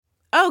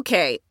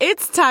Okay,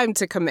 it's time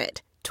to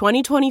commit.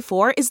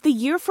 2024 is the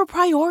year for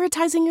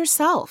prioritizing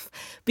yourself.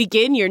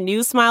 Begin your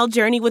new smile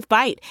journey with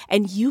Byte,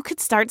 and you could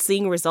start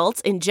seeing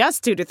results in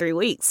just 2 to 3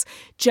 weeks.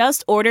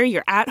 Just order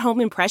your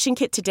at-home impression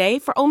kit today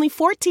for only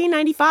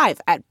 $14.95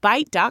 at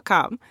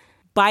Byte.com.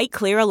 Byte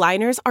Clear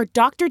aligners are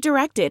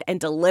doctor-directed and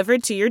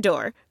delivered to your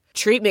door.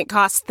 Treatment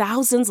costs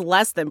thousands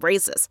less than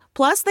braces.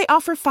 Plus, they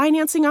offer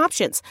financing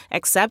options,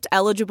 accept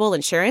eligible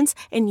insurance,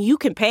 and you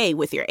can pay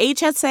with your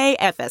HSA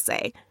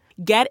FSA.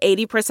 Get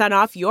 80%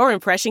 off your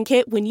impression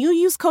kit when you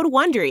use code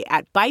WONDERY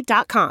at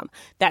Byte.com.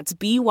 That's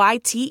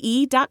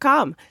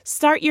BYTE.com.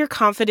 Start your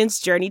confidence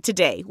journey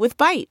today with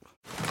Byte.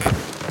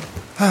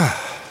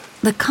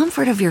 The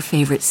comfort of your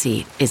favorite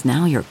seat is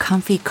now your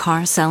comfy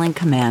car-selling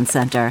command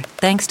center,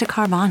 thanks to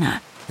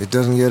Carvana. It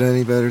doesn't get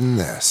any better than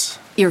this.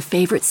 Your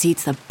favorite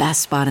seat's the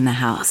best spot in the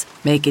house.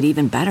 Make it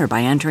even better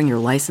by entering your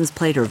license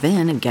plate or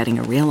VIN and getting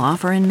a real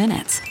offer in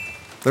minutes.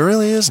 There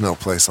really is no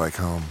place like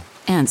home.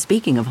 And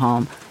speaking of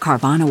home,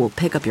 Carvana will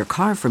pick up your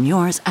car from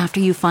yours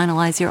after you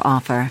finalize your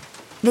offer.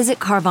 Visit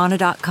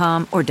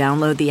Carvana.com or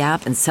download the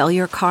app and sell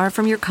your car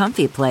from your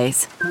comfy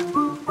place.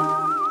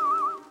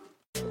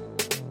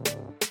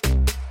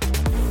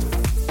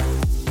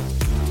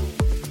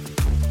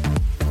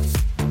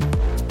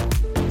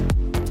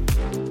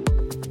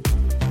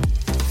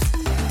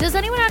 Does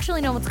anyone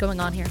actually know what's going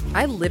on here?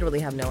 I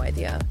literally have no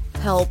idea.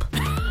 Help.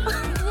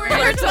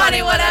 We're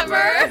 20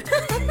 whatever.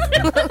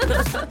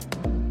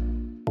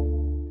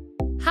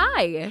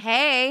 Hi.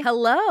 Hey.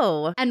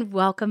 Hello. And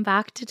welcome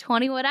back to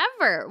 20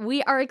 whatever.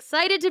 We are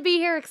excited to be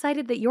here,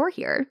 excited that you're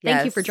here.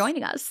 Thank you for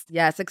joining us.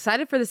 Yes,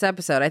 excited for this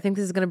episode. I think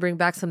this is going to bring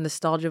back some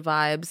nostalgia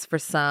vibes for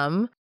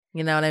some.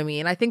 You know what I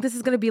mean? I think this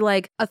is going to be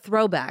like a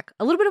throwback,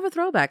 a little bit of a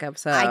throwback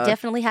episode. I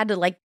definitely had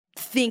to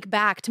think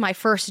back to my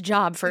first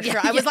job for sure.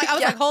 I was like,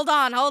 hold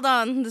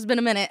on. There's been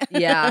a minute.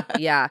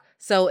 Yeah.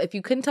 So if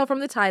you couldn't tell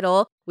from the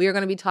title, we are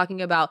going to be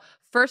talking about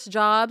first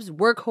jobs,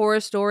 work horror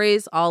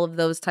stories, all of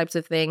those types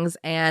of things.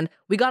 And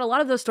we got a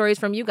lot of those stories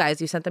from you guys.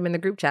 You sent them in the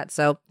group chat.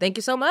 So thank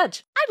you so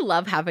much. I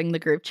love having the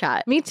group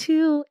chat. Me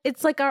too.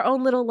 It's like our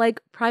own little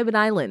private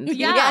island.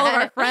 Yeah. We get all of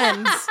our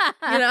friends,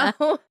 you know?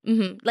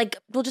 Mm-hmm.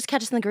 We'll just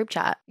catch us in the group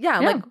chat.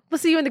 Yeah. We'll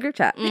see you in the group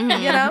chat. You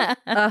know?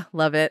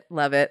 Love it.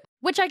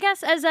 Which I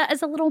guess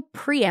as a little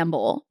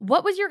preamble,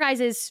 what was your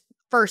guys'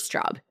 first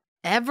job?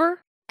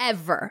 Ever?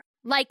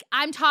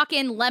 I'm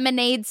talking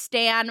lemonade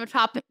stand,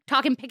 I'm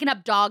talking picking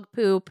up dog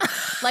poop.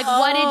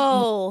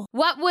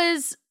 What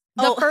was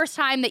the first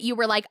time that you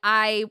were like,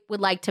 I would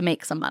like to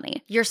make some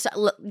money?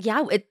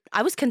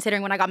 I was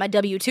considering when I got my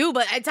W-2,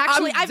 but it's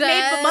actually, I've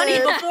made money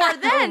before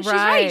then.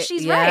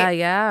 She's right.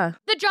 Yeah.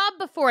 The job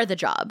before the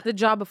job.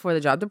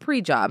 The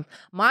pre-job.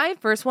 My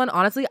first one,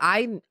 honestly,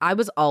 I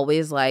was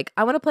always like,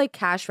 I want to play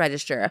cash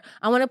register.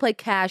 I want to play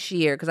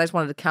cashier because I just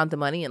wanted to count the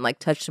money and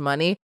touch the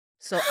money.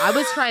 So I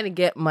was trying to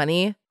get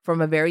money from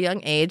a very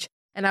young age.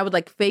 And I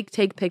would fake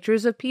take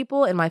pictures of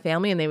people in my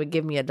family and they would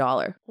give me $1.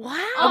 Wow.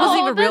 It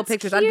wasn't even real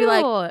pictures. Cute. I'd be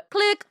like,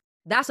 click,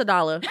 that's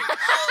 $1.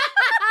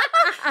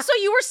 So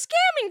you were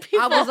scamming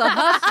people. I was a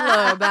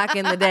hustler back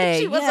in the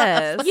day.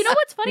 Yes. You know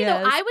what's funny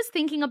though? I was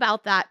thinking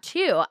about that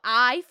too.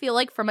 I feel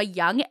like from a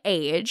young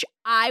age,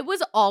 I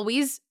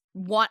always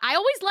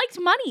liked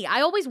money.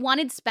 I always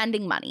wanted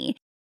spending money.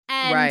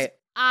 And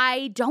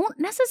I don't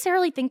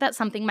necessarily think that's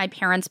something my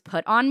parents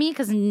put on me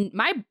because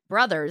my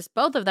brothers,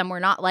 both of them were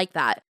not like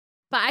that.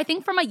 But I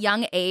think from a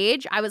young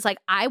age, I was like,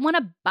 I want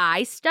to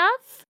buy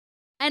stuff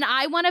and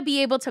I want to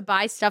be able to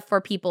buy stuff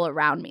for people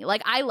around me.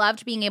 I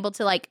loved being able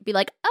to be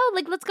like,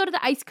 oh, let's go to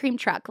the ice cream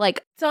truck.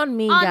 It's on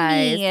me,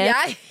 guys. Yeah.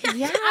 I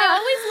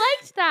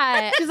always liked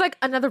that. She's like,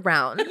 another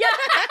round. Yeah.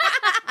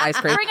 Ice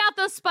cream. Bring out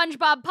those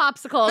SpongeBob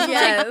popsicles.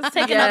 Yes.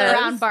 Take another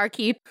round,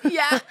 barkeep.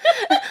 Yeah.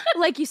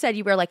 Like you said,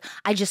 you were like,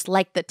 I just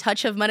like the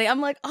touch of money.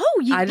 I'm like,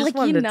 I just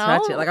wanted to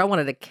touch it. I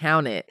wanted to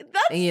count it.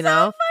 That's so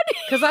funny.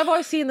 Because I've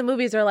always seen the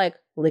movies, they're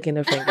licking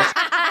their fingers,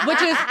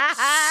 which is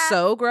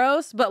so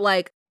gross. But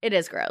it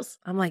is gross.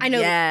 I'm like, I know.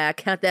 Yeah,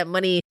 count that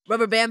money,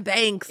 rubber band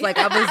banks. I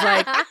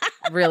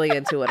was really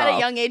into it At all. a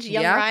young age,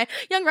 young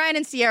Ryan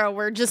and Sierra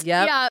were just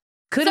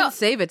couldn't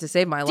save it to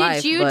save my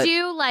life. Did you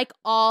do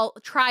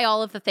try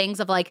all of the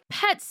things of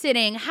pet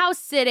sitting, house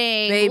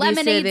sitting,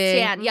 lemonade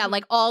stand? Yeah,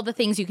 all the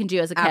things you can do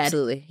as a kid.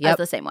 Absolutely. As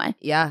the same way.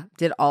 Yeah,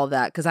 did all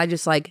that because I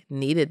just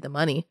needed the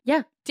money.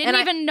 Yeah. Didn't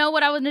even know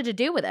what I wanted to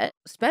do with it.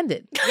 Spend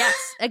it. Yes,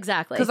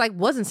 exactly. Because I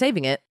wasn't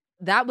saving it.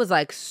 That was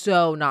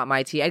so not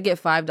my tea. I'd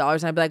get $5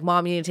 and I'd be like,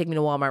 Mom, you need to take me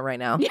to Walmart right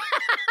now.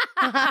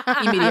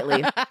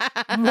 Immediately.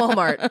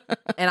 Walmart.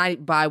 And I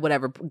buy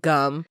whatever,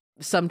 gum,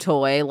 some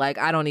toy.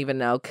 I don't even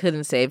know.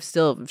 Couldn't save.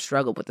 Still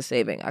struggled with the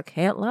saving. I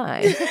can't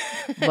lie.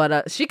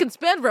 But she can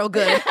spend real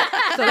good.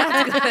 So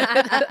that's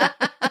good.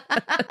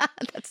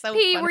 That's so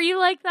P, funny. were you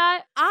like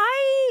that?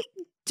 I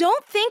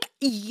don't think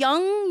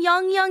young.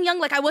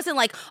 I wasn't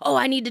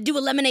I need to do a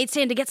lemonade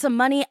stand to get some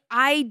money.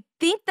 I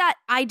think that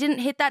I didn't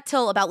hit that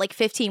till about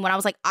 15 when I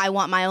was I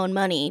want my own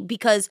money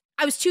because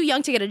I was too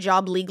young to get a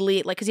job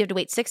legally, like, because you have to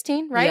wait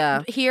 16, right?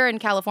 Yeah. Here in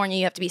California,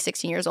 you have to be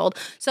 16 years old.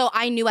 So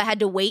I knew I had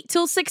to wait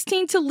till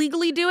 16 to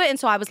legally do it. And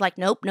so I was like,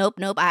 nope.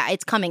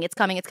 It's coming.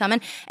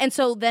 And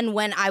so then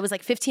when I was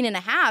like 15 and a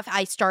half,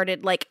 I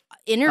started like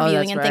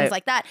interviewing and things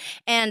like that.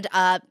 And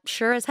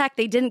sure as heck,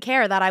 they didn't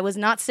care that I was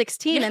not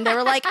 16. And they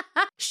were like,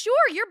 sure,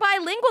 you're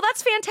bilingual.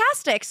 That's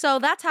fantastic. So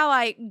that's how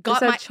I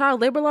got my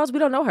child labor laws. We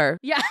don't know her.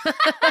 Yeah.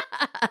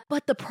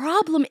 But the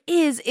problem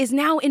is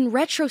now in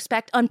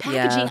retrospect,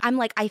 unpackaging, I'm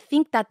like, I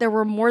think that there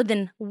were more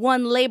than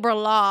one labor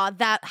law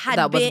that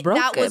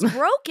was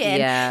broken.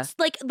 Yeah.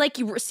 Like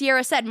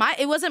Sierra said,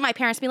 it wasn't my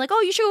parents being like,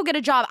 oh, you should go get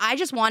a job. I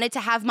just wanted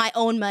to have my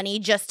own money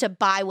just to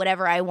buy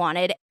whatever I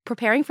wanted.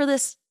 Preparing for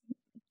this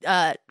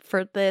podcast,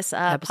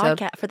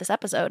 for this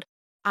episode,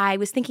 I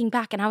was thinking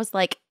back and I was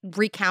like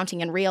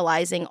recounting and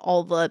realizing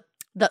all the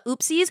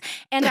oopsies.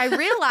 And I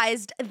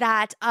realized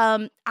that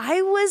I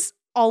was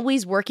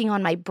always working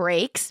on my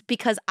breaks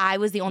because I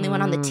was the only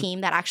one on the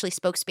team that actually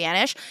spoke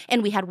Spanish,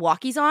 and we had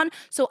walkies on.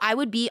 So I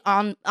would be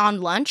on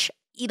lunch,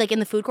 like in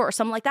the food court or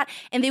something like that,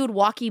 and they would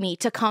walkie me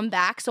to come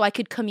back so I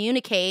could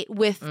communicate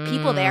with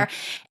people there.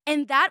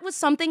 And that was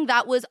something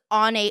that was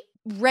on a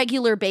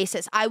regular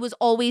basis. I was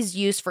always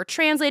used for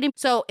translating.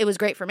 So it was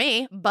great for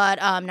me, but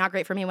not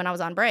great for me when I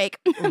was on break.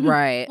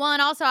 Right. Well,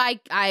 and also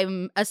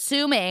I'm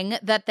assuming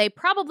that they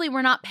probably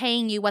were not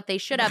paying you what they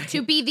should have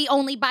to be the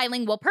only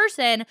bilingual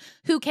person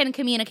who can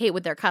communicate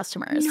with their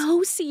customers.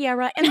 No,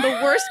 Sierra. And the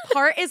worst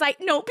part is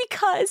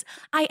because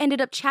I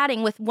ended up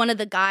chatting with one of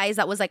the guys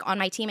that was like on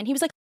my team, and he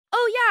was like,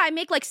 oh yeah, I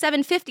make like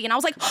 $7.50. And I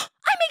was like, oh,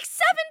 I make $7.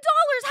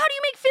 How do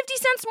you make 50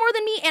 cents more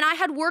than me? And I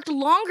had worked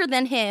longer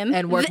than him.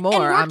 And worked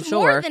more, I'm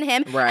sure. More than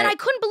him. Right. And I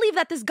couldn't believe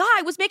that this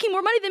guy was making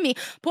more money than me.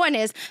 Point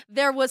is,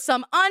 there was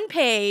some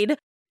unpaid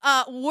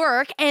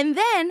work. And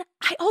then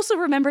I also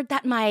remembered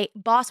that my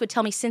boss would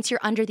tell me, since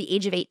you're under the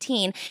age of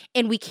 18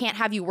 and we can't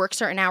have you work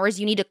certain hours,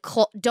 you need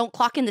to don't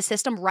clock in the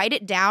system, write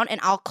it down,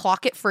 and I'll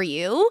clock it for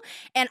you.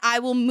 And I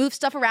will move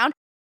stuff around.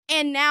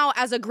 And now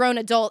as a grown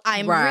adult,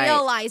 I'm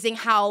realizing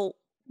how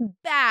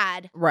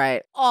bad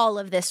all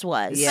of this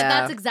was. But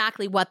that's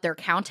exactly what they're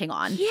counting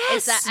on. Yes.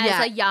 Is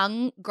that as a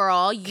young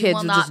girl, kids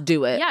will not just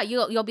do it. Yeah,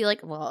 you'll be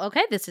like, well,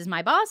 okay, this is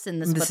my boss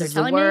and this is what they're the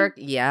telling work.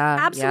 me. Yeah.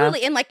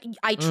 Absolutely. And like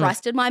I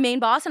trusted my main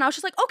boss, and I was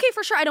just like, okay,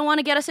 for sure, I don't want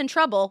to get us in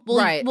trouble.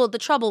 Well, well, the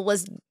trouble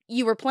was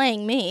you were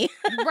playing me.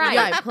 Right.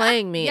 Yeah,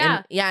 playing me.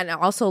 Yeah. And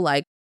also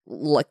like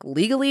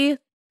legally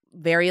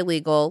very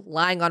illegal,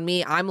 lying on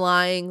me, I'm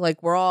lying,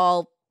 like we're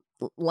all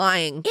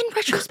lying. In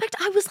retrospect,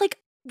 I was like,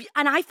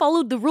 and I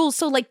followed the rules.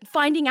 So like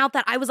finding out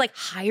that I was like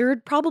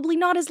hired probably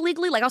not as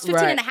legally, like I was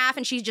 15 and a half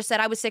and she just said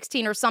I was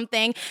 16 or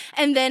something,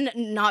 and then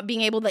not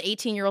being able, the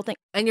 18-year-old thing.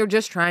 And you're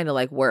just trying to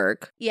like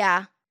work.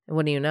 Yeah.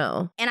 What do you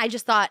know? And I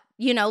just thought,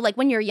 like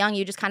when you're young,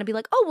 you just kind of be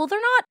like, oh, well, they're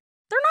not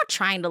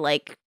trying to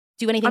like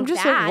do anything I'm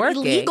just bad, like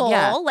illegal.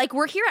 Yeah. Like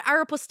we're here at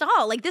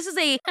Aeropostale. Like this is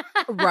a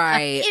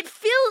right. It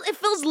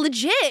feels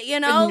legit,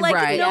 like no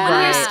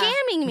one here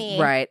scamming me.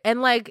 Right.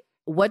 And like,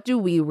 what do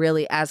we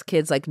really as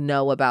kids like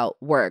know about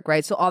work,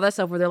 right? So all that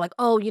stuff where they're like,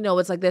 oh,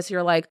 it's like this.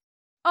 You're like,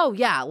 oh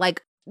yeah,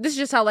 like this is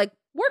just how like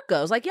work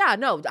goes. Like, yeah,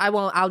 no, I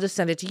won't. I'll just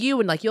send it to you,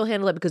 and like you'll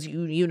handle it because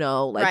you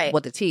know like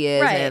what the tea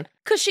is, right?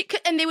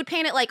 And they would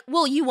paint it like,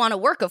 well, you want to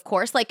work, of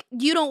course. Like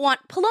you don't want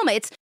Paloma.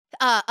 It's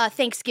a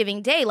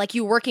Thanksgiving Day, like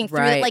you working through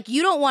it. Like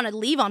you don't want to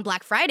leave on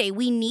Black Friday.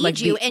 We need like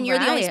you, and you're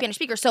the only Spanish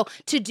speaker. So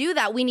to do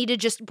that, we need to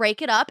just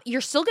break it up.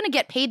 You're still going to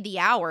get paid the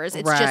hours.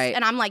 It's just,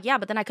 and I'm like, yeah,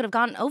 but then I could have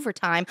gotten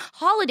overtime,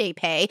 holiday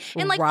pay,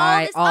 and like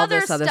all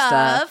this other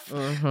stuff.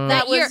 Mm-hmm.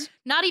 That was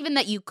not even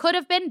that you could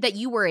have been, that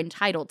you were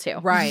entitled to.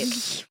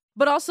 Right.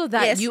 But also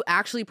that you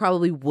actually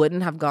probably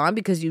wouldn't have gone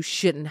because you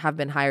shouldn't have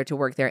been hired to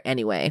work there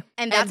anyway.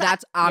 And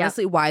that's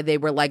honestly why they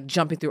were like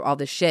jumping through all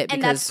this shit.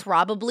 And that's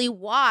probably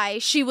why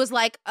she was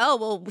like, oh,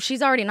 well,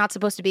 she's already not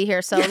supposed to be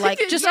here. So like,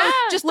 just throw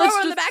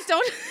her on the back.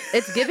 Don't.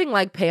 It's giving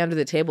like pay under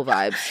the table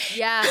vibes.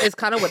 Yeah. It's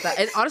kind of what that.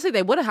 And honestly,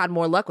 they would have had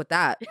more luck with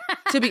that.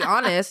 To be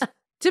honest.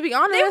 They really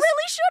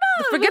should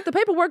have. Forget the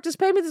paperwork. Just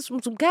pay me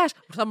some cash.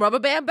 Some rubber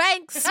band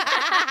banks. The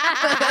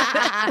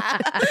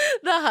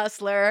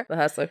hustler.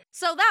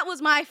 So that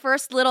was my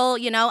first little,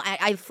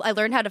 I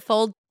learned how to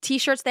fold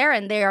T-shirts there,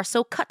 and they are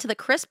so cut to the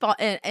crisp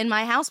in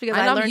my house because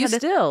I learned how to.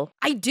 Still.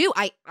 I do.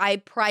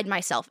 I pride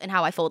myself in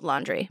how I fold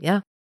laundry. Yeah.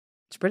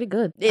 It's pretty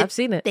good. I've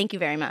seen it. Thank you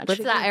very much.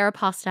 It's that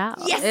Aeropostale.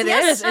 Yes, it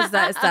is. It's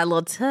that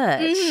little touch.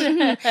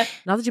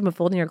 Not that you've been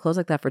folding your clothes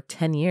like that for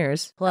 10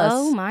 years plus.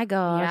 Oh my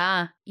God.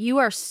 Yeah. You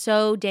are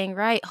so dang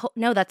right.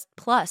 No, that's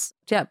plus.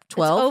 Yeah,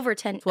 12. It's over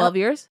 10. 12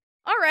 years.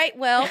 All right.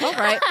 Well. All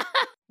right.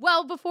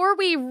 Well, before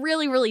we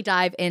really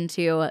dive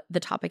into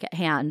the topic at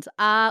hand,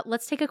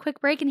 let's take a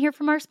quick break and hear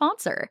from our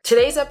sponsor.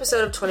 Today's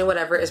episode of 20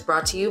 Whatever is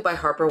brought to you by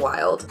Harper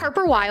Wilde.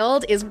 Harper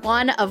Wilde is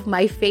one of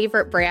my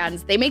favorite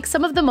brands. They make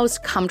some of the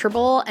most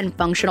comfortable and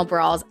functional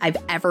bras I've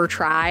ever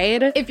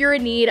tried. If you're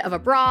in need of a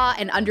bra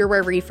and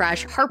underwear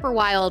refresh, Harper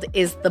Wilde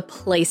is the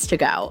place to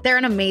go. They're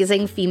an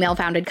amazing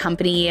female-founded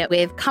company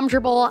with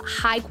comfortable,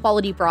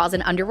 high-quality bras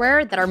and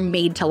underwear that are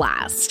made to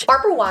last.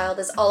 Harper Wilde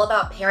is all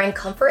about pairing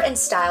comfort and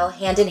style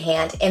hand in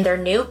hand, and their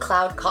new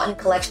Cloud Cotton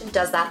collection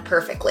does that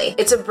perfectly.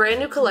 It's a brand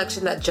new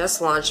collection that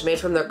just launched, made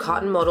from their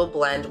cotton modal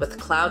blend with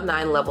Cloud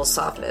 9 level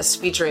softness,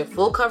 featuring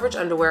full coverage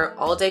underwear,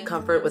 all-day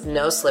comfort with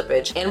no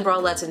slippage, and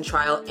bralettes in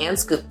trial and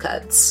scoop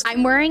cuts.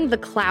 I'm wearing the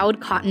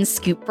Cloud Cotton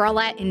Scoop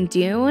Bralette in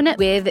Dune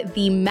with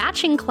the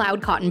matching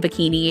Cloud Cotton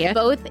bikini,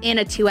 both in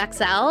a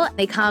 2XL.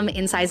 They come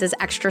in sizes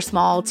extra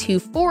small to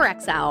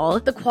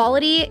 4XL. The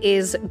quality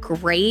is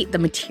great. The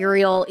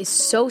material is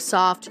so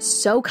soft,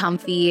 so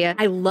comfy.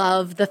 I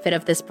love the fit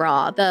of this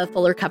bra. The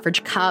fuller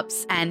coverage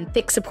cups and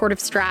thick supportive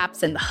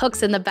straps and the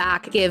hooks in the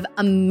back give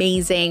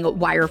amazing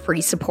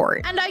wire-free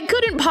support. And I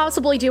couldn't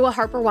possibly do a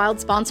Harper Wilde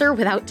sponsor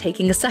without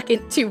taking a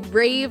second to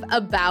rave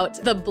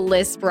about the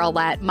Bliss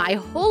Bralette, my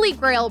holy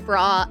grail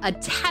bra, a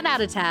 10 out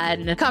of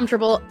 10.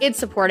 Comfortable, it's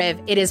supportive,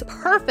 it is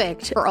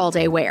perfect for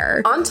all-day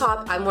wear. On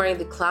top, I'm wearing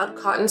the Cloud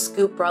Cotton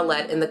Scoop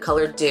Bralette in the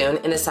color Dune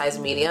in a size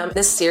medium.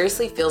 This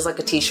seriously feels like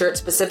a t-shirt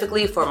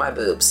specifically for my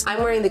boobs.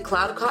 I'm wearing the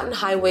Cloud Cotton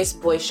High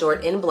Waist Boy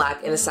Short in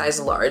black in a size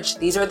large.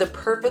 These are the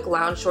perfect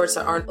lounge shorts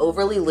that aren't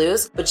overly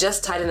loose, but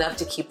just tight enough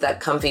to keep that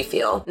comfy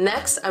feel.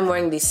 Next, I'm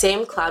wearing the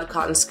same Cloud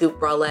Cotton Scoop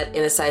Bralette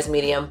in a size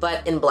medium,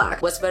 but in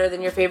black. What's better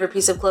than your favorite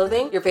piece of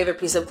clothing? Your favorite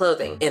piece of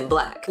clothing in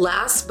black.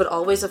 Last, but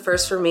always a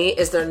first for me,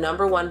 is their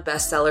 #1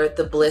 bestseller,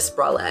 the Bliss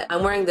Bralette.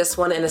 I'm wearing this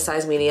one in a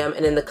size medium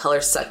and in the color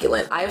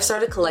Succulent. I have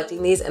started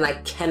collecting these and I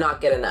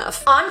cannot get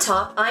enough. On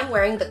top, I'm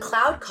wearing the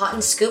Cloud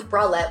Cotton Scoop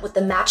Bralette with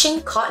the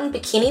matching cotton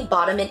bikini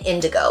bottom in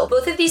indigo.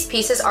 Both of these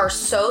pieces are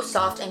so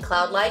soft and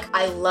cloud-like.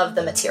 I love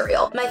the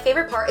material. My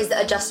favorite part is the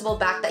adjustable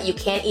back that you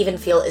can't even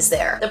feel is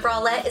there. The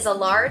bralette is a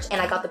large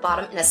and I got the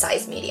bottom in a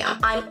size medium.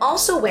 I'm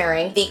also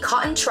wearing the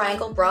cotton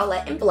triangle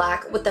bralette in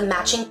black with the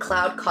matching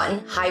Cloud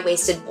Cotton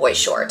high-waisted boy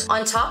short.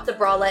 On top, the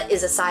bralette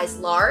is a size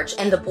large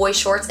and the boy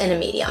shorts in a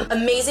medium.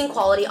 Amazing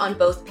quality on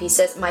both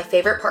pieces. My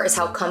favorite part is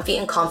how comfy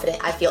and confident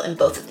I feel in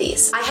both of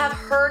these. I have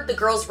heard the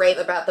girls rave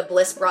about the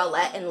Bliss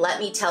Bralette, and let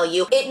me tell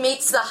you, it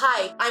meets the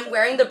hype. I'm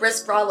wearing the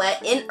Bliss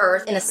Bralette in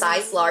earth in a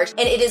size large,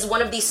 and it is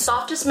one of the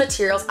softest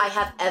materials I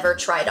have ever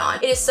tried on.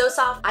 It is so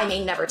soft, I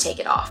may never take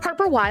it off.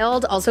 Harper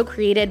Wilde also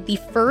created the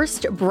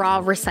first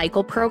bra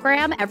recycle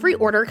program. Every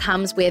order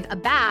comes with a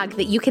bag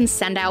that you can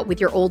send out with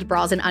your old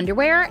bras and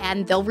underwear,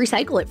 and they'll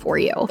recycle it for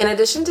you. In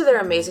addition to their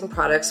amazing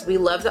products, we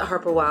love that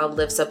Harper Wilde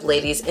lifts up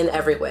ladies in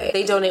every way.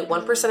 They donate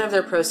 1% of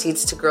their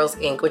proceeds to Girls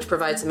Inc., which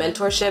provides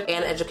mentorship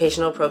and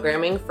educational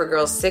programming for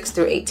girls 6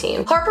 through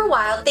 18. Harper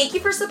Wilde, thank you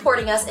for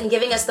supporting us and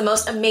giving us the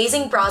most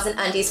amazing bras and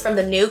undies from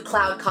the new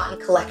Cloud Cotton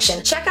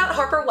collection. Check out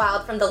Harper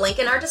Wilde from the link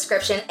in our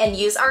description and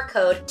use our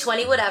code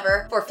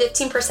 20whatever for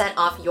 15%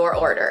 off your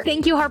order.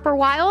 Thank you, Harper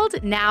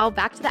Wilde. Now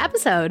back to the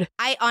episode.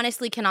 I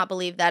honestly cannot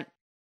believe that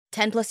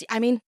 10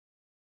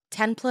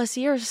 plus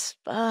years.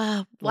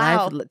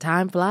 Wow.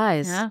 Time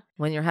flies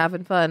when you're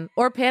having fun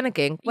or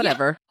panicking,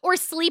 whatever. Yeah. Or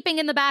sleeping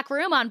in the back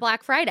room on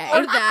Black Friday.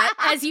 Or that.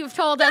 As you've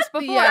told us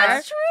before. Yeah,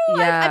 that's true.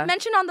 Yeah. I've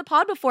mentioned on the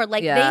pod before,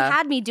 like they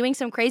had me doing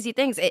some crazy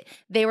things.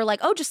 They were like,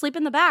 oh, just sleep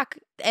in the back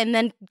and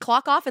then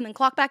clock off and then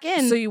clock back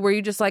in. So were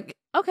you just like,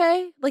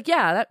 okay, like,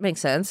 yeah, that makes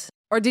sense?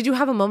 Or did you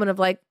have a moment of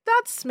like,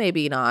 that's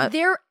maybe not?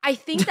 I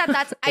think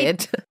that's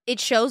it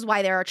shows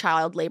why there are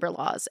child labor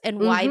laws and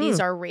why these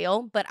are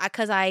real. But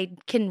because I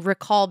can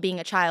recall being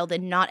a child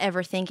and not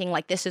ever thinking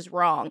like this is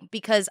wrong,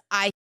 because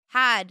I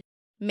had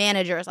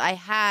managers, I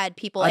had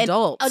people,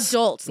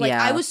 adults. Like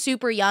I was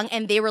super young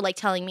and they were like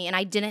telling me, and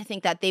I didn't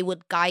think that they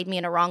would guide me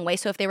in a wrong way.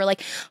 So if they were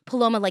like,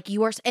 Paloma, like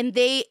you are, and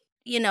they,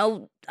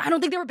 I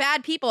don't think they were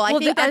bad people. I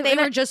think that they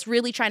were just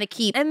really trying to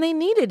keep. And they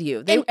needed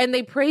you.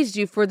 They praised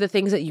you for the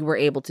things that you were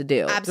able to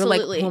do. Absolutely.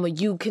 They're like, Paloma,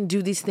 you can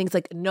do these things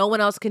like no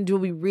one else can do.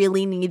 We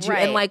really need you.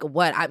 Right. And like,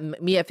 what?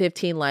 Me at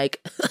 15,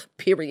 like,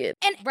 period.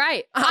 And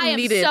I am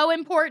needed. So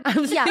important.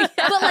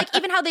 But like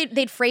even how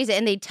they'd phrase it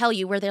and they'd tell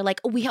you where they're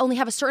like, we only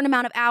have a certain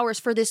amount of hours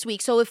for this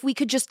week. So if we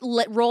could just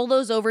roll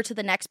those over to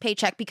the next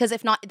paycheck, because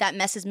if not, that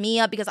messes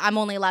me up because I'm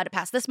only allowed to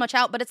pass this much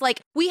out. But it's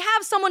like, we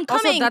have someone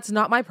coming. Also, that's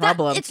not my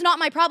problem. It's not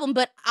my problem.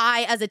 But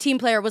I, as a team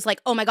player, was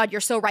like, oh my God, you're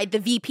so right. The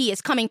VP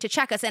is coming to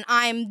check us and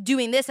I'm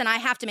doing this and I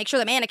have to make sure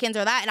the mannequins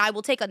are that and I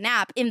will take a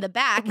nap in the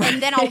back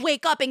and then I'll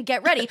wake up and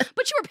get ready.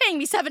 But you were paying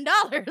me $7.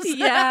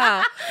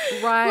 Yeah,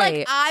 right.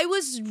 Like I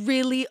was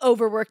really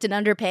overworked and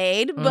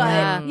underpaid,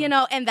 but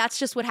and that's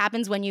just what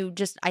happens when you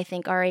just, I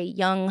think, are a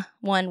young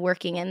one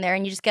working in there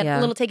and you just get a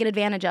little taken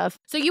advantage of.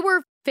 So you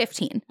were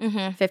 15.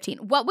 15.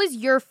 What was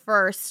your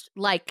first,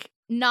 like,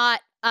 not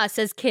us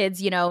as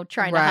kids,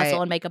 trying to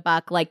hustle and make a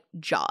buck, like,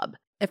 job?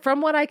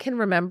 From what I can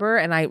remember,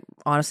 and I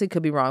honestly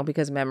could be wrong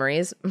because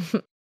memories,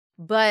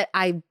 But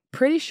I'm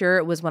pretty sure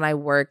it was when I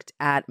worked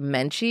at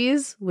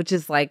Menchie's, which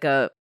is like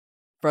a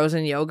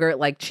frozen yogurt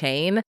like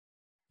chain.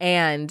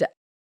 And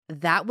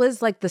that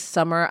was like the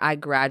summer I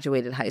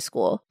graduated high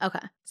school. Okay.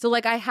 So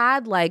like I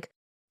had like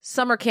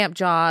summer camp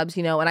jobs,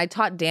 you know, and I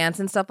taught dance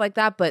and stuff like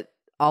that, but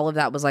all of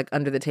that was like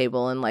under the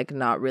table and like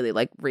not really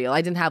like real.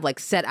 I didn't have like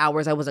set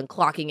hours. I wasn't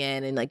clocking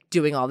in and like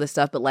doing all this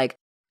stuff, but like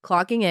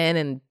clocking in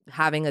and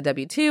having a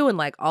W-2 and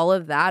like all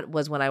of that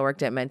was when I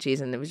worked at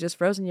Menchie's, and it was just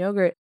frozen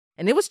yogurt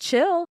and it was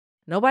chill.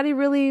 Nobody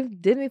really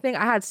did anything.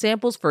 I had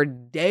samples for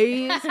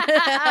days,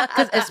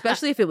 'cause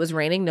especially if it was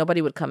raining,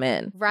 nobody would come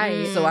in.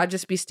 Right. So I'd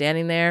just be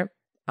standing there.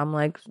 I'm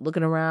like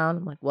looking around.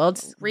 I'm like, well,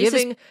 it's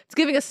Reese's-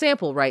 giving a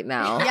sample right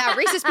now. Yeah,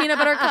 Reese's peanut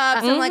butter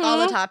cups and like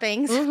all the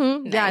toppings.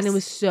 Mhm. Yeah, and it Nice.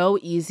 was so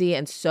easy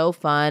and so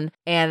fun.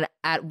 And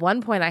at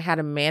one point, I had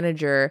a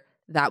manager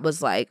that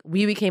was like,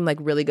 we became like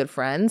really good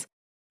friends.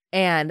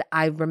 And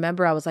I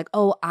remember I was like,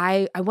 oh,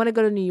 I want to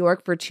go to New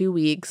York for 2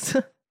 weeks.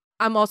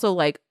 I'm also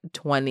like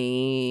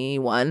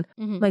 21.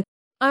 Mhm. Like,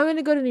 I'm going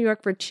to go to New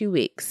York for 2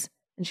 weeks.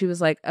 And she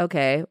was like,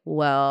 okay,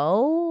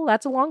 well,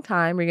 that's a long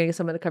time. You're going to get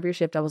someone to cover your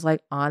shift. I was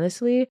like,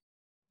 honestly,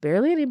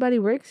 barely anybody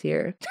works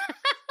here.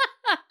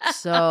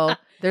 So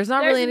there's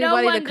not really There's no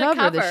anybody one to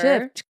to cover the cover.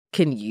 shift.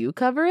 Can you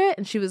cover it?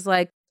 And she was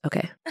like,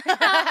 okay.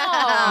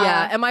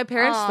 Yeah. And my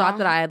parents thought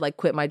that I had like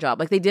quit my job.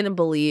 Like they didn't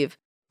believe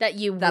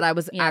that I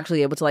was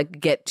actually able to like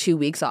get 2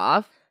 weeks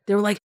off. They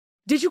were like,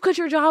 did you quit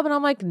your job? And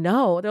I'm like,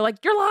 no. They're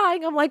like, you're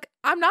lying. I'm like,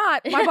 I'm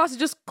not. My boss is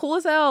just cool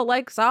as hell.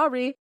 Like,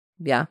 sorry.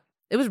 Yeah.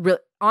 It was really,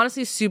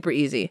 honestly, super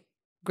easy.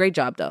 Great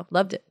job though.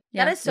 Loved it.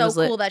 That is It so was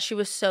lit. cool that she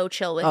was so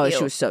chill with Oh, you.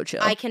 she was so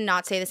chill. I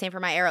cannot say the same for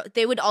my arrow.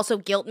 They would also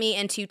guilt me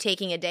into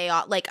taking a day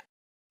off, like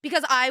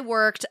because I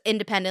worked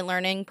independent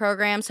learning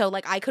program, so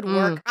like I could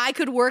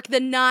work the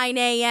 9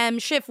 a.m.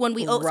 shift when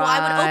we so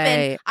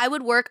I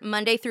would work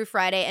Monday through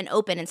Friday and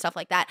open and stuff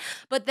like that.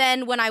 But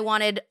then when I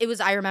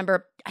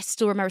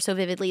still remember so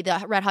vividly,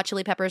 the Red Hot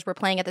Chili Peppers were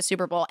playing at the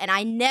Super Bowl, and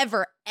I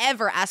never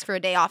ever asked for a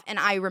day off. And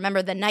I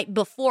remember the night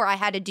before I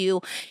had to do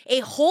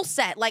a whole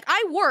set. Like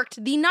I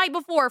worked the night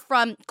before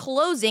from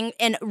closing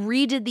and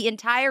redid the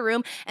entire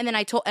room. And then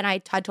I told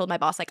my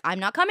boss, like, I'm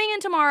not coming in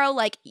tomorrow.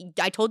 Like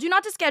I told you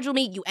not to schedule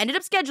me. You ended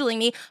up scheduling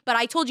me, but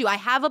I told you I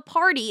have a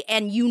party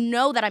and you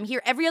know that I'm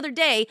here every other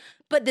day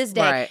but this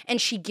day. Right. And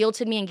she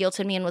guilted me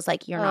and was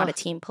like, you're not a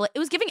team player. It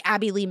was giving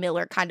Abby Lee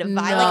Miller kind of vibe.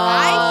 No. Like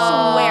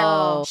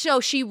I swear. So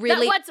she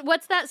really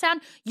What's that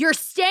sound? You're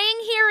staying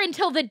here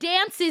until the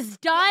dance is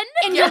done?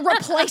 and you're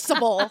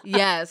replaceable.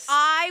 Yes.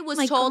 I was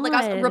My told like I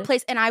was God.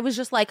 replaced, and I was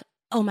just like,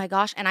 oh my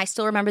gosh. And I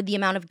still remember the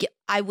amount of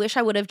I wish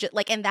I would have just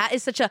like, and that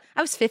is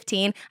I was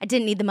 15. I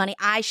didn't need the money.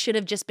 I should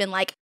have just been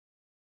like,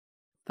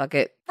 Fuck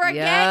it. forget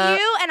Yeah.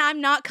 you, and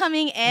I'm not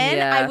coming in.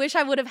 Yeah. I wish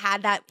I would have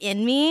had that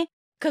in me.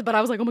 But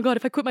I was like, oh my God,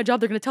 if I quit my job,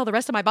 they're going to tell the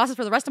rest of my bosses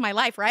for the rest of my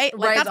life, right?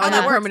 Like, Right, that's how on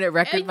that the works. permanent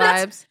record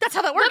That's- vibes. That's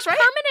how that works, The right?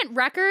 permanent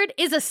record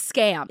is a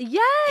scam.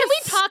 Yes. Can we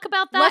talk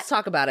about that? Let's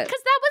talk about it.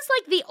 Because that was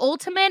like the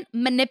ultimate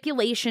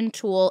manipulation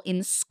tool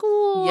in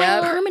school,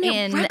 Yep. Permanent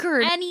in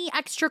record. any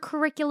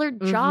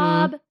extracurricular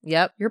job.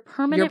 Yep. Your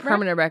permanent Your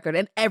permanent record.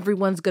 And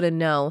everyone's going to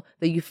know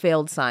that you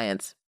failed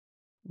science.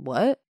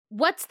 What?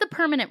 What's the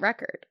permanent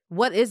record?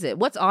 What is it?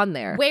 What's on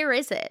there? Where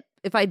is it?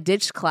 If I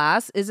ditched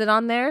class, is it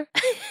on there?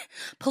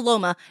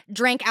 Paloma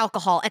drank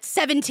alcohol at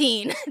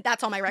 17.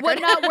 That's on my record.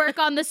 Would not work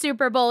on the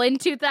Super Bowl in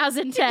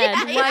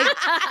 2010. Yeah.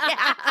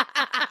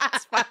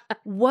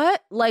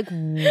 What? Like,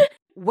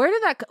 where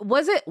did that?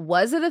 Was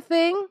it a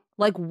thing?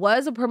 Like,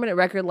 was a permanent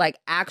record like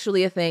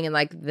actually a thing, and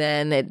like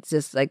then it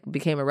just like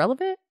became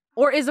irrelevant?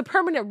 Or is a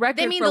permanent record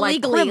They mean for the like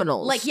legally,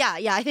 criminals? like yeah,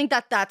 I think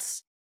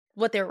that's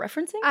what they're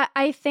referencing.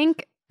 I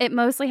think it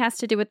mostly has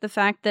to do with the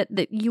fact that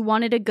you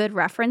wanted a good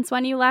reference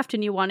when you left,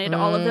 and you wanted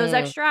all of those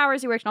extra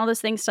hours you worked and all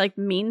those things to like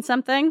mean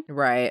something.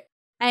 Right.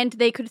 And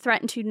they could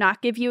threaten to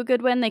not give you a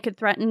good win. They could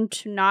threaten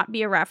to not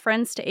be a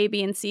reference to A,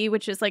 B, and C,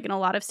 which is like in a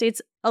lot of states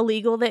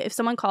illegal. That if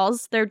someone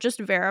calls, they're just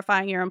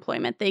verifying your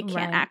employment. They can't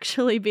Right.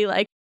 actually be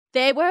like,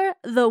 they were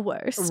the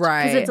worst.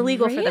 Right. Because it's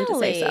illegal for them to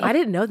say so. Really? I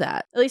didn't know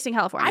that. At least in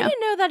California. I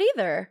didn't know that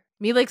either.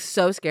 Me like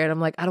so scared. I'm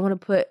like, I don't want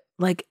to put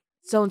like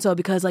so and so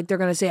because like they're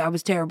gonna say I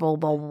was terrible.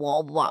 Blah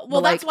blah blah.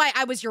 Well, But, that's like,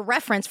 why I was your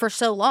reference for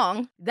so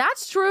long.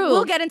 that's true.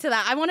 We'll get into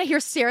that. I want to hear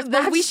Sarah's.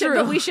 That's But we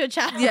true. should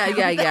chat. Yeah,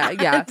 about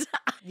yeah. that.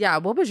 Yeah.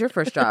 What was your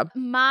first job?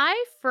 My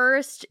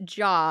first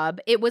job,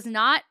 it was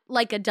not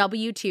like a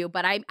W-2,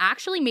 but I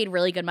actually made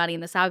really good money,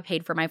 and this is how I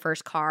paid for my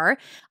first car.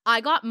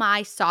 I got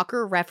my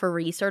soccer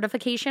referee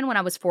certification when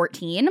I was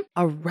 14.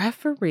 A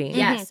referee.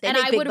 Yes, They and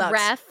make I big would bucks.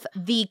 ref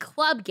the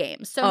club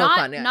games. So Oh, not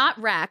fun, yeah. not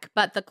rec,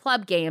 but the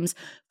club games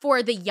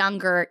for the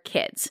younger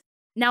kids.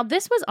 Now,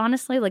 this was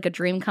honestly like a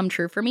dream come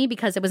true for me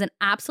because it was an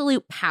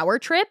absolute power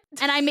trip,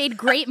 and I made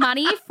great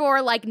money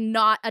for like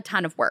not a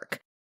ton of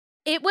work.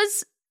 It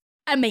was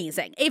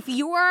amazing. If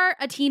you are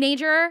a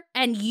teenager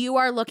and you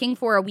are looking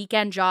for a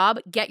weekend job,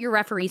 get your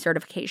referee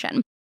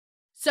certification.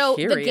 So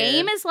the Period.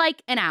 game is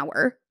like an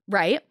hour,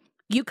 right?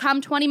 You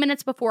come 20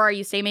 minutes before, or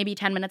you stay maybe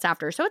 10 minutes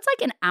after. So it's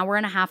like an hour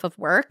and a half of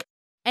work.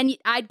 And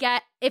I'd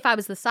get, if I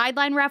was the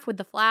sideline ref with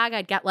the flag,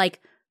 I'd get like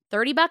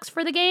 $30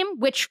 for the game,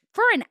 which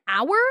for an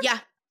hour,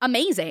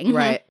 amazing.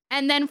 Right.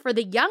 And then for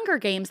the younger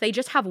games, they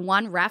just have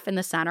one ref in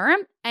the center,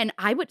 and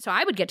I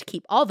would get to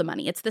keep all the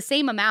money. It's the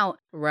same amount,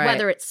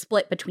 whether it's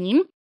split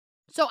between.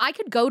 So I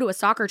could go to a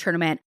soccer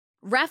tournament,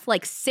 ref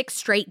like 6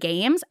 straight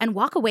games, and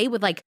walk away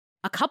with like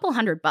a couple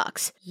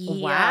 $100.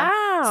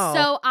 Wow.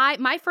 So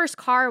my first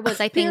car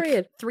was, I think,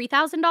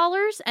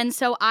 $3,000. And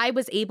so I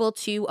was able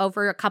to,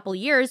 over a couple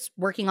years,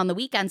 working on the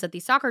weekends at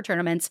these soccer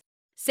tournaments,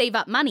 save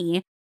up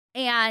money.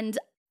 And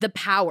the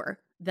power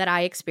that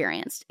I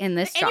experienced in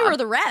this job. And you were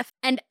the ref.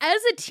 And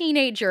as a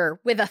teenager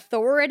with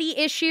authority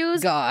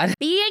issues,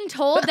 being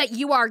told that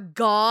you are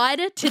God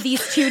to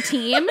these 2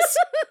 teams,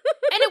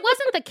 and it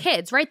wasn't the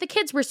kids, right? The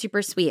kids were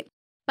super sweet.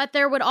 But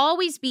there would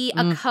always be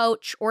a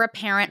coach or a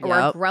parent or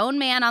a grown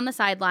man on the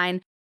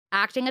sideline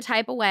acting a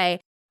type of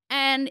way.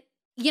 And,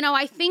 you know,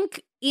 I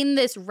think in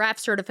this ref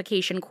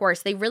certification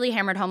course, they really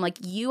hammered home, like,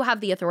 you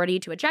have the authority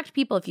to eject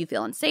people if you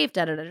feel unsafe,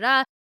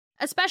 da-da-da-da.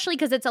 Especially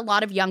because it's a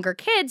lot of younger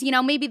kids, you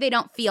know, maybe they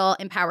don't feel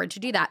empowered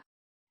to do that.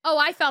 Oh,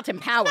 I felt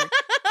empowered.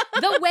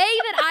 The way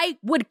that I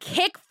would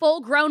kick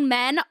full-grown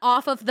men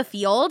off of the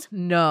field.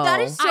 No. That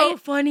is so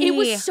funny. It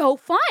was so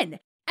fun.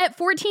 At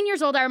 14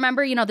 years old, I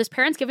remember, you know, this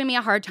parent's giving me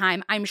a hard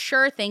time. I'm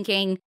sure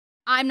thinking,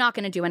 I'm not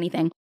going to do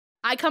anything.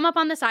 I come up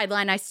on the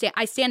sideline. I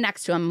stand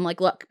next to him. I'm like,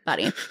 look,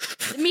 buddy.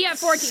 Me at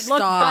 14.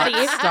 Look,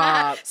 buddy.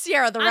 Stop.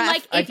 Sierra, the ref. I'm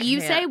like, if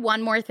you say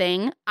one more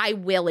thing, I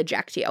will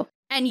eject you.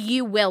 And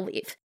you will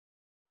leave.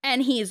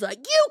 And he's like,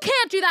 you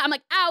can't do that. I'm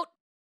like, out,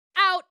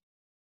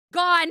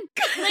 gone,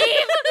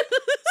 leave.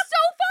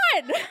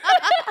 So fun.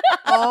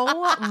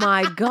 Oh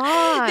my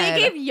God. They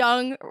gave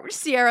young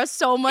Sierra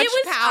so much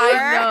power.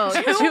 I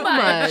know. Too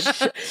much.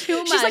 Too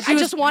much. She's like, I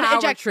just want to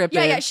eject. Tripping.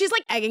 Yeah. She's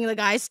like egging the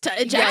guys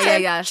to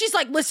eject. Yeah. She's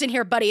like, listen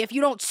here, buddy, if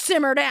you don't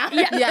simmer down.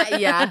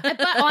 Yeah.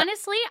 But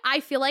honestly, I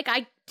feel like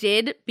I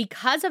did,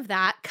 because of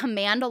that,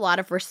 command a lot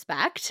of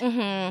respect.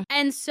 Mm-hmm.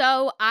 And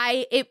so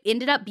it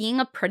ended up being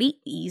a pretty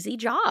easy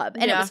job.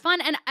 And it was fun.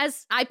 And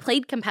as I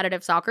played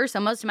competitive soccer, so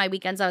most of my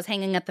weekends I was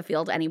hanging at the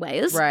field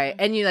anyways. Right.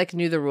 And you like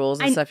knew the rules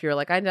and stuff. You were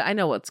like, I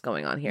know what's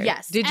going on here.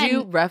 Yes. Did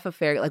you ref a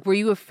fair, like, were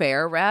you a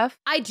fair ref?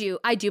 I do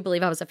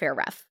believe I was a fair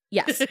ref.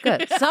 Yes.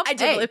 Good. I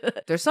do believe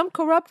it. There's some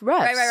corrupt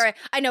refs. Right.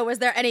 I know. Was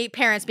there any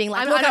parents being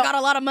like, look, I got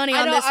a lot of money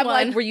on this I'm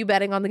one? like, were you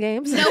betting on the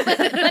games? No, but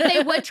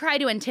they would try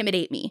to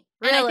intimidate me.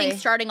 Really? And I think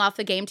starting off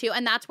the game too.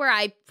 And that's where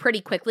I pretty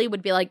quickly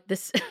would be like,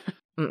 this,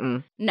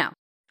 no.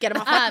 Get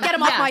him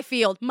off my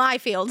field. My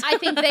field. I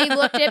think they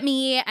looked at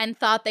me and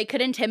thought they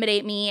could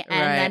intimidate me. And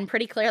then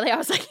pretty clearly I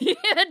was like, you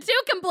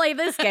two can play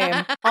this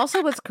game.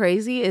 Also, what's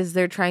crazy is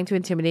they're trying to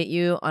intimidate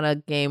you on a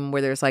game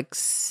where there's like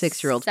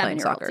 6-year-olds playing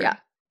soccer. Yeah.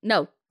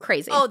 No,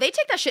 crazy. Oh, they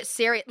take that shit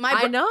serious.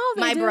 I know.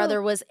 My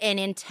brother was an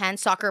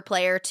intense soccer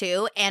player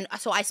too. And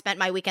so I spent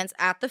my weekends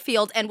at the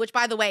field. And which,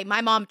 by the way,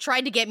 my mom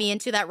tried to get me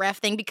into that ref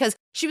thing because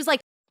she was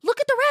like, look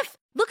at the ref.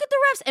 Look at the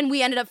refs. And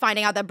we ended up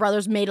finding out that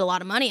brothers made a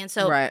lot of money. And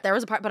so there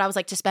was a part, but I was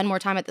like, to spend more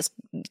time at this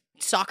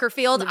soccer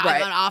field, I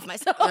went off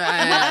myself.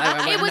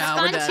 It was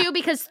fun too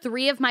because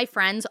 3 of my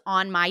friends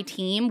on my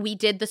team, we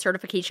did the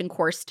certification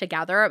course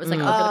together. It was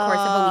like over the course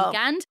of a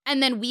weekend.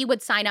 And then we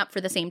would sign up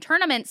for the same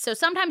tournaments. So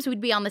sometimes we'd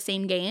be on the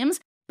same games.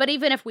 But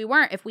even if we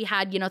weren't, if we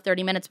had,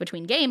 30 minutes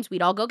between games,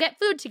 we'd all go get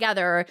food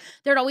together.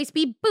 There'd always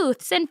be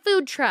booths and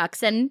food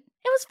trucks. And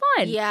it was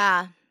fun.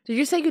 Yeah. Did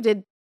you say you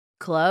did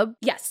club?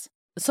 Yes.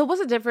 So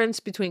what's the difference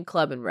between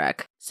club and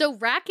rec? So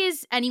rec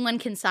is anyone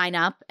can sign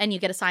up and you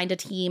get assigned a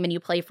team and you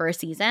play for a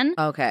season.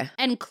 Okay.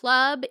 And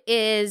club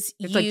is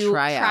it's you like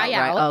try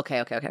out.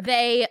 Right? Okay.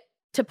 They,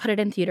 to put it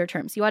in theater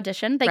terms, you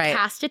audition. They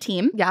cast a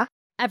team. Yeah.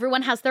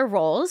 Everyone has their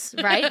roles,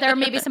 right? There are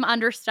maybe some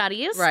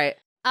understudies. Right.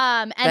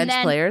 And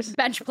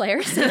bench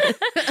players.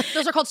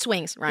 Those are called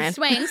swings, Ryan.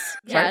 Swings.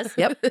 Yes.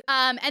 Yep.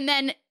 And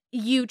then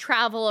you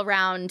travel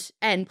around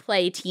and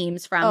play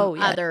teams from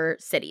other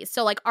cities.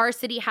 So like our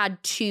city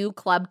had 2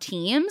 club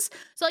teams.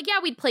 So like,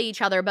 we'd play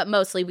each other, but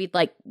mostly we'd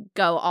like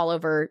go all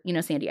over,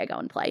 San Diego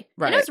and play.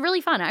 Right. And it was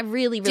really fun. I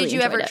really Did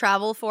you ever it.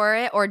 travel for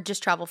it or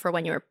just travel for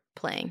when you were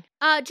playing?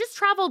 Just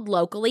traveled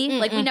locally.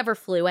 Like we never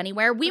flew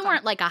anywhere. We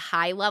weren't like a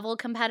high level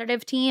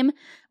competitive team.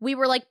 We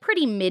were like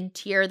pretty mid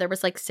tier. There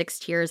was like 6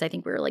 tiers. I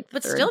think we were like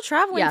but third. Still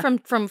traveling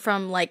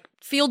from like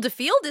field to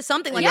field is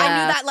something like I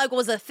knew that like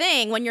was a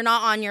thing when you're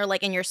not on your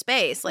like in your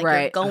space like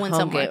you're going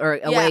somewhere or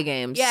away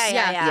games.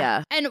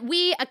 Yeah. And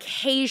we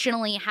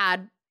occasionally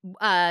had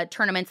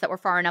tournaments that were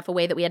far enough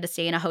away that we had to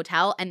stay in a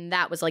hotel, and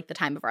that was like the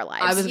time of our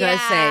lives. I was gonna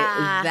say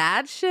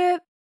that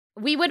shit.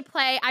 We would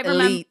play.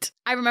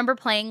 I remember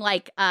playing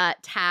like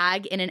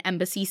tag in an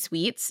Embassy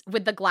Suites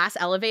with the glass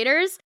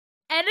elevators,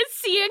 and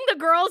seeing the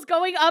girls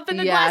going up in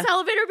the glass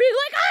elevator, being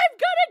like, "I'm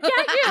gonna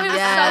get you." It was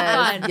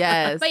so fun.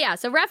 Yes. But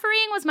so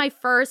refereeing was my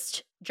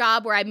first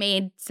job where I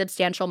made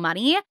substantial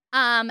money.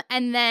 And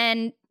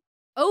then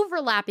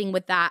overlapping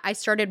with that, I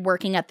started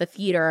working at the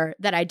theater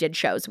that I did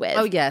shows with.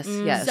 Oh yes,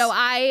 yes. So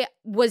I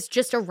was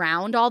just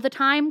around all the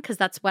time because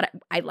that's what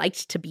I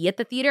liked to be at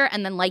the theater.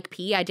 And then like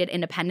P, I did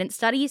independent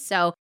study,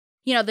 so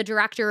you know, the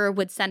director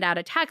would send out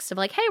a text of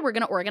like, hey, we're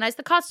going to organize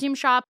the costume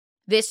shop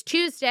this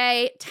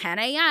Tuesday, 10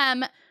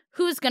 a.m.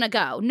 Who's going to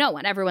go? No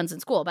one. Everyone's in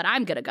school, but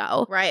I'm going to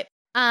go. Right.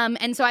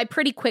 And so I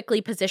pretty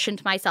quickly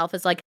positioned myself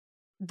as like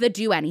the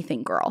do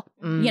anything girl.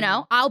 You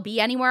know, I'll be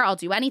anywhere. I'll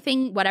do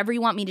anything, whatever you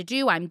want me to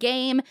do. I'm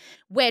game,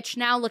 which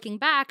now looking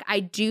back, I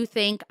do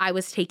think I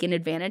was taken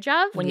advantage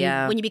of. When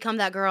you become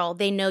that girl,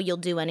 they know you'll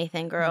do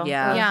anything, girl.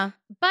 Yeah.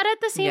 But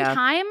at the same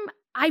time,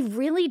 I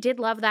really did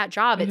love that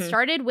job. It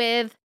started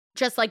with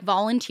just like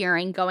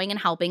volunteering, going and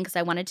helping because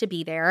I wanted to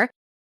be there.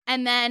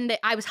 And then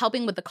I was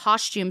helping with the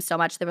costume so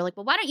much. They were like,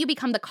 well, why don't you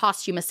become the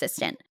costume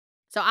assistant?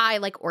 So I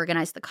like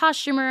organized the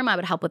costume room. I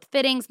would help with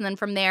fittings. And then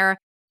from there,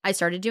 I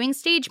started doing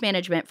stage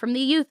management for the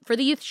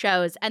youth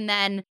shows. And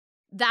then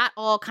that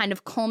all kind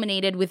of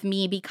culminated with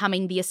me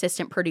becoming the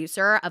assistant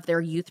producer of their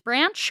youth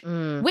branch,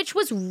 which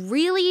was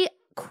really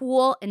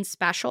cool and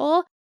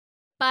special.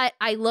 But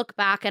I look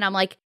back and I'm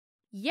like,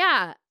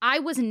 yeah, I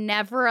was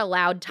never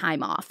allowed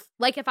time off.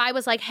 Like if I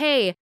was like,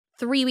 hey,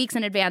 3 weeks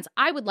in advance,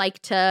 I would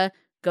like to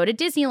go to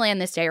Disneyland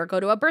this day or go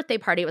to a birthday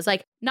party. It was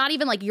like, not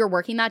even like you're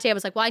working that day. I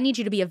was like, well, I need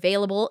you to be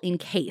available in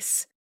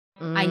case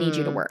I need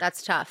you to work.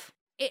 That's tough.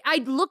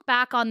 I look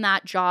back on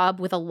that job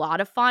with a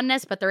lot of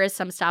fondness, but there is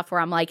some stuff where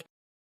I'm like,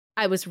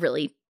 I was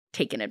really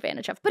taken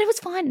advantage of, but it was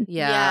fun.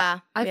 Yeah.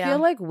 I feel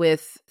like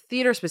with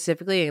theater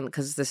specifically, and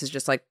because this is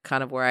just like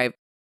kind of where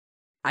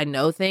I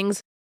know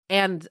things,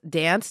 and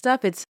dance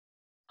stuff, it's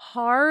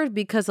hard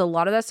because a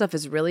lot of that stuff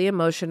is really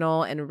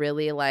emotional and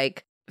really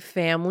like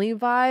family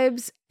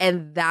vibes,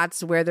 and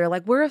that's where they're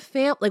like, we're a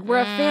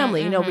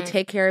family, you know, we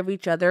take care of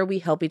each other, we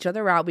help each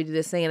other out, we do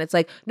this thing, and it's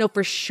like, no,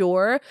 for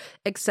sure,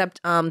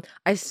 except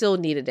I still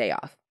need a day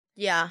off.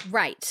 Yeah,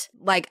 right.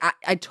 Like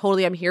I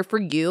totally am here for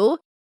you,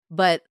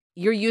 but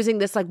you're using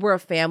this like we're a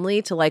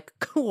family to like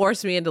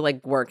coerce me into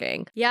like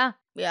working. Yeah.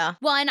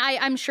 Well, and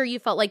I'm sure you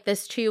felt like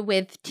this too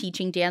with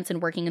teaching dance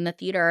and working in the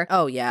theater.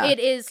 Oh yeah, it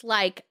is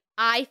like,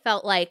 I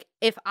felt like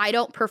if I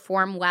don't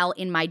perform well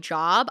in my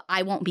job,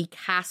 I won't be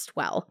cast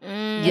well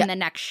in the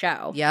next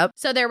show. Yep.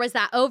 So there was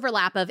that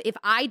overlap of if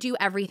I do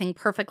everything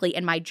perfectly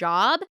in my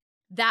job,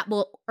 that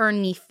will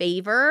earn me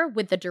favor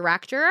with the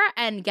director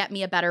and get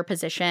me a better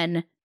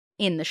position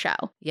in the show.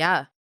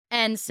 Yeah.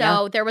 And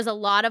so there was a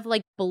lot of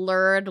like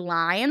blurred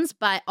lines,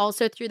 but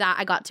also through that,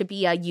 I got to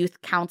be a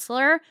youth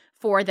counselor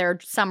for their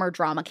summer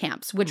drama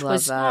camps, which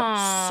was so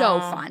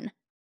fun.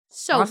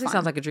 So honestly fun.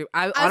 Sounds like a dream.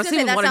 I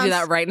honestly would want to do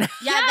that right now.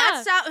 Yeah,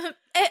 that sounds.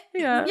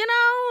 You know,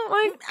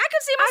 like I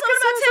could see myself in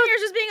about 10 years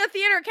just being a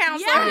theater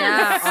counselor.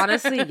 Yeah,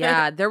 honestly,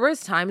 yeah. There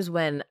was times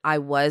when I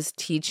was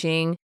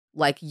teaching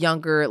like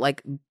younger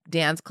like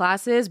dance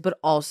classes, but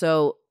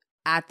also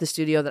at the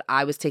studio that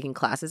I was taking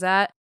classes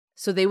at.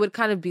 So they would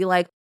kind of be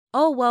like,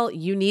 "Oh, well,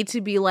 you need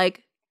to be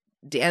like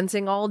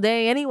dancing all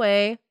day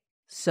anyway,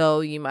 so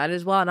you might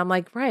as well." And I'm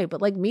like, "Right,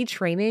 but like me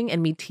training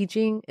and me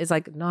teaching is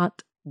like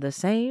not the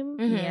same."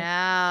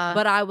 Yeah.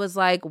 But I was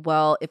like,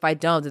 well, if I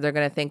don't, then they're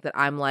going to think that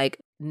I'm like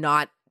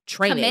not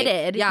training.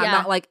 Committed. Yeah, I'm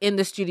not like in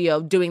the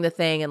studio doing the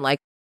thing and like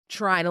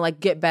trying to like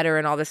get better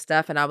and all this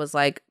stuff. And I was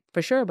like,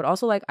 for sure. But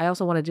also like, I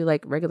also want to do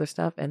like regular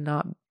stuff and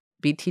not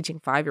be teaching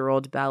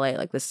 5-year-olds ballet.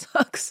 Like this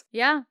sucks.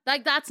 Yeah.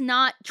 Like that's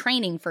not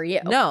training for you.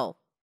 No.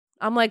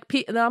 I'm like,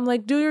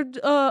 do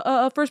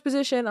your first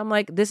position. I'm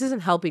like, this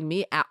isn't helping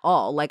me at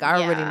all. Like, I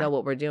already know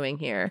what we're doing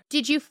here.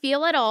 Did you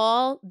feel at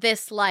all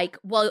this like,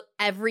 well,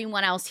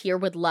 everyone else here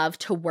would love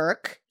to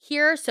work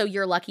here, so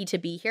you're lucky to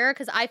be here?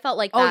 Because I felt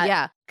like that. Oh,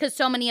 yeah. Because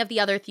so many of the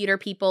other theater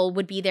people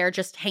would be there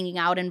just hanging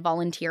out and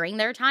volunteering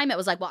their time. It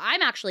was like, well,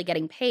 I'm actually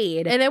getting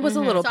paid. And it was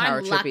a little so power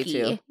I'm trippy, lucky.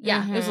 too.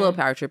 Yeah. It was a little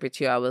power trippy,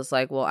 too. I was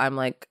like, well, I'm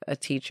like a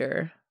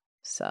teacher.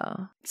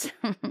 So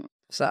I'm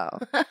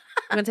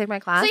gonna take my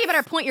class. So you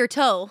better point your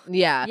toe.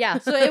 Yeah. Yeah.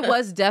 So it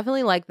was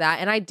definitely like that.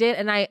 And I did,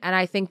 and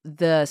I think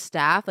the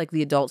staff, like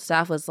the adult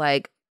staff, was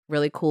like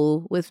really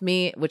cool with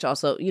me, which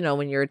also, you know,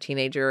 when you're a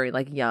teenager or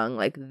like young,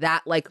 like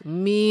that like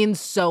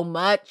means so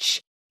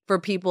much for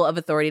people of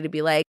authority to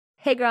be like,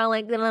 hey girl,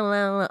 like blah, blah,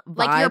 blah,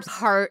 like you're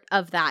part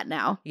of that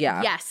now.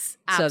 Yeah. Yes.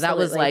 Absolutely. So that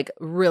was like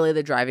really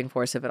the driving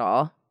force of it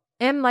all.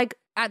 And like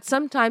at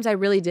sometimes I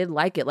really did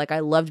like it. Like I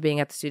loved being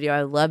at the studio.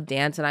 I loved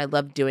dance and I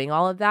loved doing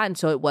all of that. And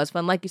so it was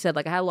fun. Like you said,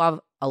 like I had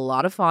a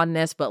lot of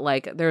fondness, but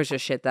like there was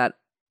just shit that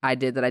I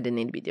did that I didn't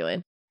need to be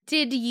doing.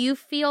 Did you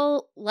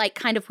feel like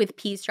kind of with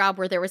P's job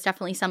where there was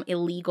definitely some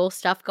illegal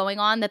stuff going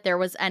on, that there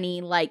was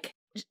any like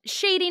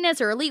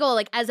shadiness or illegal,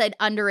 like as an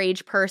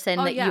underage person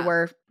you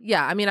were?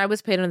 Yeah. I mean, I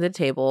was paid under the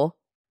table.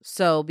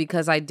 So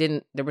because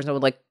there was no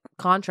like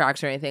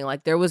contracts or anything,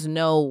 like there was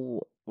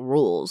no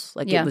rules.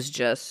 Like it was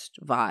just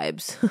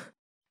vibes.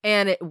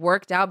 And it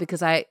worked out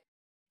because I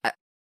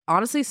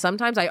honestly,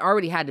 sometimes I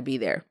already had to be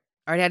there.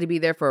 I already had to be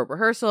there for a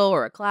rehearsal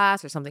or a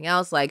class or something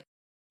else. Like,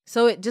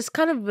 so it just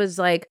kind of was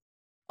like,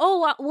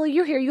 oh, well,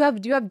 you're here. You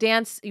have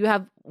dance. You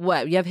have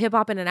what? You have hip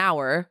hop in an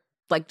hour.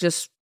 Like,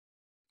 just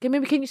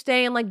maybe can you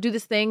stay and like do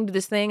this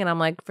thing? And I'm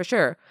like, for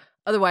sure.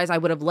 Otherwise, I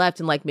would have left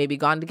and like maybe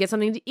gone to get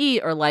something to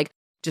eat or like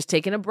just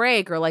taken a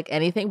break or like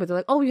anything. But they're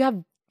like, oh, you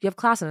have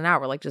class in an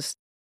hour. Like, just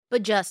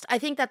But just, I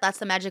think that's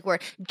the magic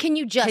word. Can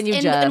you just? Can you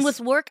and with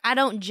work, I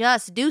don't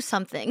just do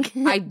something.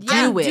 I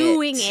do it.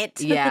 Doing it.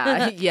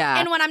 Yeah, yeah.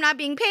 And when I'm not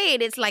being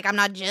paid, it's like I'm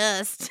not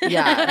just.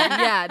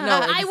 Yeah, no,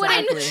 exactly. I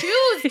wouldn't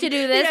choose to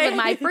do this with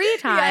my free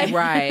time.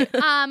 Right.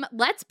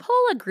 Let's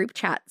pull a group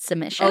chat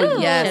submission. Oh,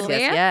 yes, should we?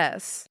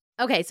 yes.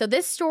 Okay, so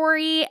this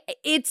story,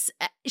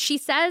 she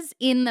says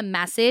in the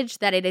message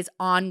that it is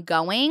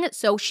ongoing.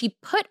 So she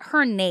put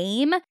her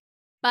name,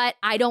 but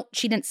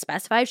she didn't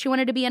specify if she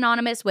wanted to be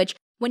anonymous, which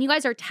when you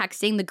guys are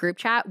texting the group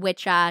chat,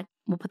 which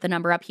we'll put the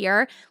number up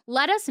here,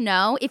 let us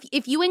know.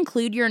 If you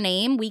include your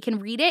name, we can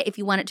read it. If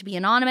you want it to be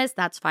anonymous,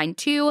 that's fine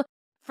too.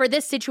 For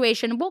this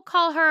situation, we'll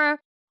call her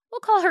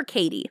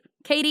Katie.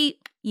 Katie,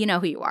 you know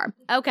who you are.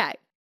 Okay.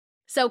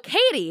 So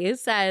Katie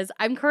says,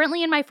 I'm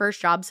currently in my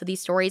first job, so these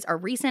stories are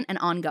recent and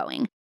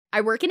ongoing. I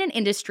work in an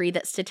industry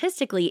that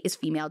statistically is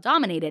female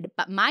dominated,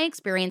 but my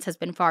experience has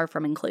been far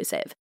from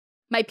inclusive.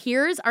 My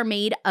peers are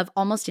made of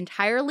almost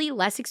entirely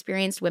less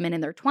experienced women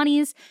in their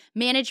 20s.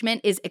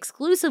 Management is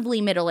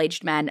exclusively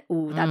middle-aged men.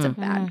 Ooh, that's a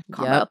bad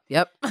combo.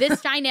 Yep. This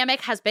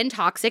dynamic has been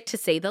toxic to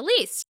say the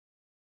least.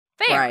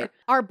 Fair. Right.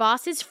 Our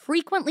bosses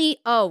frequently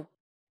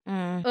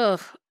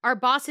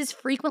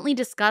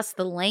discuss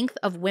the length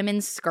of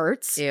women's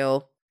skirts,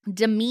 Ew.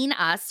 demean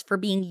us for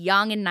being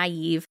young and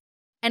naive,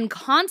 and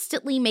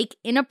constantly make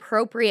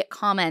inappropriate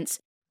comments,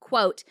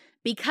 quote,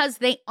 because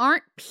they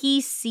aren't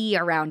PC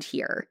around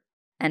here,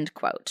 end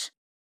quote.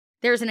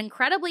 There's an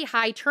incredibly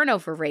high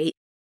turnover rate.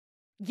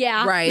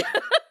 Yeah. Right.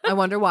 I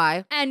wonder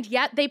why. And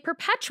yet they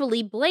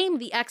perpetually blame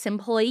the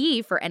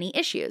ex-employee for any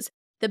issues.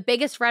 The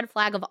biggest red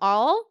flag of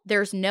all,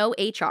 there's no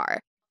HR.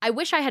 I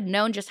wish I had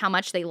known just how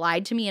much they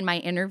lied to me in my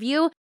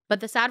interview, but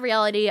the sad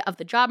reality of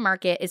the job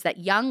market is that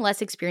young,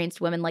 less experienced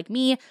women like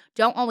me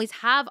don't always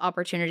have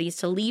opportunities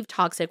to leave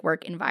toxic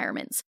work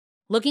environments.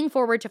 Looking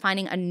forward to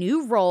finding a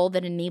new role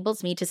that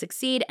enables me to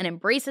succeed and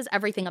embraces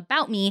everything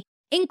about me,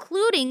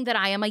 including that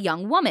I am a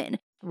young woman.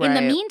 Right. In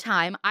the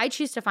meantime, I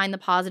choose to find the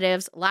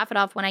positives, laugh it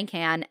off when I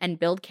can, and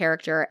build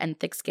character and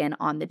thick skin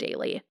on the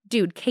daily.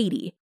 Dude,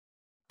 Katie.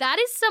 That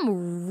is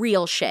some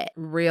real shit.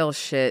 Real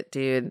shit,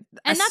 dude.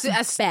 And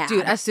that's bad.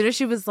 Dude, as soon as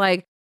she was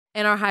like,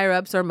 and our higher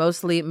ups are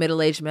mostly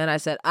middle-aged men, I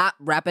said,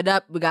 wrap it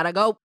up. We gotta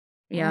go.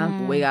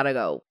 Yeah. We gotta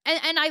go.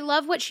 And I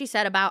love what she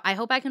said about, I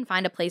hope I can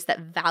find a place that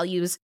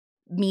values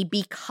me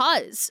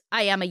because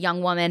I am a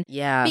young woman.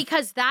 Yeah.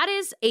 Because that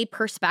is a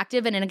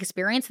perspective and an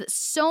experience that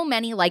so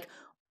many like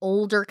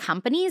older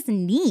companies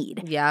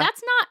need. Yeah.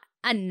 That's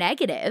not a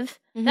negative.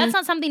 Mhm. That's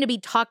not something to be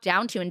talked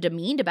down to and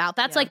demeaned about.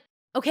 That's like,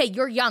 okay,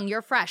 you're young,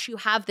 you're fresh, you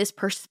have this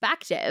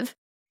perspective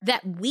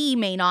that we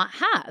may not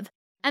have.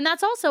 And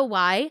that's also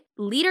why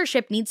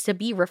leadership needs to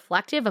be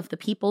reflective of the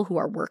people who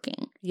are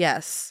working.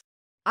 Yes.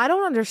 I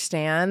don't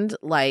understand,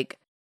 I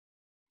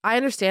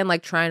understand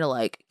trying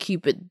to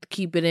keep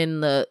it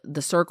in the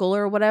circle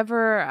or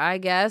whatever, I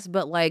guess,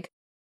 but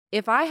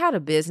if I had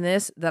a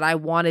business that I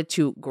wanted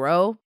to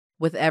grow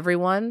with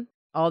everyone,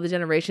 all the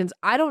generations,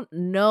 I don't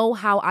know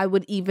how I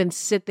would even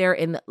sit there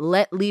and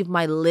leave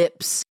my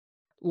lips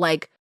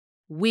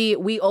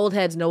we old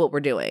heads know what we're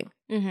doing.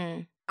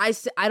 Mm-hmm.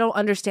 I don't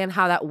understand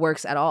how that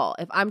works at all.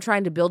 If I'm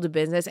trying to build a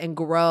business and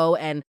grow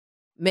and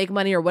make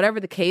money or whatever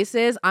the case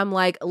is, I'm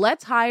like,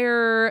 let's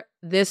hire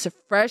this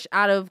fresh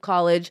out of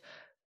college,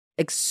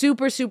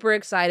 super, super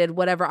excited,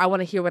 whatever. I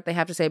want to hear what they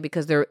have to say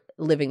because they're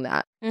living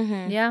that.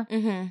 Mm-hmm. Yeah.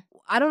 Mm-hmm.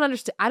 I don't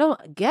understand. I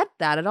don't get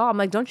that at all. I'm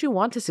like, don't you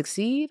want to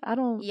succeed? I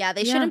don't. Yeah,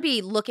 they shouldn't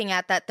be looking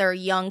at that they're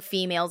young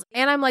females.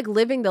 And I'm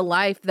living the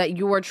life that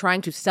you are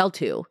trying to sell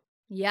to.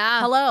 Yeah.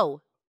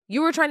 Hello.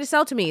 You were trying to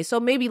sell to me,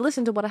 so maybe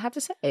listen to what I have to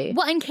say.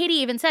 Well, and Katie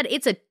even said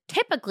it's a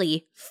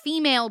typically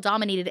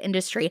female-dominated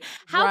industry.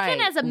 How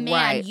can, as a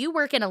man, you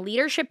work in a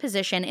leadership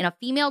position in a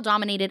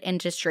female-dominated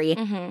industry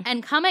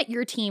and come at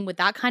your team with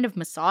that kind of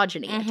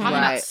misogyny? Talking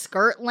about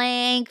skirt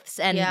lengths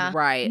and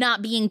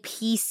not being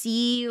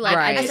PC.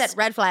 I said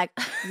red flag.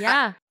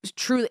 Yeah.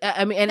 Truly,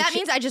 I mean, and that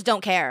means I just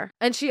don't care.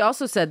 And she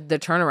also said the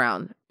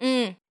turnaround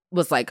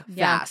was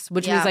fast,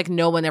 which means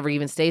no one ever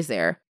even stays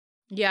there.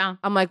 Yeah.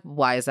 I'm like,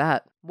 why is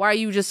that? Why are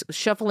you just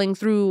shuffling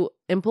through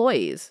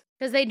employees?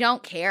 Because they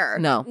don't care.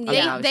 No.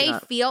 They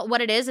feel, what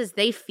it is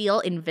they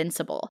feel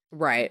invincible.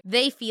 Right.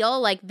 They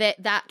feel like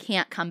that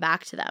can't come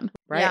back to them.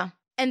 Right. Yeah.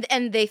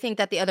 And they think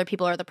that the other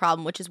people are the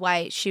problem, which is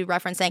why she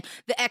referenced saying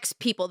the ex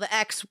people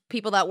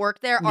that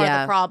work there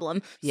are the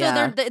problem.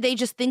 So they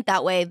just think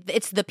that way.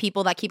 It's the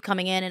people that keep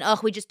coming in and,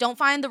 we just don't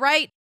find the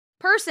right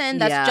person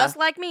that's just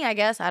like me, I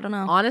guess. I don't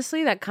know.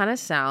 Honestly, that kind of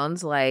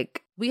sounds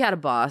like we had a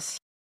boss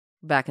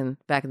back in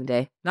the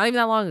day. Not even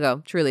that long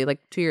ago, truly,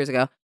 2 years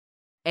ago.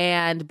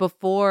 And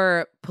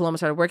before Paloma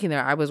started working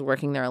there, I was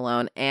working there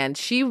alone. And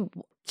she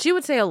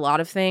would say a lot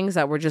of things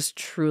that were just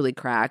truly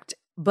cracked.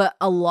 But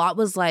a lot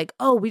was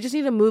we just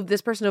need to move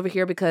this person over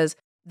here because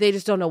they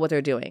just don't know what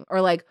they're doing.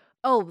 Or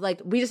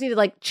we just need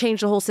to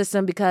change the whole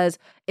system because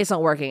it's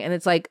not working. And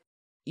it's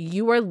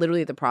you are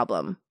literally the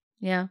problem.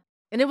 Yeah.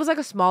 And it was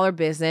a smaller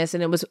business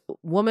and it was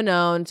woman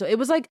owned. So it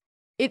was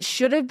it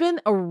should have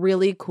been a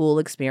really cool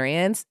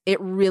experience.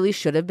 It really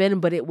should have been,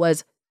 but it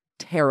was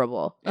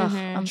terrible.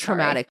 I'm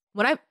Traumatic.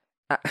 When I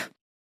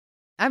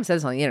haven't said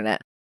this on the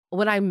internet.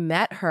 When I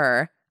met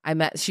her,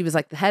 she was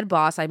like the head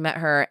boss. I met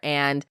her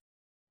and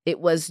it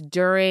was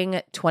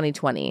during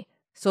 2020.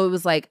 So it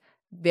was like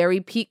very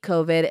peak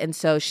COVID. And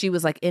so she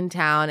was like in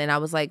town and I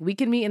was like, we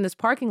can meet in this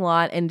parking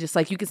lot and just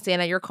like you can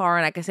stand at your car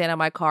and I can stand at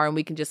my car and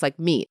we can just like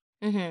meet.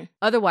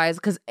 Otherwise,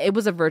 because it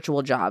was a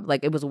virtual job,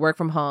 like it was work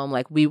from home.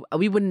 Like we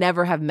would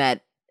never have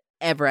met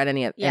ever at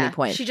any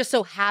point. She just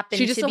so happened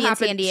to be in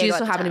San Diego. She just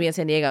so happened to be in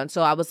San Diego. And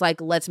so I was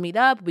like, let's meet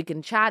up. We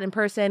can chat in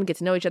person, get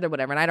to know each other,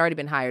 whatever. And I'd already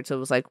been hired. So it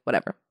was like,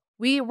 whatever.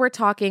 We were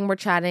talking, we're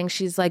chatting.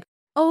 She's like,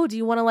 oh, do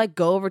you want to like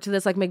go over to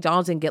this like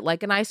McDonald's and get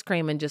like an ice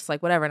cream and just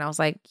like whatever? And I was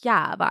like,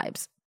 yeah,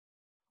 vibes.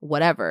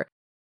 Whatever.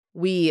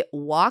 We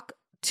walk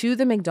to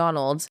the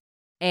McDonald's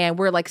and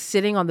we're like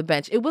sitting on the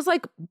bench. It was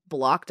like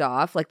blocked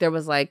off. Like there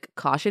was like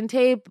caution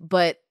tape,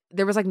 but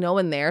there was like no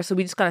one there. So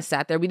we just kind of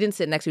sat there. We didn't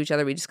sit next to each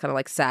other. We just kind of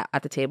like sat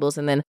at the tables.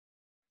 And then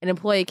an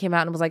employee came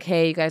out and was like,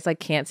 hey, you guys like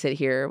can't sit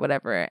here or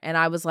whatever. And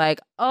I was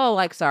like, oh,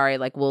 like, sorry,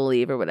 like we'll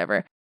leave or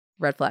whatever.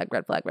 Red flag,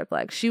 red flag, red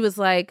flag. She was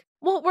like,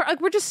 well,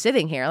 we're just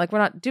sitting here. Like we're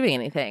not doing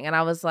anything. And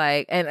I was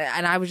like, and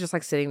I was just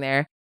like sitting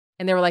there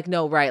and they were like,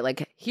 no, right.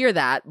 Like hear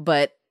that,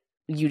 but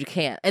you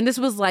can't. And this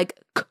was like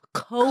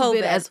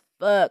COVID as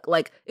fuck.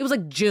 Like it was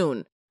like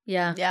June.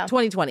 Yeah.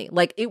 2020.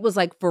 Like it was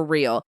like for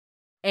real.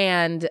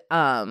 And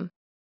the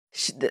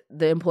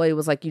employee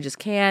was like, you just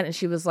can't. And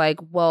she was like,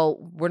 well,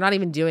 we're not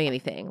even doing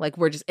anything. Like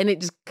we're just, and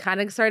it just kind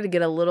of started to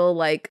get a little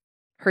like,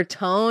 her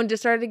tone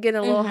just started to get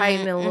a little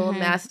heightened and a little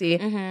nasty.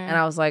 And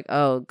I was like,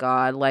 oh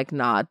God, like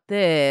not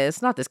this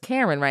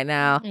Karen right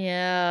now.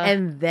 Yeah.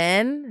 And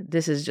then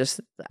this is just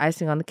the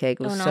icing on the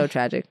cake. It was so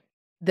tragic.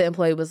 The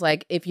employee was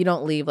like, if you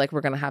don't leave, like we're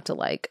gonna have to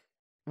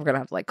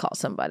call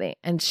somebody.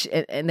 And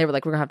they were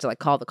like, we're gonna have to like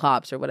call the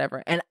cops or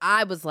whatever. And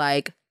I was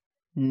like,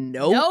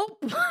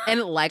 nope.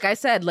 And like I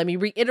said, let me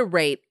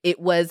reiterate, it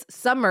was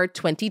summer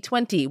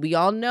 2020. We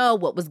all know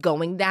what was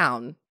going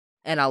down.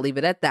 And I'll leave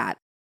it at that.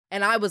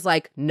 And I was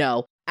like,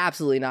 no,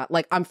 absolutely not.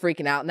 Like, I'm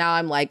freaking out. Now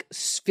I'm like,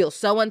 feel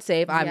so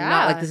unsafe. I'm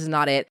not like, this is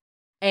not it.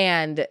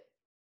 And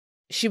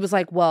she was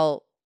like,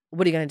 well,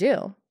 what are you going to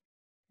do?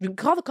 You can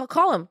call the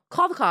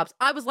cops.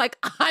 I was like,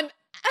 I'm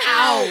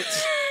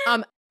out.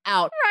 I'm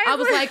out. Right.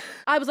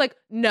 I was like,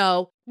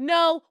 no,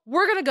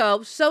 we're going to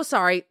go. So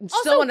sorry. Also,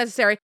 so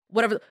unnecessary.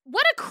 Whatever.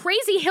 What a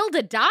crazy hill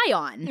to die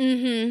on. At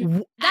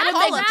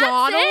a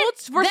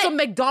McDonald's for some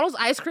McDonald's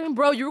ice cream,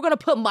 bro. You were gonna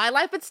put my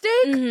life at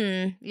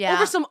stake? Yeah.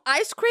 Over some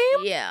ice cream?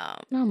 Yeah.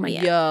 Oh my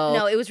God. Yo.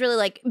 No, it was really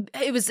like,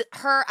 it was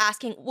her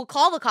asking, well,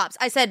 call the cops.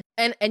 I said,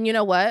 and you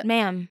know what?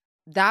 Ma'am.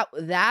 That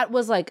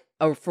was like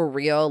for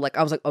real. Like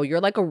I was like, oh, you're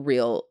a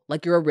real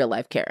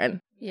life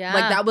Karen. Yeah.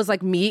 Like that was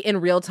like me in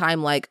real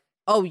time, like,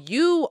 oh,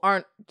 you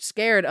aren't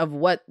scared of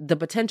what the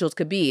potentials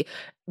could be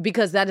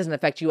because that doesn't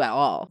affect you at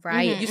all.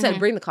 Right. You said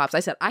bring the cops. I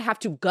said I have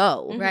to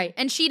go. Right.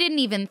 And she didn't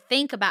even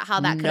think about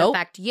how that could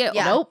affect you.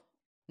 Yeah. Nope.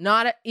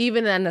 Not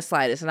even in the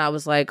slightest. And I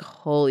was like,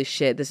 holy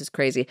shit, this is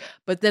crazy.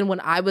 But then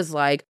when I was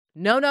like,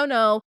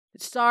 no,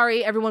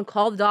 sorry, everyone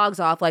call the dogs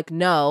off. Like,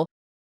 no.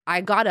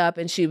 I got up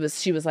and she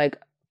was like,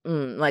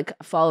 like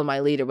follow my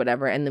lead or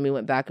whatever. And then we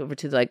went back over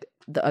to like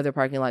the other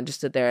parking lot and just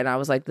stood there. And I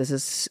was like, this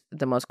is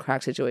the most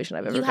cracked situation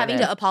I've ever been in. You having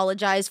to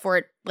apologize for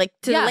it, like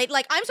to the late,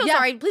 like, I'm so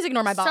sorry. Please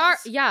ignore my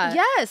boss.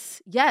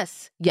 Yes.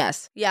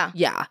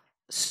 Yeah.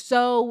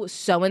 So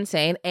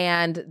insane.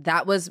 And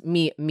that was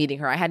me meeting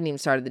her. I hadn't even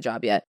started the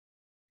job yet.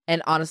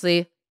 And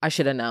honestly, I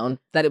should have known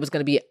that it was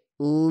going to be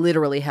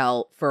literally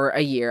hell for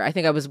a year. I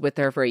think I was with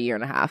her for a year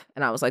and a half.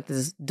 And I was like, this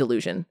is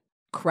delusion.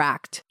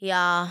 Cracked.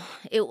 Yeah,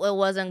 it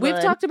wasn't good.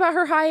 We've talked about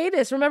her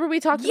hiatus. Remember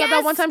we talked about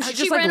that one time? She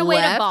just like ran away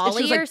left. to Bali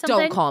she was like, or something?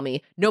 don't call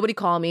me. Nobody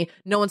call me.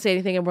 No one say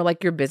anything. And we're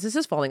like, your business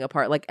is falling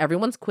apart. Like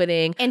everyone's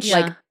quitting. And she,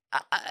 like,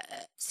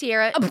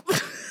 Sierra,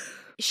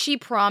 she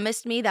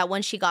promised me that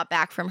when she got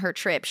back from her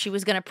trip, she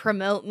was going to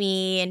promote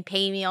me and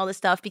pay me all this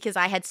stuff because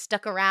I had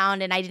stuck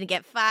around and I didn't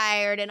get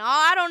fired. And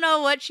I don't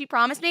know what she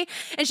promised me.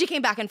 And she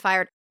came back and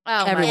fired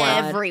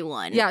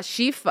everyone. Yeah,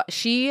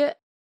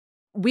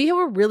 we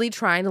were really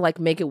trying to like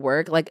make it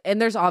work. Like,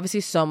 and there's obviously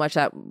so much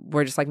that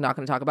we're just like not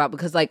going to talk about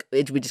because like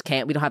we just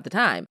can't. We don't have the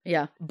time.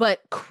 Yeah.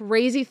 But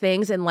crazy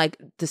things and like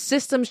the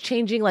systems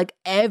changing like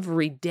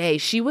every day.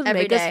 She would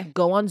make us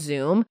go on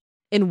Zoom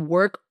and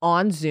work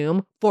on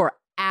Zoom for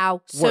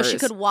hours, so she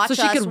could watch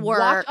us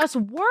work.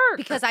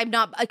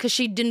 Because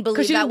she didn't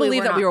believe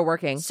that we were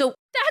working. So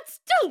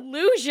that's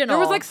delusional. There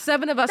was like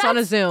 7 of us on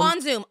a Zoom.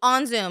 On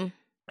Zoom.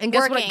 And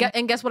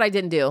guess what I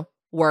didn't do?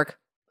 Work.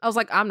 I was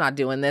like, I'm not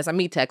doing this. I'm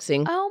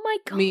texting. Oh my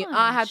God.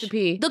 I have to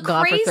pee. The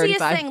craziest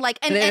thing, like,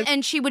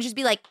 and she would just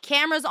be like,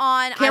 cameras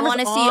on. I want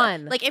to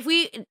see. Like,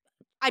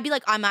 I'd be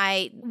like,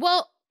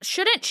 well,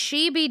 shouldn't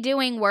she be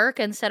doing work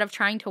instead of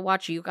trying to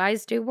watch you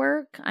guys do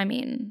work? I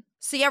mean,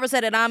 Sierra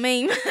said it.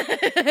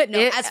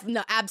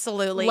 No,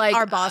 absolutely. Like,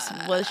 our boss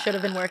should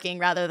have been working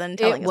rather than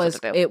telling us what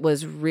to do. It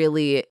was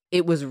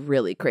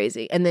really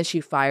crazy. And then she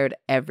fired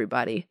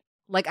everybody,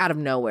 like out of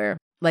nowhere.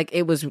 Like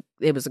it was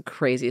the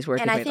craziest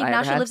working. And I think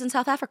now she lives in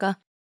South Africa.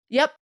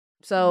 Yep.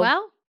 So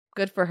well,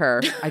 Good for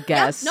her, I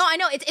guess. No, I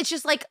know. It's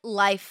just like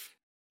life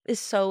is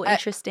so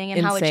interesting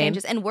and how it insane.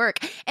 changes, and work.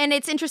 And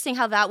it's interesting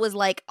how that was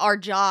like our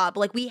job.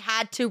 Like we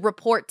had to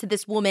report to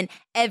this woman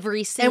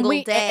every single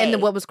day. And then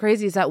what was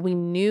crazy is that we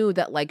knew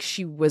that like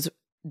she was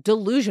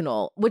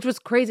delusional, which was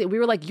crazy. We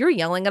were like, you're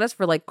yelling at us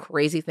for like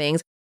crazy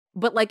things.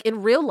 But like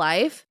in real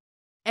life,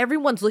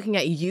 everyone's looking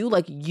at you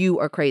like you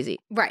are crazy.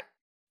 Right.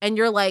 And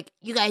you're like,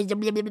 you guys,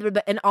 blah, blah, blah,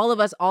 blah. And all of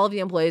the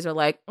employees are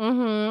like,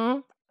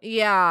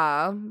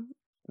 yeah,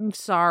 I'm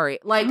sorry.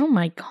 Like, oh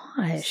my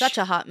gosh. Such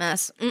a hot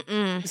mess.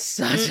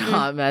 Such a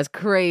hot mess.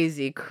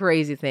 Crazy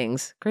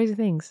things. Crazy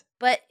things.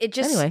 But it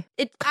just, Anyway.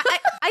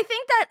 I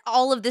think that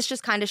all of this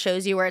just kind of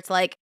shows you where it's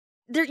like,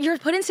 you're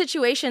put in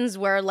situations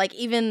where like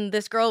even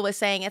this girl was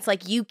saying it's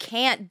like you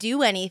can't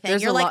do anything.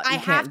 There's You're a like, lot you I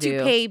have can't to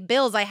do. pay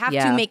bills, I have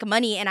to make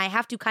money, and I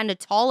have to kind of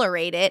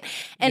tolerate it.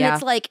 And Yeah.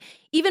 it's like,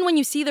 even when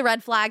you see the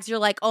red flags, you're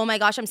like, oh my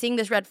gosh, I'm seeing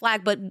this red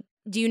flag, but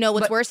do you know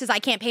what's worse is I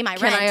can't pay my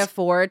Can rent. I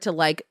afford to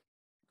like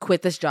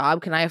quit this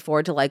job? Can I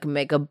afford to like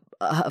make a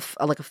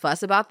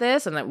fuss about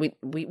this? And that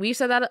we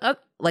said that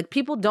like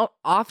people don't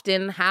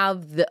often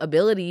have the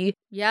ability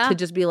to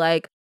just be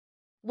like,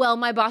 well,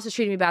 my boss is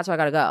treating me bad, so I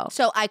gotta go.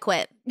 So I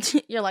quit.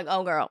 You're like,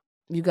 oh girl.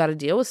 You got to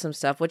deal with some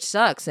stuff, which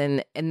sucks.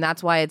 And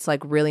that's why it's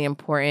like really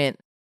important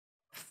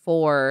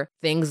for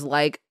things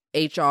like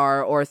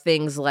HR or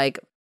things like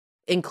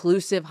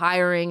inclusive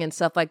hiring and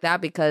stuff like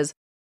that, because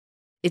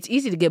it's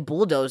easy to get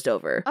bulldozed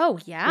over. Oh,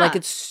 yeah. Like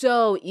it's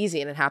so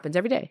easy, and it happens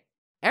every day,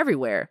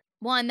 everywhere.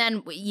 Well, and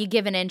then you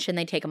give an inch and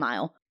they take a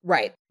mile.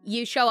 Right.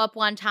 You show up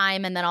one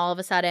time and then all of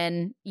a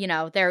sudden, you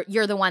know,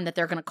 you're the one that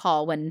they're going to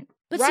call when.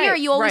 But Sierra,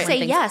 you always say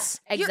Things- yes.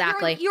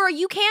 Exactly. You're a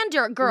you can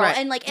girl, Right.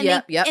 and like, and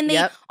Yep, they yep, and they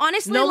yep.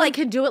 honestly No one like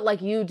can do it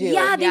like you do.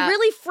 Yeah, they Yeah.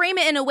 really frame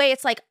it in a way.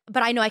 It's like,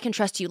 but I know I can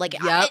trust you. Like,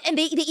 Yep. and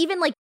they even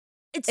like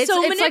it's It's so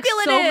like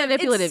manipulative. so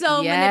manipulative. It's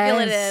so Yes.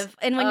 manipulative.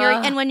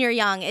 And when you're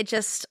young, it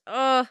just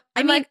I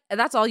I mean, mean,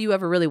 that's all you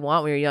ever really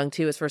want when you're young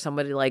too, is for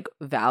somebody to like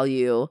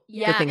value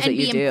Yeah, the things and that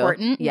you be do.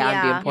 important. Yeah, and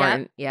Yeah. be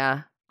important.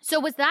 Yeah. So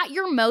was that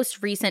your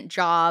most recent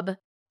job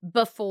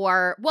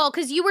before? Well,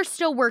 because you were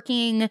still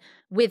working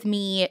with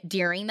me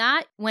during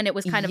that when it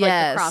was kind of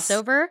Yes. like the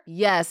crossover.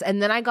 Yes.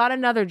 And then I got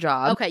another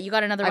job. Okay, you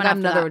got another I one got after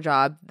another that.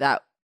 job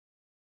that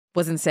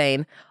was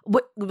insane.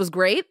 It was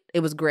great. It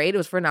was great. It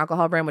was for an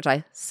alcohol brand, which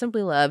I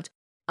simply loved.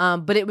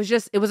 But it was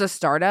a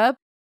startup.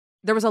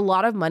 There was a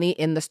lot of money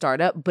in the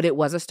startup, but it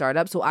was a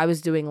startup. So I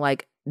was doing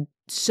like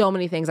so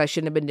many things I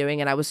shouldn't have been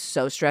doing, and I was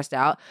so stressed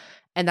out.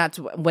 And that's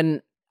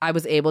when I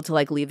was able to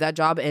like leave that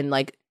job and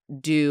like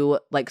do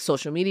like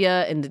social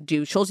media and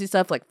do Schultzy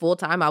stuff like full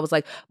time. I was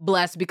like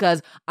blessed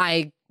because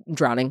I'm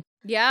drowning.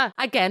 Yeah.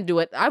 I can't do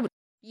it. I would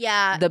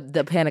yeah.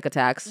 the panic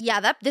attacks.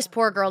 Yeah, this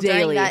poor girl Daily.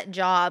 during that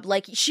job,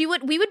 like we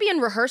would be in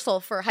rehearsal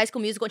for High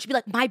School Musical, and she'd be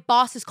like, "My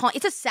boss is calling.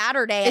 It's a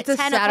Saturday at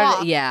 10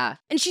 o'clock." Yeah.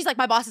 And she's like,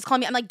 "My boss is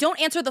calling me." I'm like, "Don't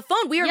answer the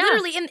phone. We are Yeah.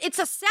 literally in. It's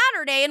a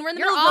Saturday, and we're in the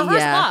You're middle of off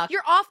rehearsal. the clock.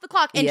 You're off the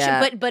clock." And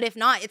Yeah. but if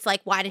not, it's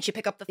like, why didn't you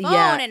pick up the phone?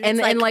 Yeah, And it's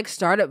like, like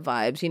startup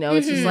vibes, you know,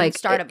 it's just Mhm, like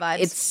startup vibes.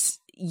 It's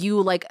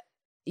you like,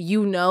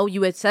 you know,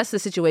 you assess the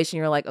situation.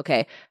 You're like,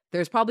 okay,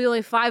 there's probably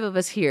only 5 of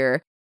us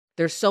here.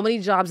 There's so many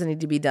jobs that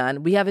need to be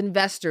done. We have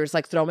investors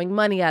like throwing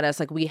money at us.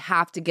 Like we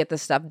have to get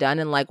this stuff done.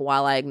 And like,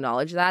 while I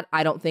acknowledge that,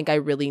 I don't think I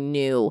really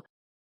knew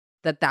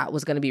that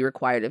was going to be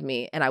required of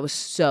me. And I was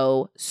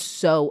so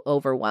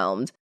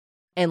overwhelmed.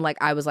 And like,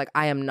 I was like,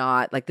 I am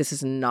not, like, this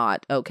is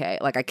not okay.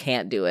 Like, I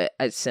can't do it.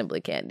 I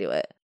simply can't do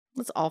it.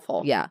 That's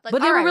awful. Yeah. Like,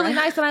 But they all were right, really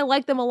like- nice, and I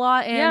liked them a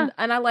lot. And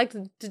I liked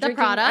to drink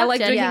product I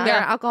liked and- drinking yeah. their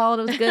alcohol,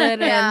 and it was good.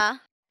 And, yeah.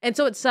 and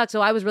so it sucked.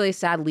 So I was really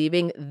sad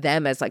leaving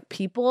them as like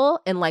people.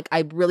 And like,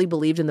 I really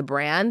believed in the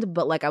brand,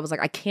 but like, I was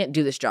like, I can't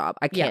do this job.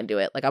 I can't do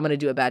it. Like, I'm going to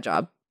do a bad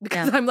job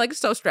because I'm like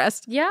so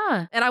stressed.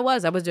 Yeah. And I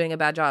was doing a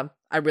bad job.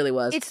 I really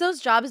was. It's those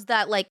jobs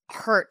that like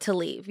hurt to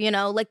leave, you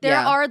know? Like there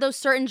Yeah. are those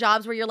certain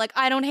jobs where you're like,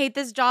 I don't hate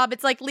this job.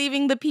 It's like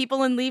leaving the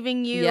people and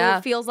leaving you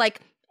Yeah. feels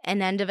like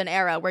an end of an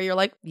era where you're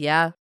like,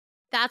 yeah.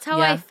 That's how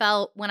Yeah. I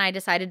felt when I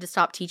decided to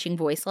stop teaching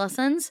voice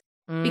lessons.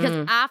 Because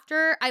Mm.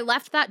 after I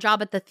left that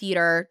job at the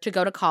theater to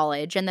go to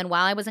college, and then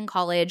while I was in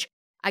college,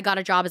 I got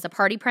a job as a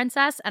party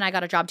princess and I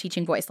got a job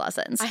teaching voice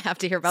lessons. I have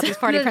to hear about these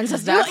party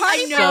princess That's stuff.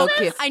 I so know,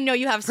 cute. I know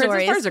you have Princess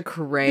stories. parties are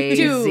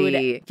crazy.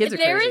 Dude, Kids are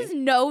there crazy. is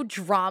no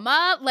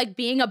drama like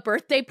being a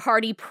birthday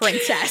party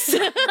princess.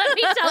 Let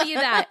me tell you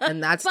that.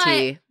 And that's But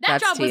tea. that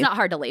That's job tea. was not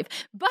hard to leave.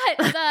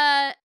 But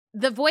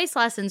the voice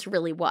lessons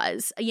really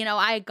was. You know,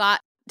 I got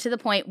to the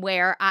point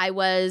where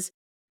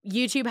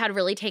YouTube had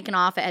really taken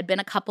off. It had been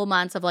a couple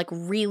months of like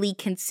really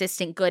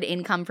consistent good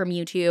income from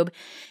YouTube.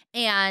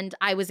 And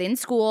I was in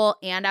school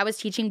and I was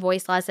teaching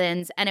voice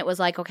lessons. And it was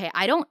like, okay,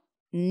 I don't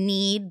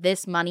need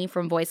this money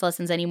from voice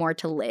lessons anymore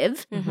to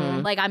live.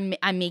 Mhm. Like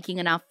I'm making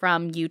enough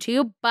from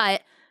YouTube,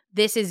 but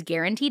this is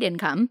guaranteed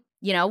income.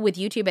 You know, with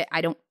YouTube,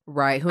 I don't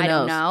Right. Who I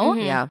knows? don't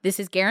know. Mhm. Yeah. This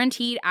is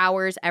guaranteed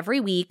hours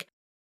every week.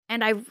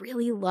 And I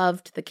really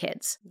loved the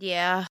kids.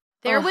 Yeah.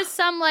 There Ugh. was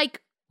some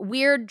like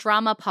weird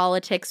drama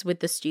politics with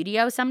the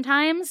studio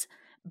sometimes,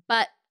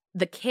 but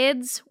the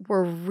kids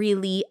were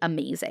really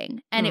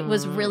amazing, and it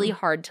was really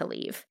hard to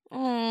leave. But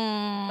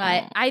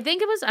I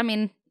think it was,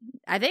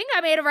 I think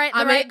I made the right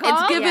call.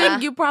 It's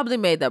giving you probably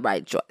made the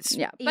right choice.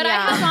 Yeah. But I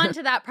held on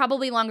to that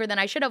probably longer than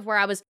I should have, where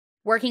I was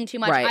working too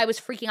much. Right. I was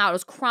freaking out. I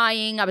was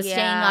crying. I was staying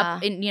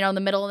up in, in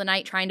the middle of the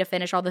night trying to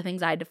finish all the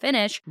things I had to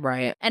finish.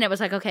 Right. And it was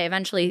like, okay,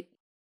 eventually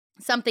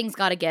something's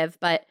got to give.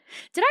 But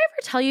did I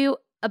ever tell you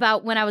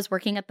about when I was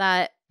working at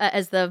that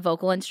as the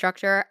vocal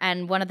instructor,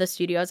 and one of the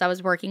studios I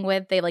was working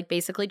with, they like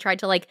basically tried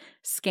to like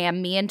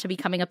scam me into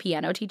becoming a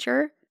piano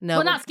teacher? No.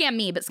 Well, not scam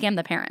me, but scam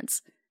the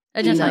parents.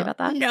 I didn't tell you about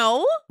that.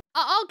 No.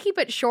 I'll keep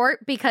it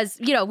short because,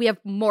 we have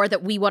more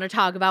that we want to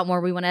talk about,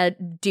 more we want to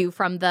do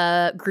from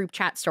the group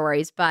chat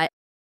stories. But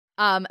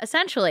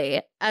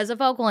essentially, as a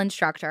vocal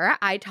instructor,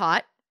 I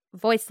taught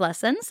voice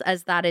lessons,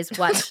 as that is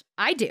what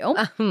I do.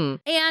 And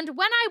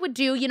when I would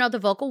do, the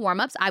vocal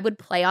warm-ups, I would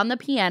play on the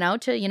piano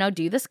to,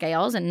 do the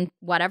scales and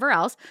whatever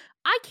else.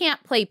 I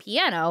can't play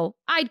piano.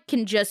 I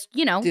can just,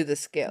 do the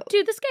scales.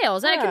 Do the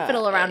scales. I can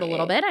fiddle around a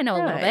little bit. I know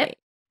a little bit.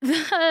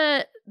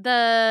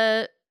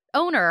 The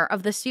owner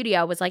of the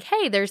studio was like,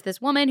 hey, there's this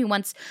woman who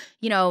wants,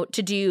 to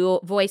do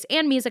voice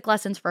and music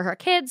lessons for her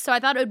kids. So I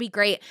thought it would be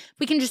great if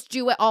we can just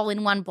do it all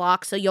in one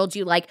block. So you'll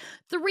do like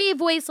 3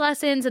 voice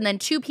lessons and then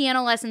 2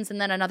 piano lessons and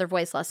then another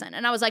voice lesson.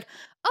 And I was like,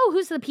 oh,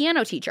 who's the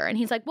piano teacher? And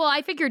he's like, well,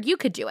 I figured you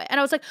could do it. And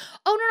I was like,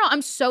 oh, no,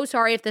 I'm so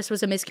sorry if this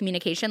was a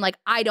miscommunication. Like,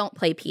 I don't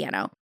play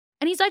piano.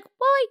 And he's like,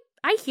 well,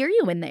 I hear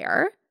you in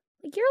there.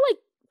 Like, you're like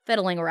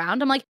fiddling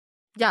around. I'm like,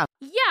 yeah.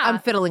 I'm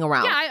fiddling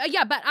around.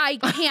 Yeah, but I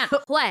can't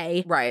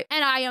play. Right.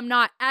 And I am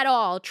not at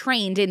all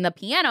trained in the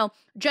piano.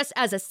 Just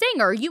as a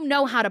singer, you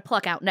know how to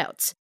pluck out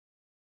notes.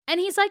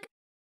 And he's like,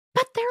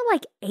 but they're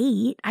like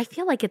 8. I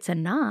feel like it's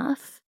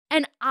enough.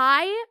 And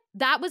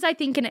that was, I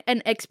think,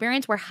 an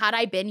experience where had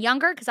I been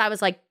younger, because I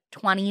was like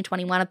 20,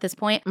 21 at this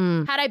point,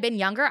 had I been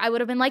younger, I would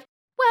have been like,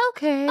 well,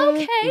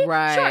 okay,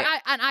 right. Sure.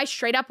 I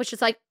straight up was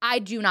just like, I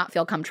do not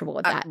feel comfortable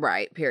with that.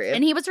 Right, period.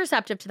 And he was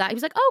receptive to that. He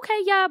was like, okay,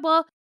 yeah,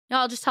 well,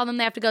 I'll just tell them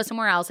they have to go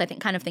somewhere else. I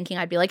think, kind of thinking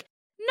I'd be like,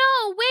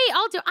 no, wait,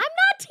 I'm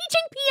not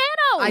teaching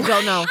piano. I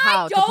don't know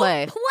how to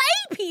play. I don't play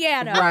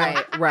piano.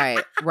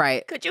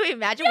 Right. Could you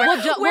imagine? Where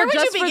would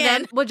you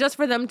begin? Just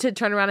for them to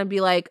turn around and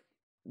be like,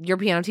 your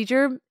piano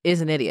teacher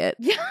is an idiot.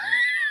 Yeah.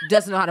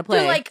 Doesn't know how to play.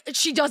 They're like,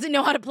 she doesn't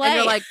know how to play.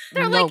 And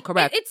they're like,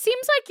 correct. It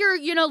seems like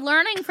you're,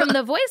 learning from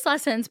the voice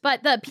lessons,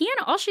 but the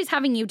piano, all she's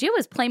having you do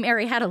is play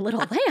Mary Had a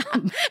Little Lamb.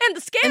 And the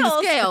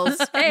scales.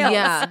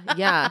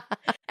 Yeah.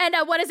 And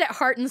what is it?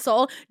 Heart and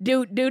Soul.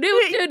 Do. Oh,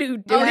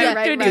 yeah,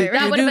 right.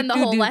 That would have been the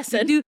whole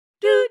lesson. Do.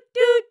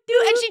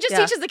 And she just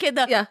teaches the kid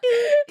the yeah.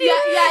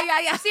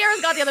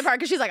 Sierra's got the other part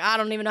because she's like, I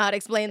don't even know how to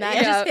explain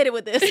that. Just hit it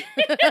with this.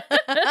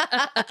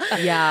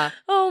 Yeah.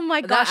 Oh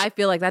my gosh. I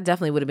feel like that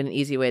definitely would have been an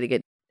easy way to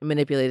get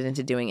manipulated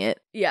into doing it.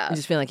 Yeah. I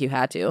just feel like you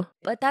had to.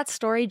 But that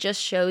story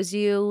just shows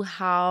you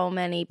how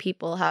many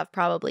people have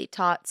probably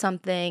taught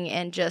something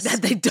and just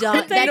that they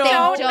don't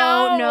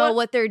know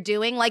what they're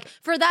doing. Like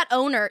for that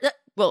owner,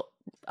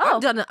 I'm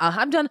done. What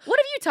have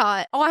you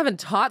taught? Oh, I haven't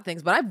taught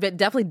things, but I've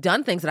definitely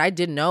done things that I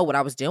didn't know what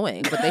I was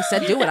doing. But they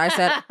said do it. I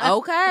said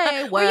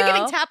okay. Well, were you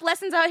giving tap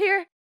lessons out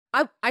here?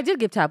 I did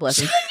give tap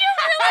lessons.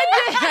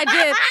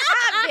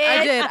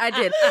 I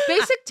did.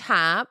 Basic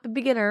tap,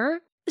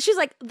 beginner. She's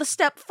like the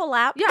step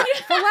flap. Yeah,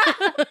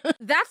 flap.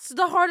 That's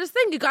the hardest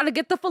thing. You got to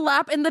get the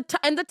flap and the tap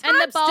and the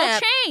ball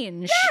step.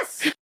 change.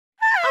 Yes.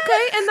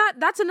 Okay, and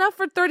that's enough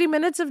for 30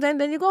 minutes of then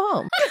you go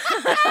home.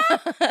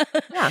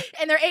 Yeah.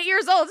 And they're 8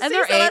 years old. And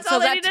they're 8, that's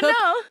all so they need to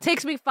know.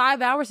 Takes me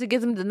 5 hours to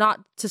get them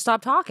to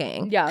stop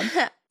talking.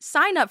 Yeah.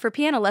 Sign up for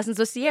piano lessons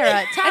with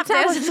Sierra. Tap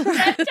dances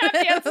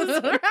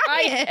with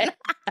Ryan.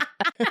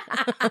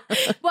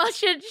 Well,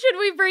 should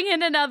we bring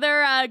in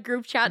another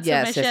group chat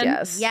submission?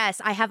 Yes,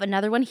 I have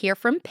another one here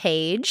from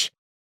Paige.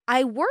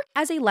 I work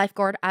as a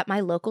lifeguard at my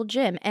local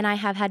gym, and I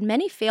have had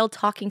many failed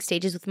talking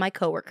stages with my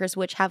coworkers,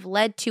 which have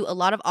led to a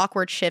lot of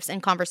awkward shifts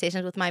and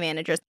conversations with my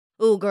managers.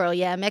 Ooh, girl,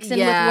 mixing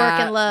with work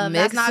and love.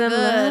 That's not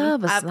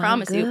good. I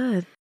promise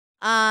you.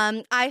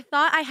 I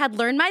thought I had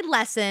learned my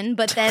lesson,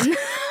 but then...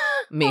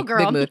 Me, oh,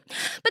 girl. big mood.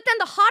 But then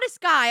the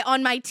hottest guy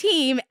on my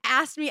team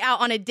asked me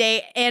out on a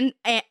date and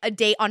a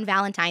date on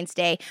Valentine's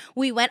Day.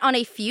 We went on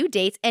a few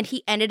dates and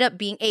he ended up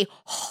being a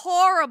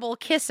horrible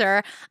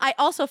kisser. I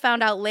also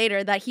found out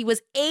later that he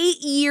was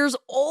 8 years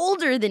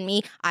older than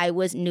me. I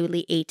was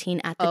newly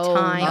 18 at the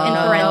time,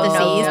 in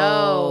parentheses.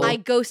 No. I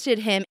ghosted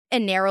him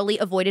and narrowly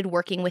avoided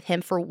working with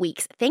him for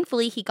weeks.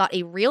 Thankfully, he got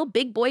a real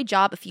big boy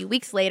job a few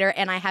weeks later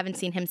and I haven't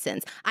seen him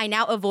since. I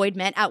now avoid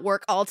men at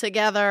work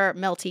altogether.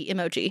 Melty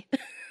emoji.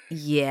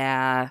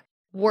 Yeah.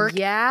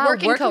 Working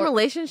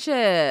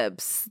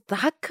relationships.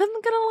 That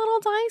couldn't get a little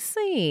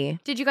dicey.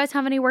 Did you guys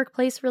have any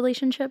workplace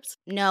relationships?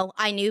 No,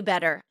 I knew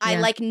better.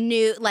 Yeah. I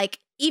knew,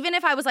 even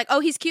if I was like, oh,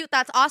 he's cute,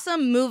 that's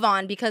awesome, move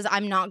on, because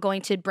I'm not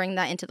going to bring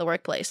that into the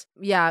workplace.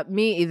 Yeah,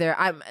 me either.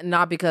 I'm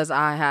not because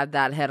I had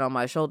that head on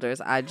my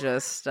shoulders. I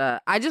just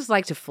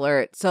like to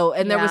flirt. So,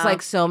 and there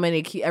was so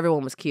many cute,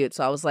 everyone was cute.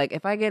 So I was like,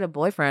 if I get a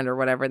boyfriend or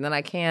whatever, then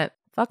I can't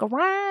fuck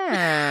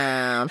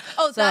around.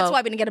 Oh, so that's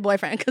why we didn't get a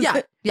boyfriend.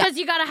 Because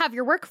you got to have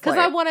your work flirt. Because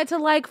I wanted to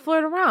like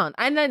flirt around.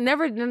 And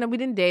then we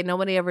didn't date.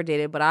 Nobody ever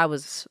dated, but I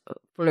was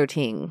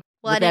flirting.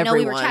 Well, I didn't know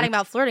we were chatting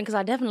about flirting because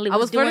I definitely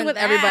was flirting with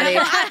everybody.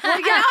 I'm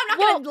not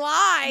going to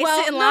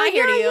lie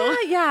here to you.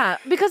 Yeah.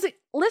 Because,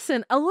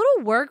 listen, a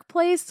little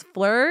workplace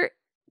flirt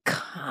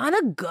kind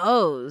of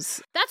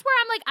goes. That's where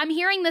I'm like, I'm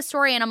hearing this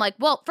story and I'm like,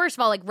 well, first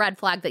of all, like red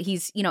flag that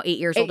he's, 8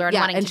 years older and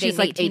wanting to date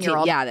an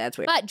 18-year-old. Yeah, that's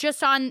weird. But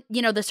just on,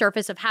 the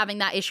surface of having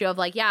that issue of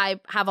like, yeah, I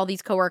have all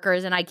these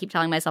coworkers and I keep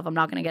telling myself I'm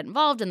not going to get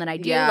involved and then I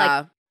do. Yeah.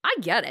 Like, I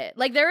get it.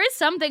 Like, there is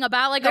something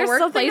about like There's a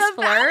workplace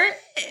flirt.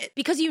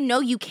 Because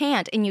you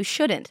can't and you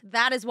shouldn't.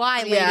 That is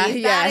why,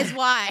 ladies. That is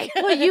why.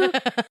 Well,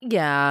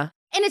 yeah.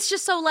 And it's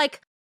just so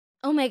like,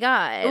 oh my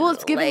God. Well,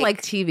 it's giving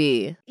like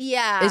TV.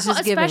 Yeah. It's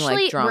just giving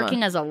especially like drama.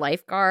 working as a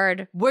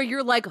lifeguard. Where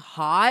you're like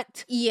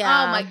hot. Yeah.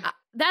 Oh my God.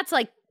 That's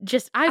like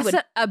just, I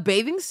said a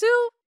bathing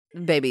suit?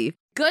 Baby.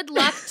 Good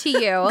luck to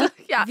you,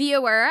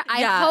 viewer.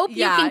 I hope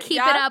you can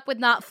keep it up with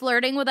not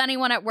flirting with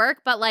anyone at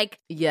work, but like,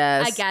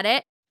 yes, I get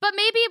it. But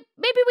maybe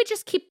we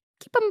just keep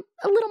them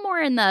a little more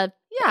in the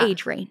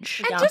age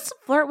range. And just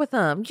flirt with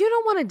them. You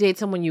don't want to date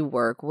someone you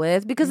work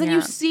with because then you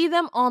see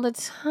them all the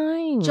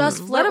time.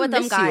 Just flirt with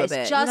them, guys.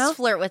 Bit, just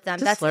flirt with them.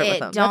 That's flirt it. with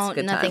them.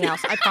 Don't, nothing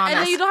else. I promise. And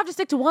then you don't have to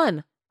stick to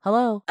one.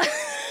 Hello.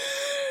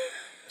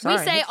 We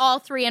say all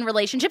three in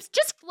relationships.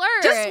 Just flirt.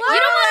 Just flirt. You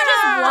don't want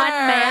just one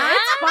man.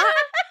 It's fine.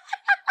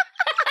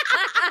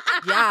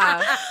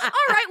 Yeah.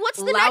 All right. What's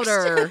the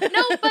Louder. next?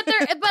 No,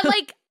 but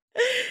like,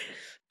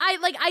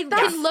 I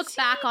can look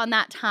back on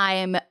that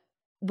time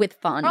with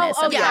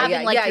fondness of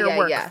having your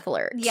work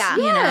flirt. Yeah.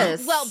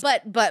 Yes. Well,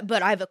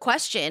 but I have a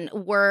question.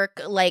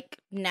 Work, like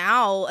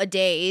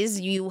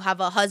nowadays, you have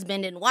a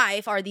husband and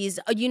wife. Are these,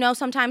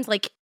 sometimes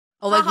like,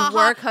 work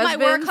husbands? My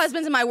work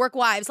husbands and my work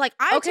wives. Like,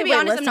 to be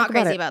honest, I'm not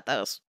crazy about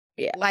those.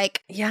 Yeah.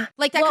 Like that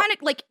kind of,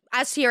 like,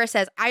 as Sierra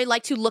says, I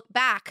like to look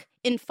back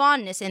in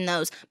fondness in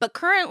those. But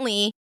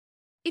currently,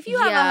 if you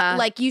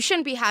have you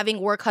shouldn't be having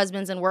work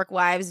husbands and work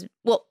wives.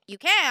 Well, you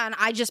can.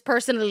 I just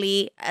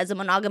personally, as a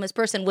monogamous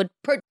person,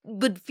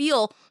 would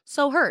feel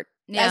so hurt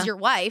as your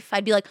wife.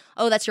 I'd be like,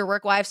 oh, that's your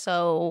work wife.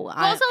 So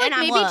also, like,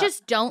 maybe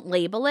just don't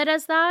label it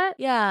as that.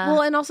 Yeah.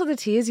 Well, and also the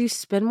tea is you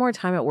spend more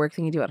time at work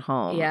than you do at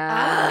home.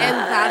 Yeah. And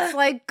that's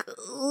like,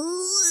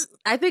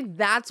 I think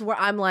that's where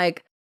I'm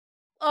like,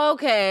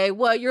 okay,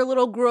 well, your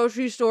little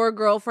grocery store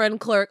girlfriend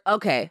clerk.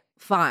 Okay,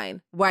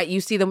 fine. Right. You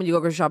see them when you go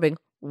grocery shopping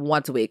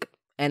once a week.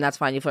 And that's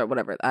fine. You flirt,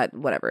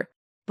 whatever.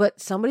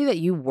 But somebody that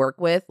you work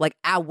with, like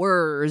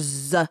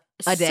hours a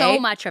day. So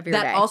much of your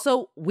day. That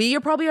also, we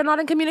probably are not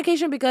in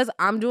communication because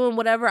I'm doing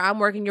whatever, I'm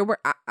working your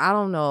work. I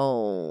don't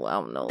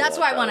know. That's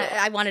why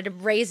I wanted to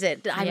raise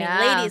it. I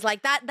mean, ladies,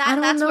 like that's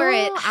where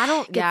it I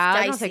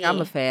don't think I'm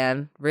a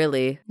fan,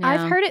 really. Yeah.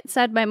 I've heard it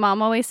said, my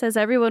mom always says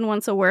everyone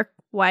wants a work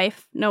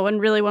wife. No one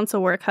really wants a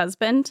work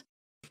husband.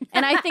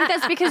 And I think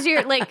that's because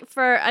you're like,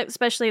 for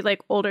especially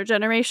like older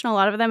generation, a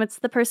lot of them, it's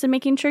the person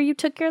making sure you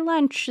took your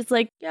lunch. It's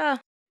like,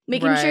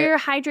 making sure you're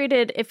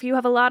hydrated. If you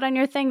have a lot on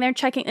your thing, they're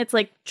checking. It's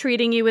like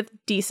treating you with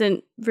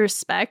decent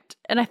respect.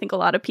 And I think a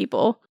lot of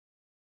people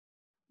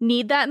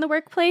need that in the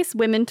workplace,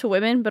 women to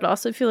women. But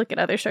also if you look at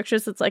other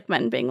structures, it's like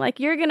men being like,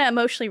 you're going to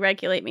emotionally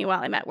regulate me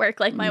while I'm at work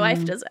like my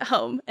wife does at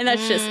home. And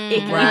that's just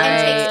icky.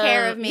 And takes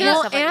care of me.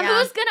 Well, and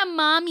who's going to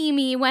mommy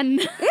me when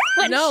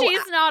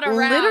she's not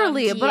around?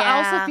 Literally. But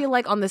I also feel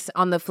like on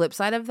the flip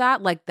side of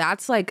that, like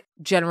that's like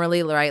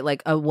generally, right,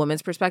 like a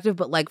woman's perspective.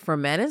 But like for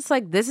men, it's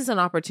like this is an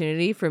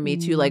opportunity for me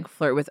to like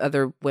flirt with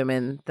other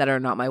women that are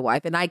not my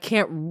wife. And I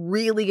can't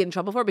really get in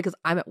trouble for it because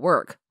I'm at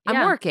work.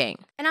 I'm working.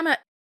 And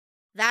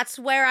that's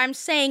where I'm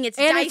saying it's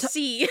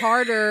dicey. It's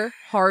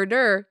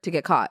harder to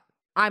get caught.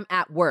 I'm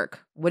at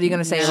work. What are you going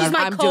to say? She's like, my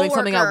I'm doing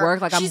something at work,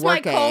 like She's I'm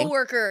working. She's my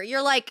coworker.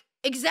 You're like,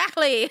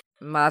 exactly.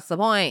 That's the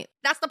point.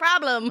 That's the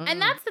problem.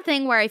 And that's the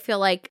thing where I feel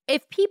like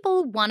if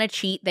people want to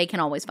cheat, they can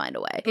always find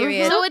a way.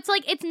 Period. So it's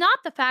like, it's not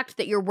the fact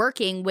that you're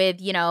working with,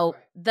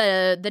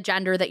 the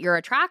gender that you're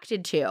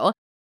attracted to.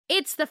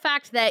 It's the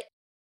fact that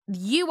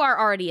you are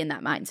already in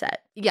that mindset.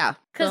 Yeah.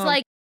 Because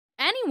like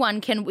anyone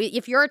can,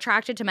 if you're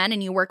attracted to men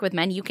and you work with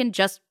men, you can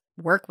just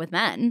work with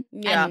men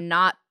and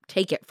not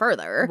take it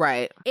further.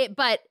 Right.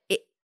 But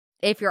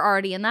if you're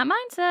already in that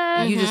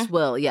mindset, you just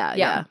will.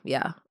 Yeah.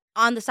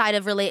 On the side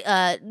of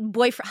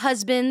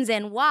husbands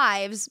and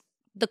wives,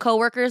 the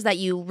coworkers that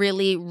you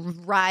really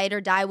ride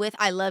or die with,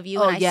 I love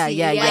you. And I see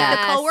you. Like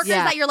the coworkers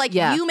that you're like,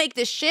 you make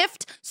this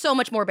shift so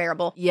much more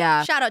bearable.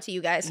 Yeah. Shout out to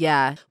you guys.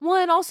 Yeah.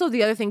 Well, and also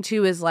the other thing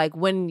too is like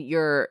when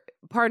your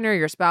partner,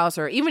 your spouse,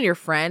 or even your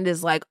friend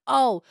is like,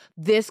 oh,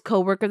 this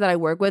coworker that I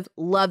work with,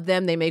 love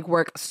them. They make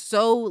work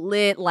so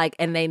lit, like,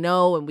 and they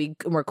know, and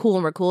we're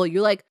cool.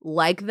 You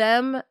like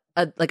them.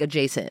 Like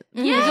adjacent.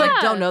 Yeah. You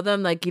like don't know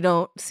them, like you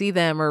don't see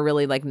them or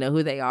really like know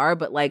who they are,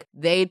 but like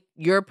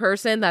your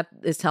person that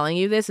is telling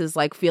you this is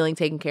like feeling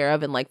taken care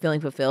of and like feeling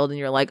fulfilled, and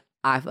you're like,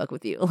 I fuck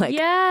with you. Like,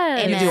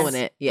 yeah, you're doing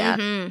it. Yeah.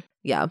 Mm-hmm.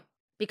 Yeah.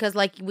 because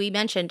like we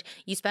mentioned,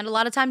 you spend a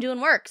lot of time doing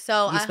work.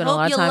 So I spend a lot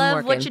hope of you time love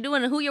working. what you're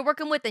doing and who you're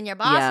working with and your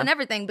boss and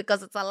everything,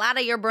 because it's a lot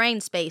of your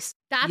brain space.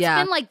 That's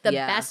been like the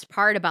best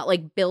part about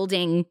like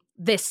building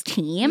this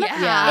team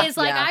is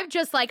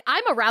like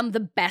I'm around the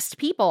best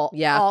people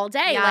all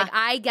day. Like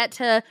I get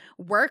to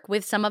work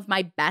with some of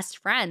my best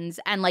friends,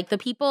 and like the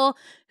people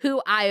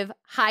who I've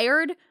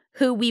hired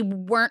who we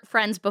weren't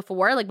friends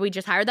before, like we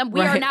just hired them,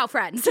 we are now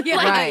friends.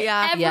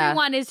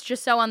 Everyone is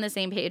just so on the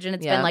same page, and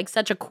it's been like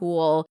such a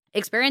cool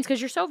experience because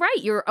you're so right.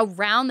 You're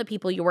around the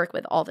people you work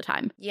with all the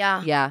time.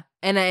 Yeah. Yeah.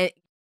 And I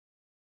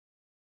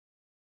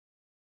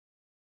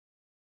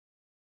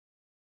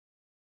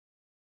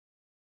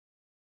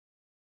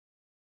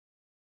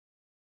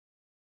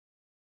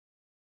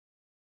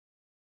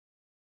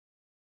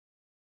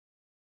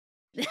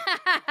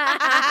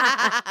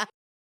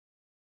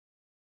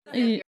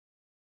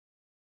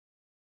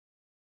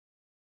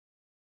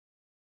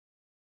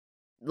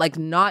like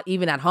not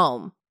even at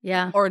home.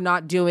 Yeah. Or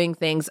not doing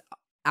things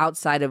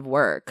outside of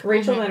work.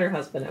 Rachel met her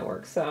husband at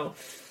work, so.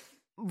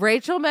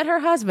 Rachel met her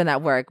husband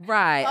at work.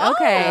 Right.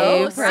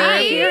 Okay. See?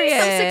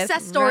 Some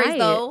success stories,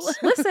 though.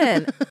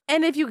 Listen,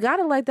 and if you got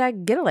it like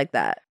that, get it like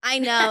that. I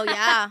know,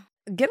 yeah.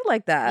 Get it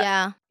like that.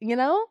 Yeah. You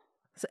know?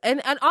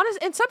 And honest,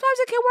 and sometimes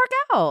it can work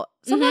out.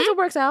 Sometimes it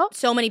works out.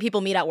 So many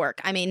people meet at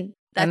work. I mean,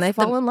 and they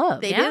fall in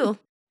love. They do.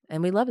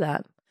 And we love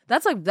that.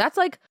 That's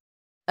like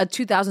a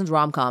 2000s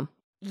rom-com.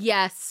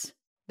 Yes.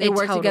 They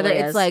work together.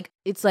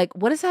 It's like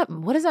what is that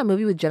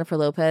movie with Jennifer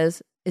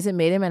Lopez? Is it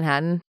Made in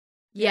Manhattan?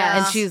 Yeah.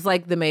 And she's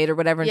like the maid or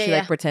whatever, and she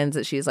like pretends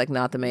that she's like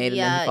not the maid,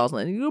 and then he falls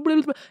in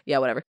love. Yeah,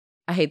 whatever.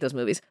 I hate those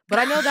movies. But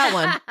I know that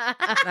one.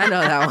 I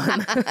know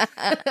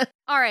that one.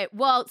 All right.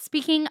 Well,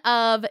 speaking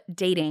of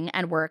dating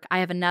and work, I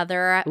have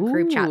another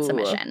group chat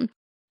submission.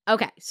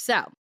 Okay.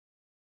 So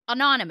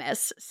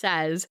Anonymous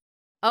says,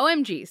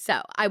 OMG.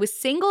 So I was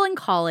single in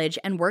college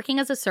and working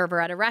as a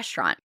server at a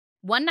restaurant.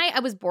 One night I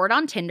was bored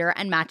on Tinder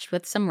and matched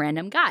with some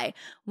random guy.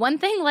 One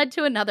thing led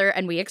to another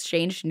and we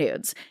exchanged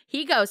nudes.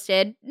 He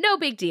ghosted, no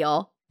big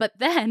deal. But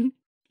then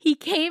he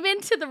came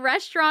into the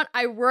restaurant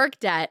I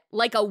worked at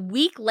like a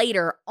week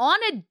later on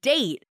a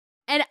date,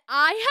 and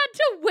I had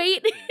to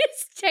wait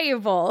his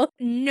table.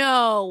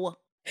 No.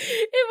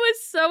 It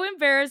was so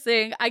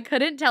embarrassing. I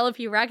couldn't tell if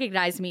he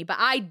recognized me, but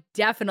I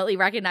definitely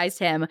recognized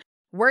him.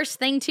 Worst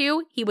thing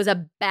too, he was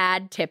a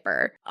bad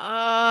tipper.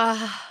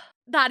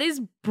 That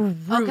is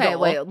brutal. Okay,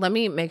 wait. Let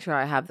me make sure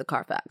I have the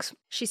Carfax.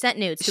 She sent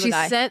nudes to the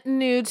guy. She sent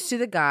nudes to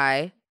the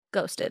guy.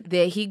 Ghosted.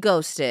 He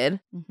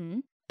ghosted. Mm-hmm.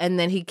 And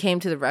then he came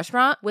to the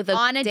restaurant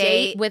on a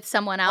date with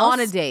someone else. On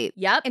a date.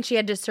 Yep. And she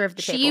had to serve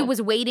the table. She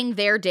was waiting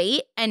their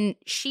date, and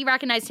she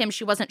recognized him.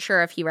 She wasn't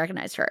sure if he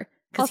recognized her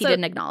because he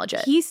didn't acknowledge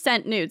it. He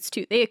sent nudes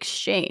too. They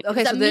exchanged.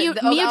 Okay, so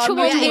mutual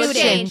nude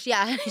exchange.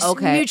 Yeah.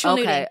 Okay. Mutual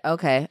nuding.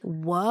 Okay.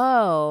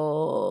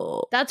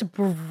 Whoa. That's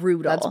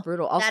brutal. That's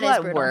brutal. Also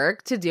at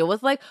work to deal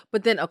with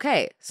but then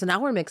so now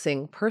we're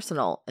mixing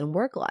personal and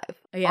work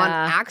life on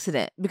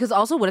accident. Because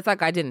also, what if that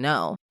guy didn't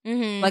know?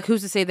 Mm-hmm. Like,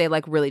 who's to say they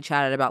really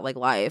chatted about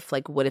life?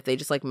 Like, what if they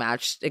just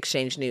matched,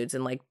 exchanged nudes,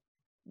 and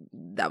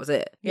that was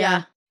it?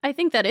 Yeah. I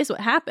think that is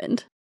what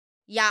happened.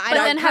 Yeah, but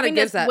then having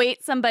to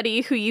wait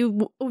somebody who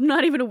you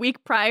not even a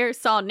week prior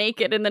saw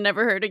naked and then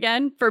never heard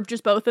again for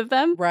just both of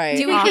them. Right.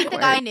 Do we think the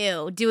guy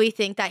knew? Do we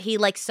think that he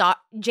saw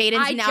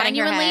Jaden's now in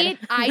your head?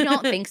 I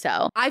don't think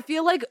so. I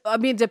feel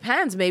it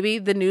depends. Maybe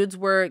the nudes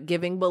were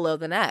giving below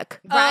the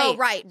neck. Right.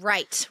 Oh,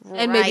 right.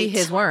 And maybe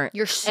his weren't.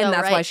 You're so right. And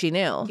that's why she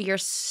knew. You're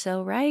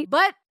so right.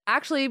 But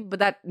actually,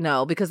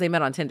 because they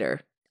met on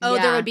Tinder. Oh,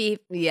 there would be.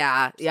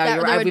 Yeah,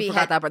 you're right. We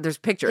forgot that part. There's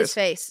pictures. His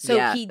face. So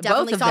he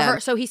definitely saw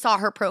her. So he saw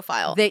her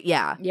profile.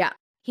 Yeah.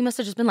 He must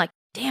have just been like,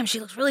 damn, she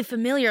looks really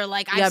familiar.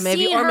 Like, I've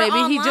maybe, seen her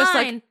online. He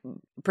just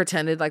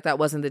pretended like that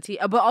wasn't the tea.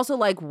 But also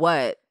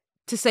what?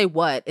 To say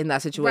what in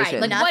that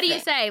situation? Right. Like, what do you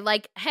say?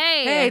 Like,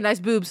 hey,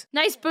 nice boobs.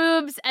 Nice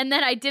boobs. And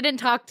then I didn't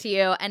talk to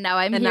you. And now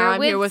I'm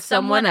here with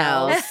someone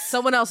else.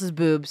 Someone else's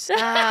boobs.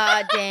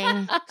 Ah,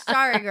 dang.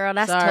 Sorry, girl.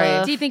 That's Sorry.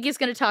 tough. Do you think he's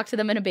going to talk to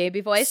them in a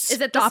baby voice?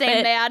 Is it the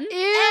same man? Ew.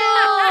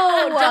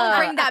 Don't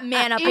bring that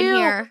man up in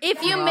here.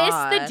 If you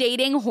missed the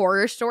dating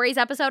horror stories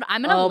episode,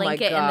 I'm going to link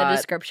it in the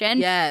description.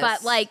 Yes.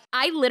 But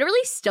I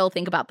literally still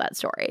think about that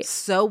story.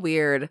 So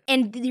weird.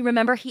 And you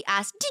remember he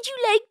asked, did you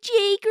like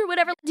Jake or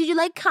whatever? Did you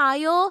like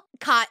Kyle?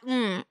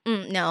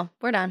 No,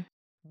 we're done.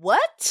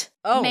 What?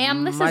 Oh,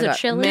 ma'am, this is a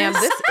Chili's. Ma'am,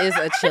 this is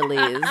a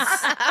Chili's.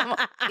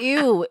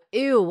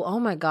 Ew. Oh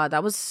my God,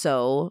 that was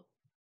so.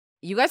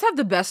 You guys have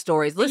the best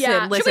stories. Listen.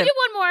 Should we do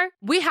one more?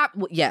 We have.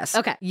 Yes.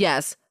 Okay.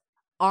 Yes.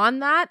 On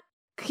that,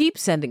 keep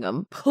sending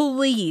them,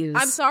 please.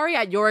 I'm sorry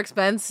at your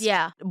expense.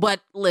 Yeah.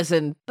 But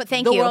listen. But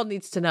thank you. The world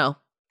needs to know.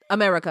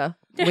 America,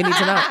 we need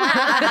to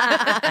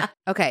know.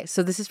 Okay,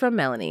 so this is from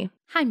Melanie.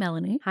 Hi,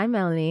 Melanie. Hi,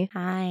 Melanie.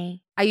 Hi.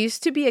 I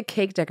used to be a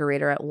cake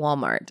decorator at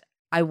Walmart.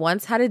 I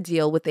once had to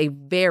deal with a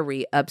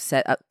very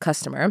upset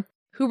customer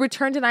who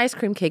returned an ice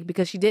cream cake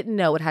because she didn't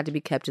know it had to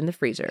be kept in the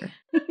freezer.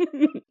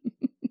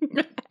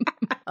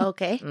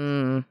 Okay.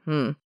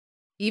 Mm-hmm.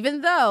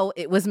 Even though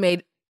it was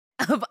made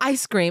of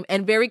ice cream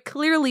and very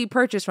clearly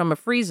purchased from a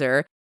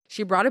freezer,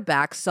 She brought it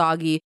back,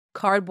 soggy,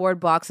 cardboard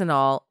box and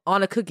all,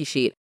 on a cookie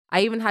sheet.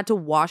 I even had to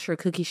wash her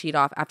cookie sheet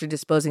off after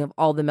disposing of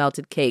all the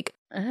melted cake.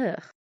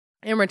 Ugh.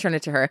 And return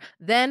it to her.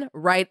 Then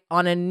write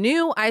on a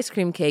new ice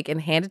cream cake and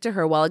hand it to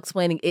her while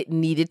explaining it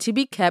needed to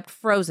be kept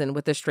frozen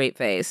with a straight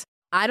face.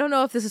 I don't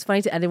know if this is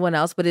funny to anyone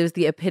else, but it was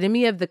the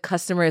epitome of the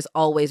customer is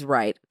always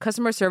right.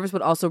 Customer service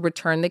would also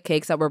return the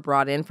cakes that were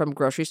brought in from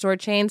grocery store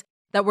chains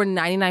that were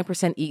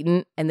 99%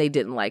 eaten and they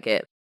didn't like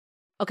it.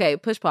 Okay,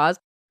 push pause.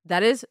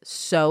 That is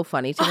so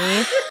funny to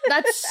me.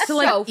 That's to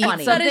like so eat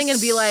funny. something and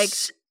be like,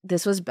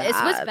 this was bad.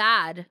 This was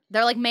bad.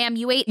 They're like, ma'am,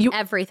 you ate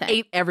everything.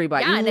 Ate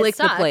everybody. Yeah, you and it licked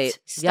the sucked. plate.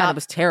 Yeah, it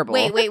was terrible.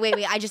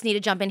 Wait. I just need to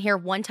jump in here.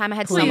 One time I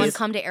had Please. someone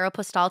come to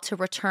Aeropostale to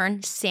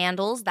return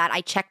sandals that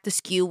I checked the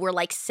SKU were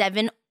like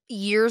 7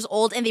 years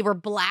old and they were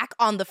black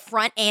on the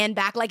front and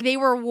back. Like they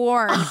were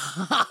worn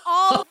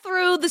all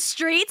through the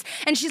streets.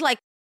 And she's like,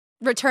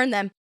 return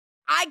them.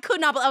 I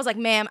could not. I was like,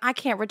 ma'am, I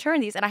can't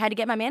return these. And I had to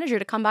get my manager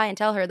to come by and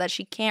tell her that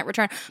she can't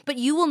return. But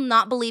you will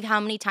not believe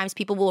how many times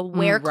people will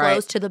wear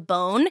clothes to the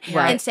bone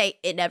and say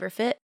it never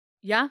fit.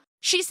 Yeah.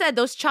 She said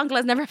those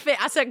chanclas never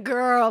fit. I said,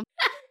 girl,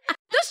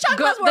 those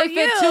chanclas were they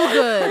fit too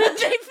good.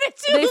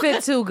 They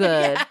fit too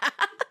good.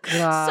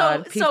 Yeah.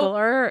 God, people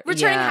are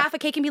returning half a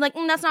cake and be like,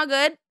 that's not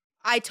good.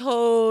 I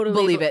totally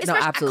believe it. No,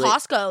 Especially absolutely. At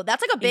Costco,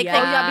 that's like a big Yeah.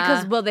 thing. Oh,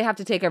 yeah, because, they have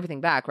to take everything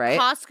back, right?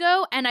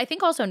 Costco and I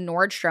think also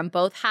Nordstrom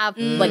both have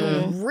like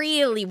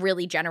really,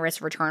 really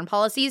generous return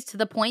policies to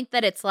the point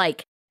that it's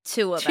like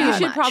Two of You them.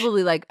 should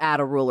probably,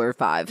 add a rule or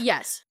 5.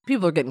 yes.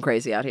 People are getting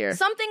crazy out here.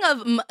 Something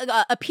of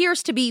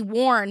appears to be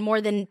worn more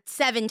than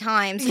 7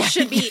 times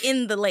should be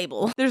in the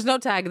label. There's no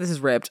tag. This is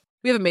ripped.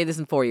 We haven't made this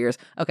in 4 years.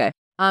 Okay.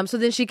 So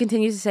then she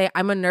continues to say,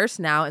 I'm a nurse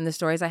now, and the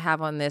stories I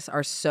have on this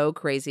are so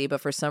crazy,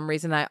 but for some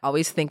reason, I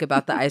always think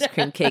about the ice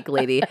cream cake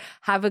lady.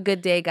 Have a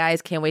good day,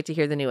 guys. Can't wait to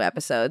hear the new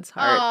episodes.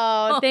 Heart.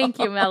 Oh, thank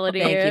you, Melody.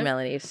 Thank you,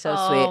 Melanie. So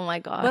sweet. Oh my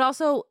God. But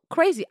also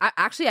crazy.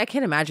 I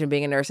can't imagine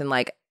being a nurse and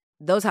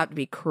those have to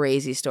be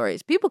crazy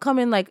stories. People come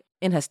in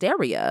in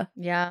hysteria.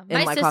 Yeah. In,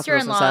 My hospitals and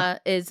sister-in-law stuff.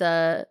 is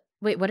a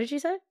wait, what did you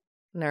say?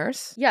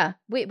 Nurse? Yeah.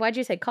 Wait, why'd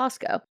you say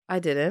Costco? I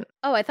didn't.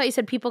 Oh, I thought you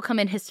said people come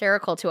in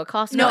hysterical to a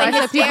Costco. No, I in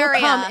said people hysteria.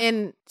 come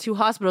in to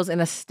hospitals in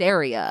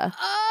hysteria.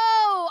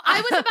 Oh,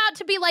 I was about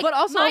to be like, But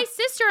also- my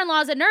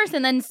sister-in-law's a nurse,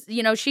 and then,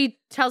 she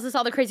tells us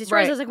all the crazy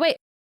stories. Right. I was like, wait,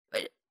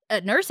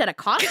 a nurse at a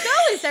Costco?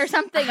 Is there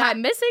something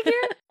I'm missing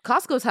here?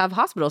 Costco's have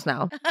hospitals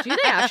now. Do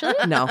they actually?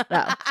 No. No.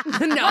 No. Well,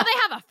 they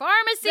have a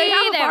pharmacy. They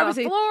have a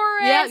pharmacy. A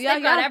florist. Yeah,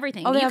 They've got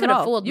everything. Oh, they you have it could have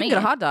all. fooled You me. can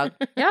get a hot dog.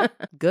 Yeah.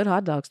 Good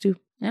hot dogs, too.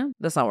 Yeah.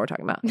 That's not what we're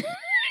talking about.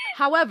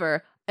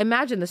 However,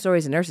 imagine the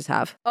stories the nurses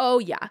have. Oh,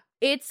 yeah.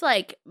 It's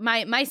like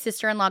my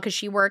sister-in-law, because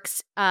she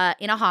works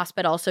in a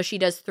hospital, so she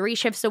does 3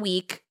 shifts a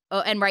week,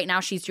 and right now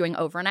she's doing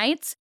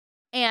overnights.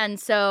 And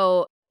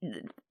so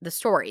the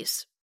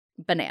stories,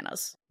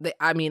 bananas.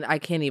 I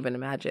can't even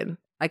imagine.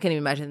 I can't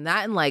even imagine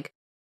that and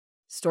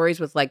stories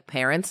with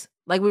parents.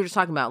 Like we were just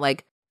talking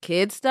about,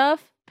 kid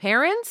stuff,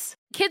 parents.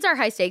 Kids are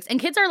high stakes,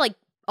 and kids are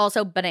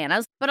also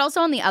bananas. But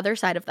also on the other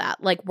side of that,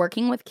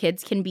 working with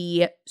kids can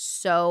be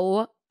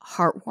so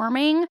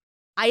heartwarming.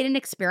 I had an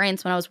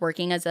experience when I was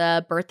working as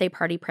a birthday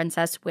party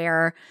princess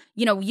where,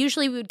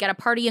 usually we would get a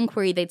party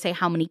inquiry. They'd say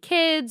how many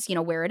kids,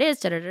 where it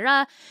is,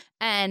 da-da-da-da.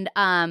 And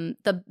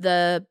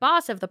the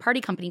boss of the party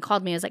company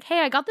called me and was like, hey,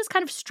 I got this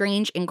kind of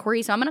strange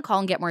inquiry, so I'm going to call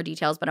and get more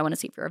details, but I want to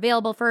see if you're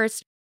available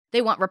first.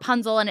 They want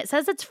Rapunzel, and it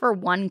says it's for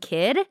 1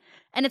 kid,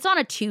 and it's on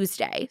a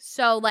Tuesday.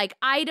 So,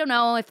 I don't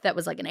know if that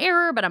was an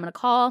error, but I'm going to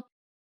call.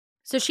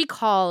 So she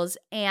calls,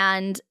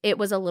 and it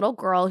was a little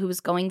girl who was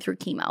going through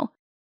chemo.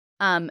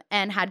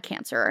 And had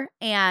cancer,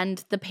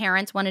 and the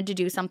parents wanted to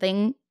do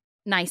something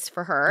nice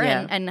for her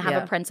and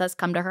have a princess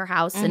come to her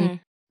house and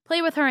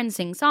play with her and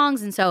sing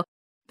songs. And so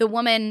the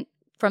woman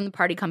from the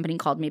party company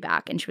called me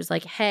back, and she was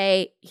like,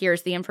 hey,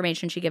 here's the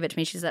information. She gave it to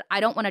me. She said, I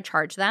don't want to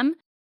charge them.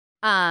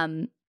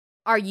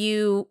 Are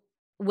you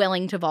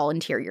willing to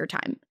volunteer your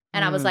time?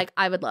 And I was like,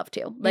 I would love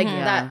to.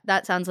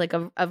 That sounds like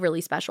a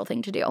really special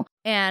thing to do.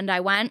 And I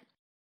went.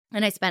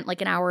 And I spent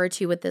an hour or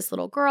 2 with this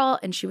little girl,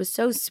 and she was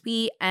so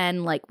sweet.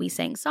 And we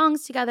sang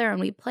songs together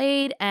and we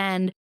played.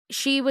 And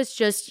she was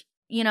just,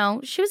 she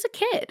was a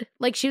kid.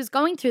 She was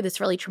going through this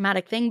really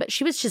traumatic thing, but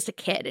she was just a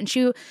kid. And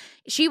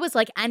she was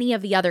like any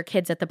of the other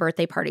kids at the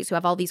birthday parties who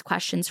have all these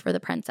questions for the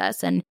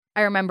princess. And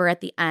I remember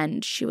at the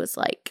end, she was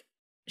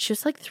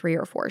 3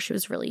 or 4. She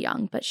was really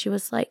young, but she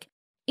was like,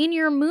 in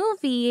your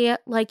movie,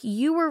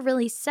 you were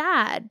really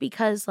sad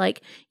because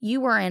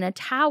you were in a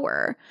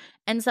tower.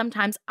 And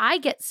sometimes I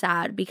get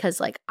sad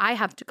because I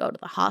have to go to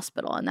the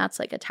hospital, and that's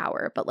a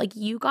tower, but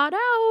you got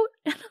out.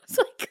 And I was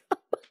like, oh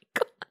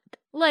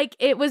my God.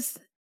 It was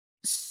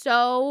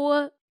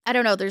so, I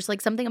don't know. There's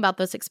something about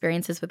those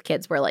experiences with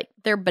kids where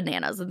they're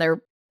bananas and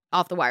they're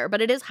off the wire,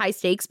 but it is high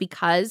stakes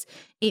because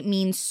it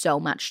means so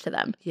much to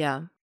them.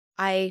 Yeah.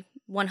 I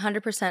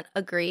 100%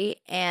 agree.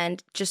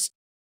 And just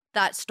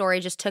that story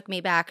just took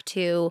me back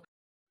to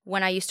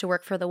when I used to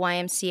work for the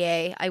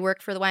YMCA. I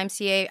worked for the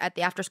YMCA at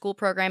the after school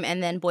program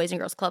and then Boys and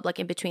Girls Club,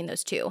 in between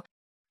those two.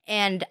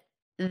 And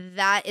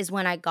that is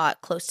when I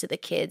got close to the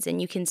kids,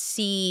 and you can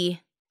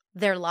see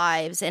their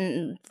lives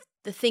and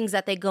the things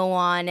that they go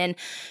on. And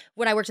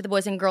when I worked at the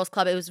Boys and Girls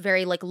Club, it was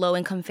very like low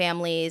income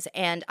families.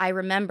 And I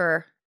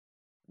remember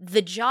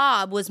the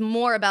job was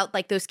more about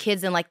like those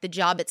kids than like the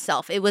job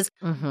itself. It was,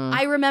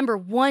 I remember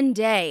one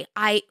day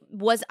I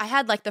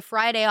had like the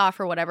Friday off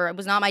or whatever. It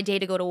was not my day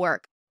to go to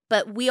work,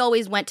 but we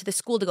always went to the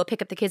school to go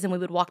pick up the kids, and we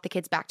would walk the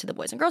kids back to the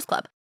Boys and Girls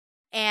Club.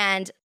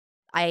 And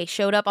I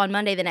showed up on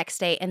Monday the next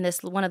day, and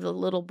one of the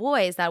little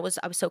boys that I was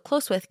so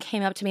close with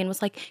came up to me and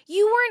was like,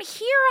 "You weren't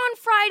here on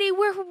Friday.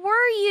 Where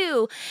were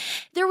you?"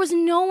 There was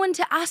no one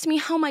to ask me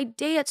how my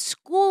day at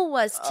school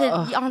was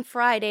on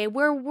Friday.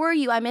 Where were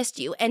you? I missed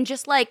you. And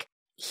just like,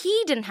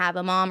 he didn't have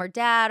a mom or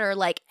dad or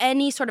like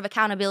any sort of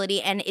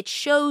accountability, and it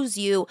shows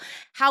you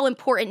how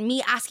important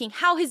me asking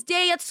how his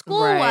day at school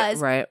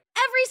was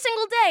every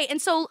single day.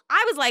 And so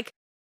I was like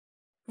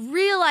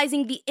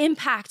realizing the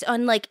impact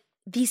on like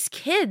these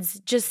kids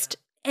just,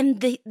 and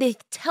they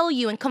tell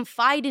you and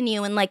confide in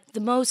you, and like the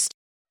most,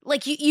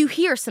 like you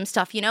hear some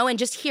stuff, you know, and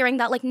just hearing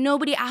that like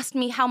nobody asked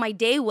me how my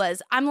day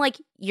was. I'm like,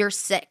 you're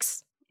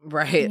 6.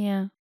 Right.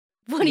 Yeah.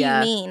 What do you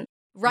mean?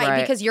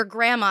 Right. Because your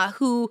grandma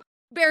who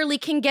barely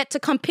can get to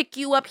come pick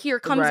you up here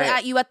comes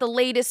at you at the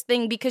latest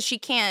thing because she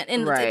can't.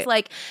 And it's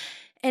like,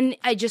 and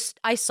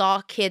I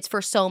saw kids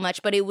for so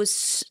much, but it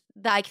was,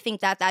 I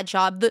think that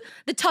job,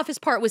 the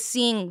toughest part was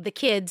seeing the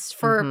kids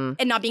and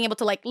not being able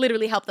to like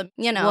literally help them,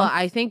 you know? Well,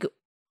 I think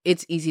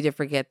it's easy to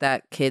forget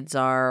that kids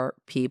are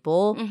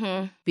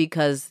people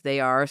because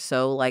they are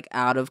so like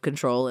out of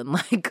control and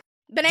like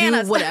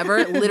bananas. Do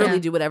whatever,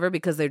 literally do whatever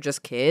because they're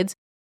just kids.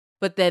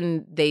 But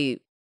then they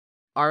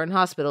are in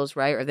hospitals,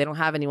 right? Or they don't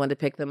have anyone to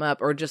pick them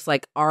up, or just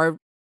like are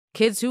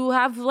kids who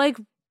have like,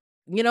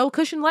 you know,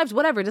 cushioned lives,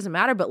 whatever. It doesn't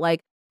matter. But like,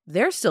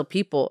 they're still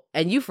people,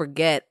 and you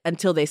forget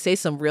until they say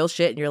some real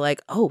shit and you're like,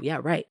 oh yeah,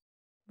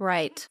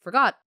 right.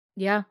 Forgot.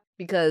 Yeah.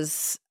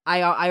 Because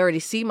I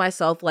already see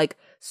myself like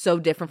so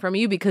different from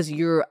you because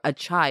you're a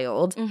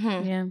child.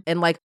 Yeah.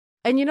 And like,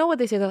 and you know what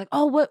they say? They're like,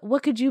 oh,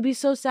 what could you be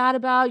so sad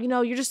about? You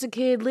know, you're just a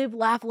kid, live,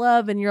 laugh,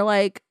 love. And you're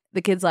like,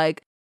 the kid's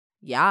like,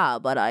 yeah,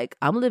 but like,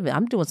 I'm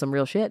doing some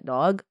real shit,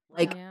 dog.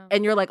 Like,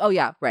 and you're like, oh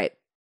yeah, right.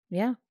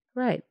 Yeah.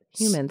 Right.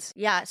 Humans.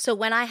 Yeah. So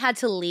when I had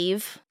to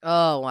leave.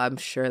 Oh, I'm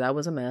sure that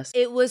was a mess.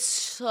 It was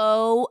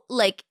so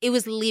like, it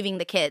was leaving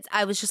the kids.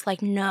 I was just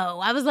like, no.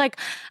 I was like,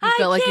 you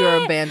felt like you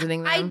were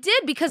abandoning them? I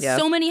did, because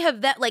so many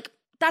have that, like,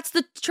 that's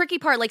the tricky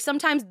part. Like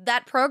sometimes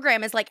that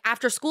program is like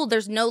after school,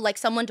 there's no like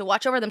someone to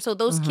watch over them. So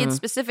those kids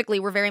specifically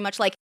were very much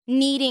like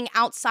needing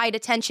outside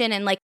attention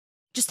and like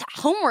just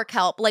homework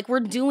help. Like we're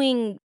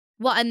doing.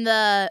 Well, and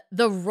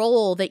the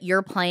role that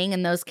you're playing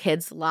in those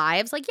kids'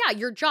 lives, like, yeah,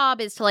 your job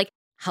is to like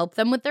help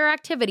them with their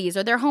activities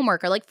or their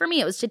homework. Or like for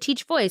me, it was to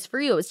teach voice. For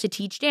you, it was to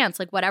teach dance,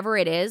 like whatever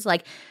it is.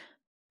 Like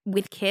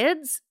with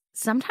kids,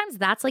 sometimes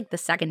that's like the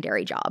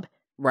secondary job.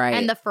 Right.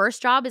 And the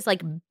first job is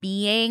like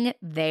being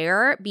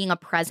there, being a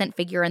present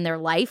figure in their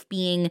life,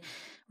 being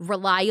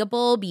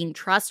reliable, being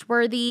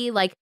trustworthy.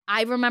 Like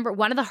I remember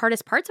one of the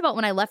hardest parts about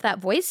when I left that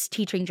voice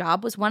teaching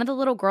job was one of the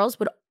little girls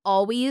would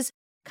always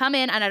come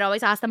in and I'd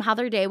always ask them how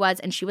their day was.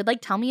 And she would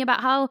like tell me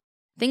about how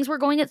things were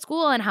going at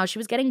school and how she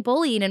was getting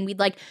bullied. And we'd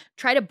like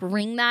try to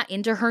bring that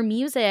into her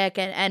music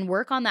and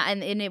work on that.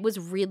 And it was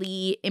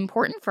really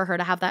important for her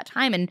to have that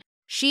time. And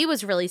she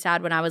was really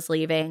sad when I was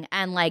leaving.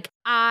 And like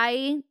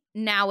I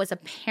now as a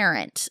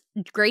parent,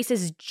 Grace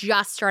is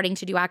just starting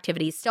to do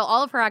activities. Still,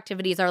 all of her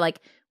activities are like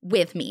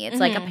with me. It's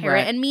like a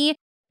parent and me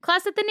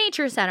class at the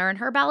nature center and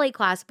her ballet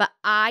class. But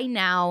I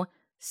now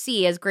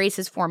see, as Grace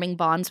is forming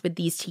bonds with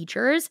these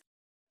teachers,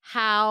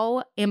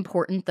 how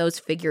important those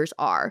figures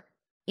are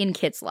in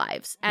kids'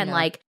 lives. And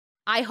like,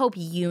 I hope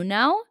you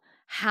know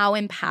how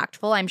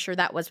impactful I'm sure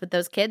that was with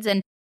those kids.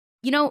 And,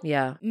 you know,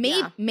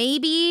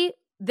 maybe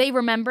they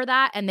remember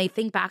that and they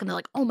think back and they're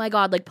like, oh my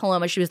God, like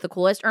Paloma, she was the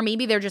coolest. Or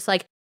maybe they're just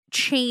like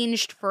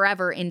changed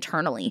forever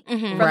internally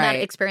from that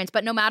experience.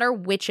 But no matter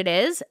which it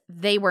is,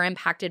 they were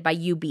impacted by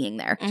you being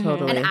there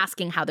and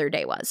asking how their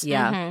day was.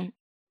 Yeah.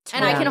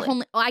 And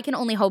I can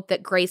only hope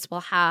that Grace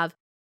will have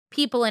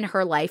people in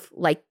her life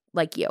like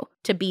you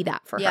to be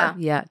that for her.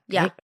 Yeah.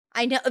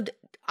 I know.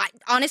 I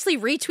honestly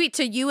retweet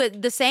to you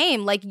the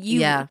same, like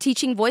you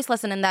teaching voice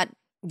lesson and that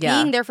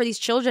being there for these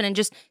children and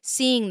just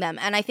seeing them.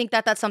 And I think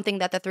that that's something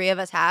that the three of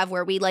us have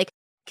where we like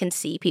can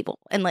see people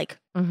and like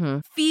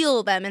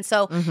feel them. And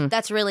so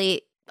that's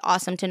really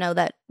awesome to know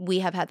that we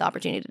have had the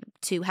opportunity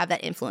to have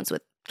that influence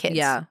with kids.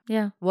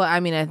 Yeah. Well, I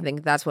mean, I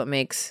think that's what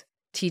makes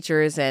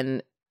teachers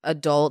and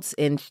adults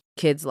in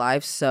kids'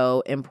 lives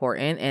so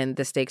important. And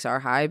the stakes are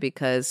high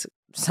because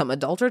some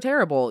adults are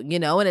terrible, you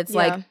know? And it's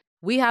like,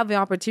 we have the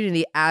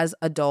opportunity as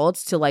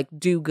adults to like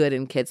do good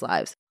in kids'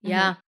 lives.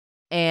 Yeah.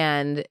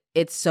 And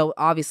it's so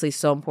obviously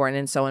so important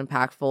and so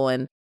impactful.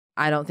 And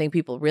I don't think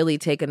people really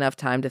take enough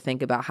time to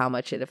think about how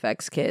much it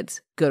affects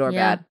kids, good or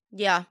bad.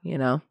 Yeah. You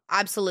know?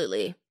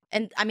 Absolutely.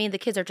 And I mean, the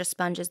kids are just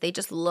sponges. They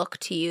just look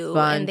to you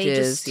and they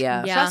Sponges, just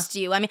yeah. trust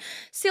you. I mean,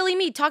 silly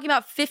me talking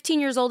about 15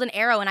 years old in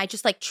Arrow, and I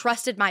just like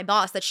trusted my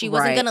boss that she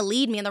wasn't Right. going to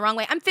lead me in the wrong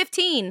way. I'm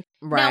 15.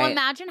 Right. Now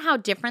imagine how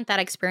different that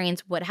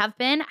experience would have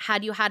been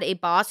had you had a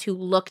boss who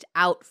looked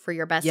out for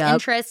your best Yep.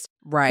 interest,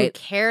 who Right.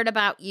 cared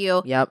about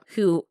you, Yep.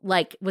 who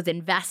like was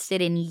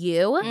invested in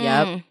you.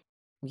 Yep.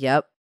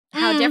 Yep.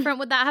 How different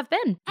would that have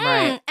been?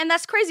 Right. And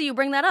that's crazy you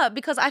bring that up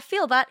because I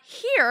feel that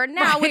here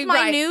now with Right, my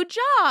right. new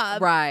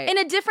job. Right. In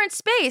a different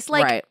space.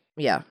 Like right.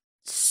 Yeah.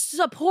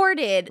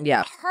 supported,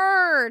 Yeah.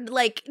 heard,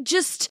 like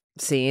just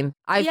Seen.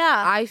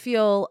 Yeah. I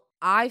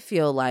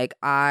feel like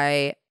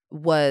I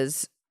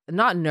was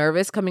not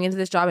nervous coming into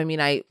this job. I mean,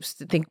 I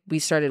think we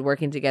started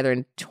working together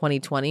in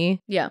 2020.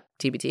 Yeah.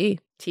 TBT.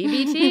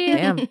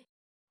 TBT.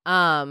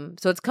 Damn.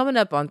 So it's coming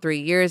up on 3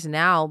 years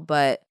now,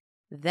 but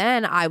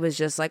then I was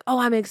just like, oh,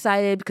 I'm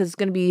excited because it's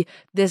going to be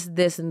this, and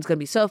it's going to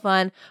be so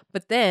fun.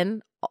 But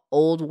then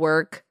old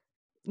work,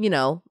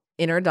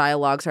 inner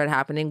dialogue started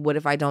happening. What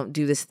if I don't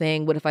do this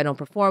thing? What if I don't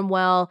perform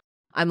well?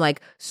 I'm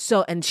like,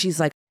 and she's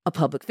like a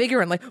public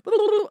figure and like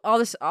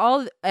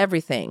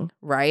everything.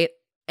 Right.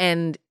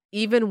 And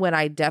even when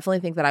I definitely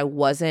think that I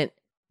wasn't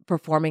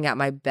performing at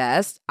my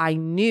best, I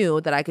knew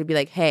that I could be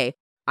like, hey,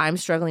 I'm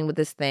struggling with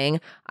this thing.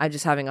 I'm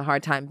just having a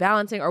hard time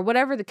balancing, or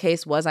whatever the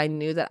case was. I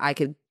knew that I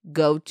could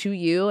go to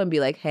you and be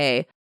like,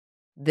 hey,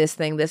 this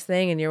thing.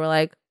 And you were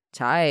like,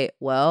 tight.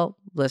 Well,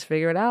 let's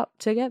figure it out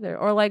together.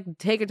 Or like,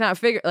 take your time,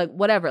 figure, like,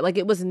 whatever. Like,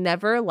 it was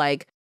never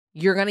like,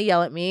 you're going to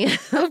yell at me.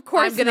 Of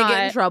course I'm going to get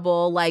in not.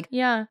 trouble. Like,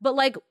 Yeah. but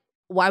like,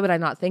 why would I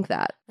not think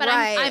that? But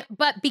Right.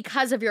 but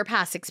because of your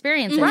past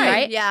experiences, Right.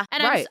 right? Yeah.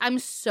 And Right. I'm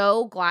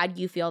so glad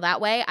you feel that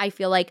way. I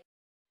feel like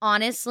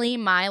honestly,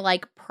 my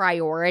like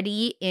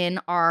priority in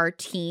our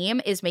team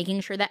is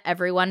making sure that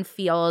everyone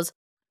feels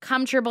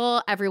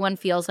comfortable. Everyone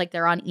feels like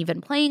they're on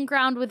even playing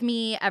ground with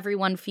me.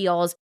 Everyone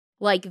feels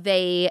like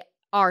they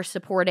are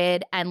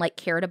supported and like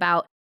cared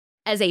about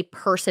as a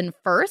person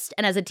first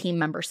and as a team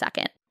member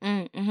second.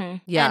 Mm-hmm.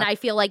 Yeah. And I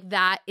feel like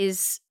that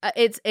is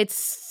it's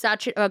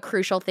such a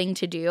crucial thing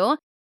to do.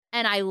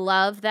 And I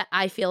love that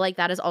I feel like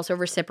that is also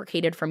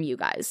reciprocated from you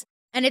guys.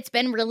 And it's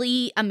been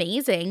really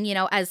amazing,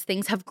 as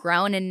things have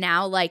grown. And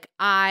now like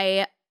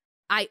I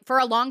for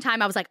a long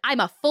time I was like, I'm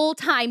a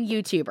full-time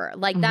YouTuber.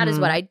 Like that is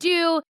what I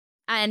do.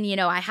 And,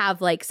 I have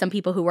like some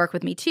people who work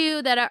with me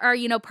too that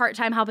are,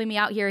 part-time helping me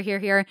out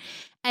here.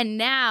 And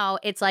now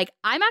it's like,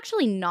 I'm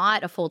actually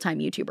not a full-time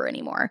YouTuber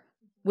anymore,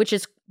 which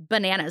is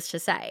bananas to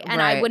say.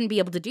 And I Right. wouldn't be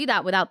able to do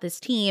that without this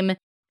team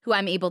who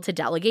I'm able to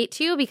delegate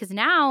to, because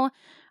now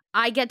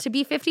I get to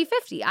be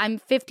 50-50. I'm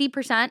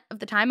 50% of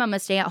the time I'm a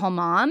stay-at-home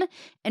mom,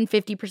 and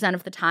 50%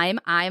 of the time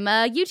I'm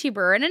a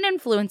YouTuber and an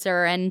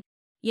influencer and,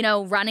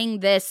 running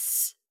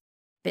this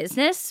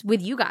business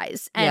with you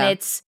guys. And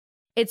Yeah.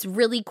 it's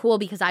really cool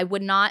because I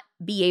would not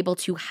be able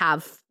to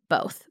have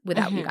both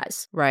without you Mhm.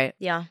 guys. Right.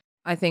 Yeah.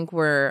 I think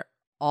we're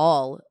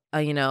all,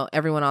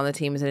 everyone on the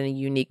team is in a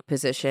unique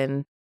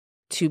position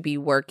to be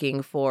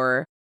working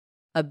for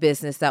a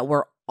business that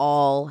we're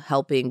all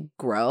helping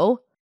grow.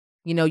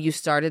 You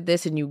started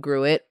this and you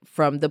grew it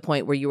from the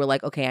point where you were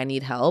like, okay, I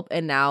need help.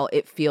 And now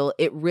it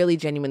really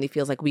genuinely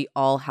feels like we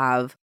all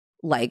have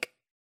like,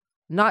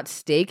 not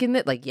stake in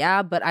it. Like,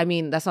 yeah, but I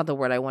mean, that's not the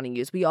word I want to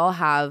use. We all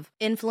have,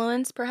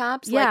 Influence,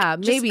 perhaps? Yeah,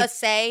 like, just maybe- a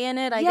say in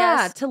it, I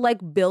yeah, guess. to like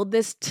build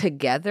this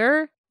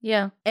together.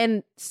 Yeah.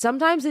 And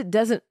sometimes it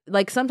doesn't,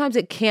 like, sometimes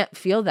it can't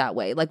feel that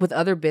way. Like with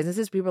other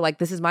businesses, people are like,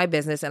 this is my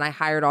business and I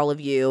hired all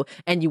of you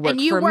and you work And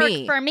you for work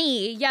me. for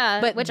me.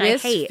 Yeah. But which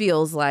this I hate.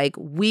 feels like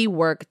we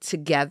work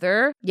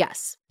together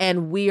Yes.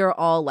 and we are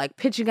all like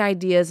pitching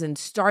ideas and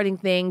starting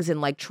things and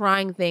like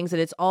trying things.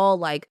 And it's all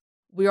like,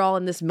 we're all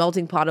in this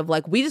melting pot of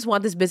like, we just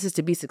want this business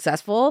to be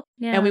successful.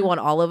 Yeah. And we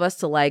want all of us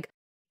to like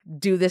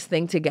do this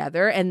thing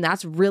together. And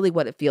that's really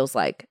what it feels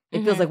like.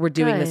 It feels Mhm. like we're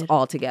doing this Good.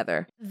 all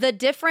together. The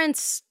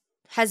difference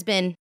has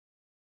been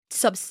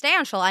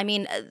substantial. I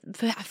mean,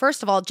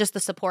 first of all, just the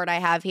support I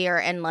have here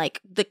and like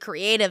the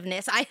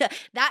creativeness. I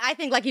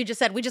think, like you just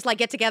said, we just like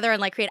get together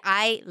and like create.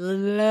 I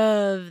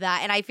love that,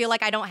 and I feel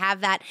like I don't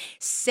have that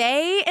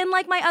say in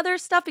like my other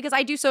stuff because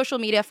I do social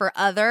media for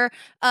other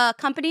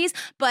companies,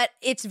 but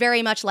it's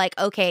very much like,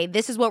 okay,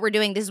 this is what we're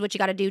doing. This is what you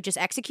got to do. Just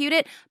execute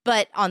it.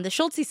 But on the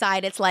Schultze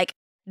side, it's like,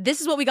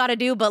 this is what we got to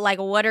do, but like,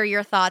 what are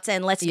your thoughts?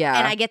 And Yeah.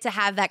 and I get to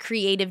have that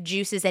creative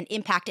juices and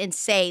impact and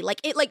say, like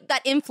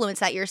that influence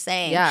that you're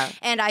saying. Yeah.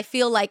 And I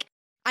feel like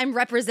I'm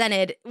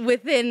represented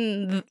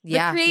within the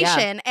Yeah,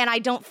 creation, and I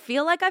don't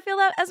feel like I feel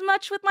that as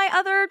much with my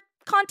other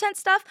content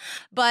stuff.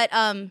 But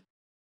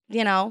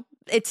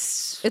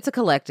it's It's a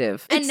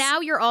collective. And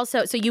now you're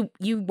also, so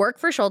you work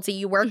for Schultze,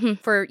 you work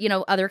for,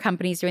 other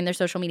companies doing their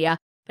social media,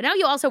 but now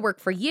you also work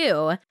for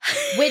you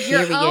with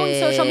your own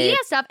social media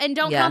stuff. And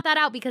don't Yeah. count that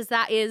out because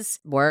that is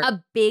Work.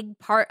 a big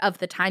part of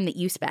the time that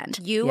you spend.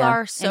 You Yeah.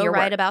 are so your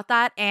right work. about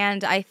that.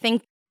 And I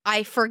think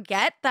I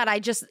forget that I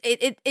just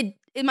it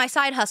in my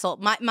side hustle,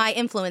 my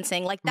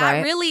influencing, like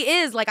that really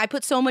is like I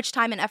put so much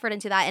time and effort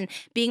into that. And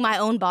being my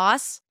own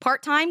boss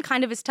part-time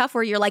kind of is tough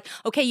where you're like,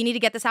 okay, you need to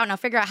get this out now,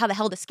 figure out how the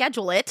hell to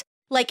schedule it.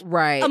 Like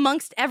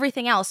amongst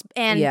everything else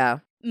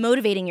and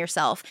motivating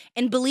yourself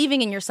and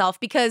believing in yourself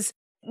because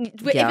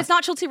if it's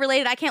not Chilty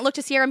related, I can't look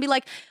to Sierra and be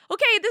like,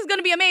 okay, this is going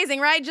to be amazing,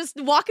 right?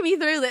 Just walk me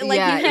through it. Like,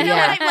 you know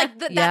what I mean?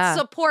 Like that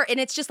support. And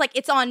it's just like,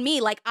 it's on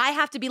me. Like I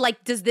have to be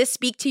like, does this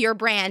speak to your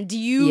brand? Do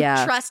you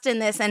trust in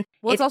this? And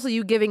it's also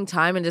you giving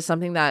time into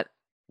something that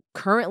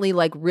currently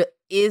like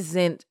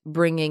isn't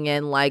bringing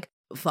in like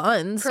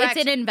funds. Correct.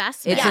 It's an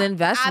investment. It's an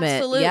investment.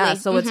 Absolutely. Yeah.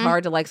 So it's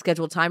hard to like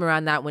schedule time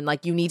around that when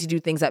like you need to do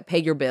things that pay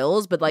your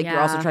bills, but like you're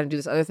also trying to do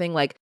this other thing.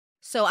 Like,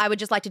 so I would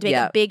just like to make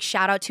a big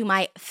shout out to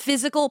my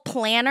physical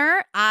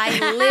planner. I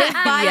live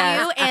by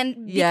you,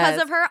 and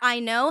because of her, I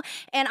know,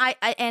 and I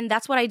and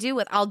that's what I do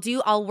with.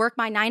 I'll work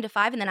my 9 to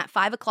 5, and then at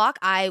 5 o'clock,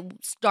 I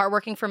start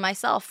working for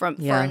myself for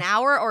an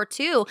hour or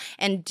two,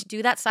 and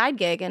do that side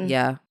gig. And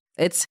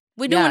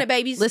we're doing it,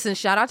 babies. Listen,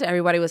 shout out to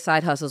everybody with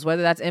side hustles,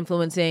 whether that's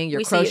influencing,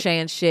 you're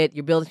crocheting shit,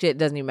 you're building shit. It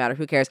doesn't even matter.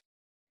 Who cares?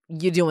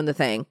 You're doing the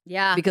thing.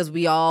 Yeah. Because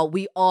we all,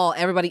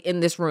 everybody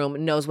in this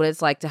room knows what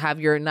it's like to have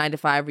your 9 to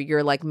 5 or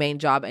your like main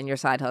job and your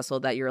side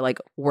hustle that you're like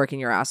working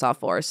your ass off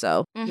for.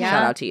 So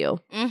shout out to you.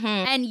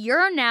 And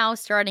you're now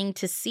starting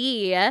to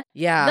see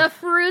the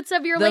fruits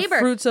of your labor.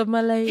 The fruits of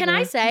my labor. Can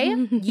I say,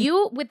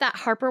 you with that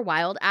Harper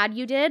Wilde ad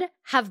you did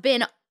have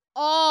been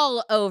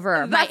all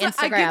over my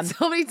Instagram. I get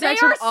so many texts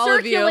from all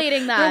of you.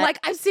 Circulating that. They're like,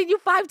 I've seen you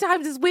 5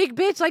 times this week,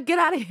 bitch. Like, get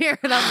out of here.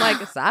 And I'm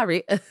like,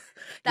 sorry.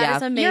 That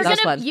is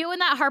amazing. You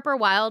and that Harper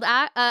Wilde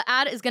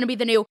ad is going to be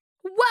the new,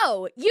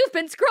 whoa, you've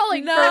been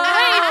scrolling for way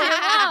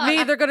too long.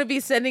 Me, they're going to be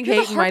sending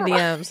hate in my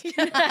DMs.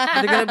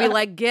 They're going to be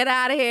like, get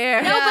out of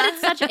here. No,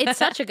 but it's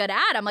such a good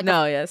ad. I'm like,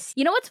 no, yes.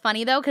 You know what's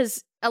funny though?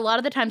 Because a lot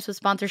of the times with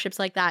sponsorships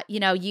like that, you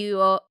know,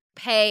 you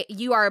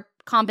are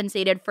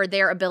compensated for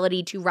their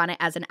ability to run it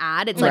as an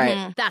ad. It's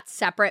like that's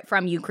separate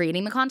from you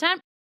creating the content.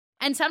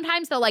 And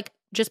sometimes they'll like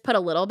just put a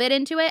little bit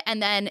into it,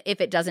 and then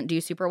if it doesn't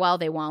do super well,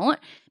 they won't.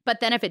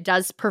 But then if it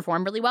does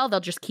perform really well, they'll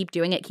just keep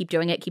doing it,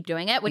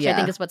 which I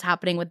think is what's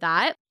happening with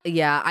that.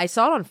 Yeah, I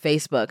saw it on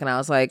Facebook, and I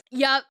was like,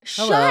 yep,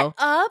 hello. Shut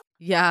up.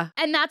 Yeah.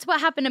 And that's what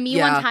happened to me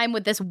one time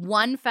with this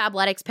one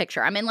Fabletics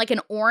picture. I'm in like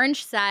an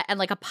orange set and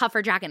like a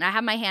puffer jacket, and I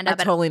have my hand up.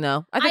 I totally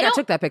know. I think I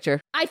took that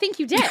picture. I think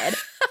you did.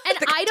 And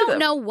I don't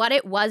know what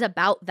it was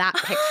about that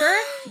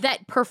picture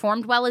that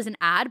performed well as an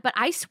ad, but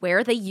I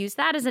swear they used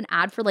that as an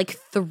ad for like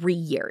 3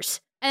 years.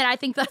 And I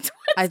think that's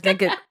what I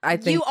think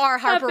you are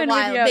Harper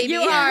Wilde, baby. You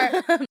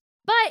are.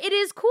 But it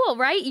is cool,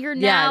 right? You're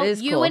now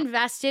you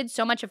invested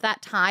so much of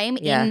that time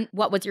in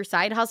what was your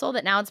side hustle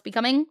that now it's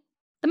becoming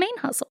the main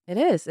hustle. It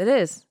is.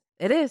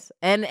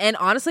 And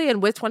honestly,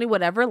 and with 20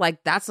 whatever,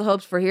 like that's the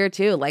hopes for here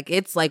too. Like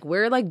it's like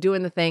we're like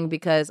doing the thing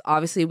because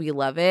obviously we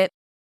love it.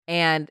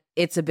 And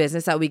it's a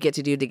business that we get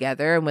to do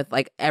together. And with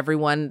like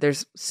everyone,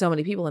 there's so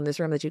many people in this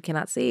room that you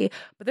cannot see.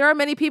 But there are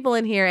many people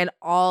in here, and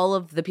all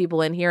of the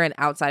people in here and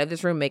outside of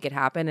this room make it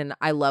happen. And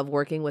I love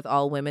working with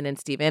all women and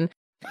Steven.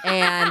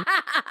 And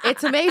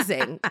it's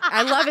amazing.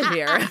 I love it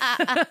here.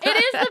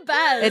 It is the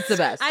best. It's the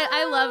best.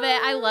 I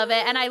love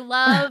it. And I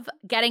love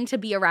getting to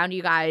be around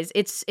you guys.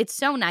 It's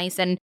so nice.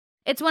 And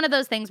it's one of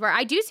those things where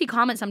I do see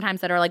comments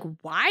sometimes that are like,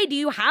 why do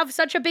you have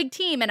such a big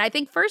team? And I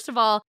think, first of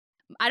all,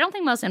 I don't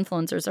think most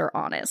influencers are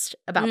honest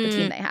about the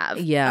team they have.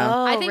 Yeah.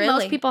 Oh, I think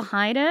most people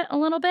hide it a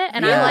little bit.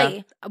 And I'm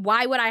like,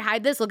 why would I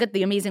hide this? Look at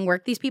the amazing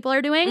work these people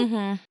are doing.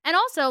 Mm-hmm. And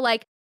also,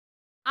 like,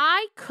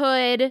 I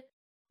could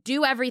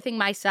do everything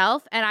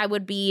myself and I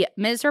would be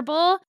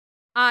miserable.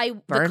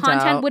 The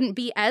content wouldn't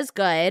be as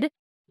good.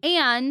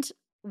 And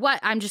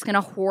I'm just going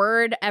to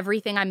hoard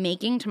everything I'm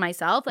making to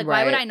myself. Like,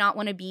 why would I not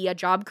want to be a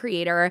job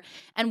creator?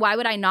 And why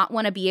would I not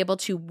want to be able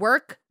to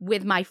work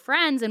with my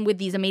friends and with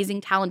these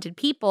amazing, talented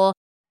people?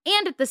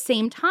 And at the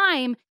same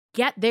time,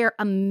 get their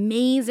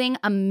amazing,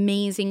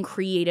 amazing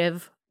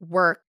creative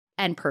work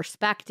and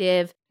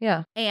perspective.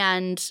 Yeah.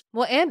 And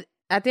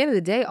at the end of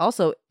the day,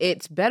 also,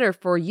 it's better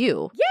for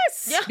you.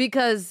 Yes. Yeah.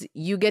 Because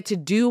you get to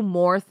do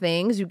more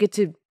things. You get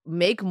to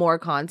make more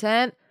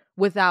content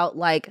without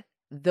like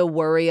the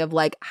worry of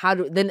like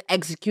then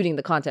executing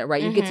the content,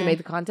 right? You get to make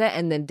the content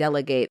and then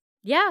delegate.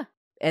 Yeah.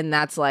 And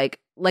that's like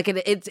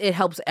it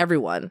helps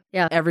everyone.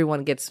 Yeah.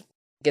 Everyone gets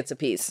a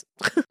piece.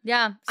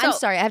 Yeah. I'm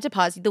sorry, I have to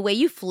pause. The way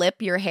you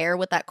flip your hair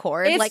with that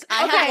cord, like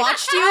I okay. have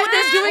watched you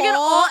this doing it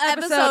all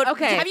episode.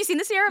 Okay, have you seen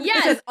this, Sierra?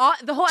 Yes.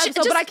 The whole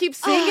episode, but I keep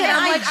seeing it.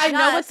 I'm like, I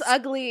know it's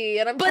ugly,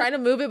 and I'm trying to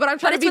move it, but I'm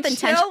trying to be with chill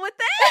intention with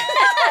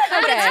it.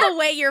 But it's the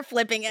way you're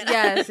flipping it.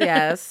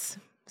 Yes.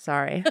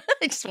 Sorry.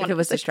 I just if it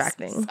was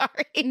distracting.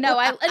 Sorry. No,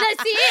 I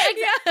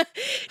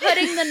see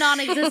putting the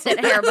non-existent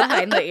hair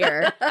behind the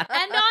ear.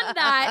 And on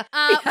that,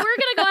 we're going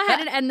to go ahead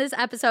and end this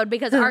episode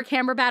because our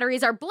camera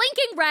batteries are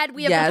blinking red.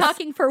 We have been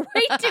talking for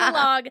way too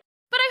long.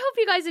 But I hope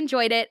you guys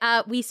enjoyed it.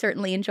 We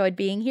certainly enjoyed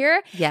being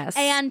here. Yes.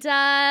 And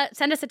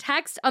send us a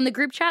text on the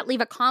group chat.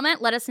 Leave a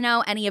comment. Let us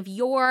know any of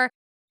your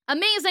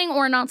amazing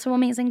or not so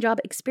amazing job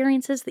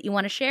experiences that you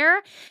want to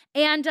share.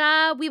 And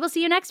we will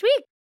see you next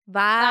week.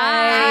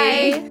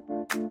 Bye.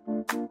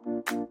 Bye.